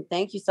 Awesome.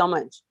 Thank you so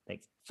much.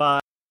 Thanks.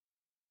 5.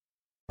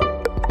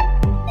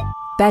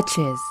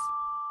 Betches.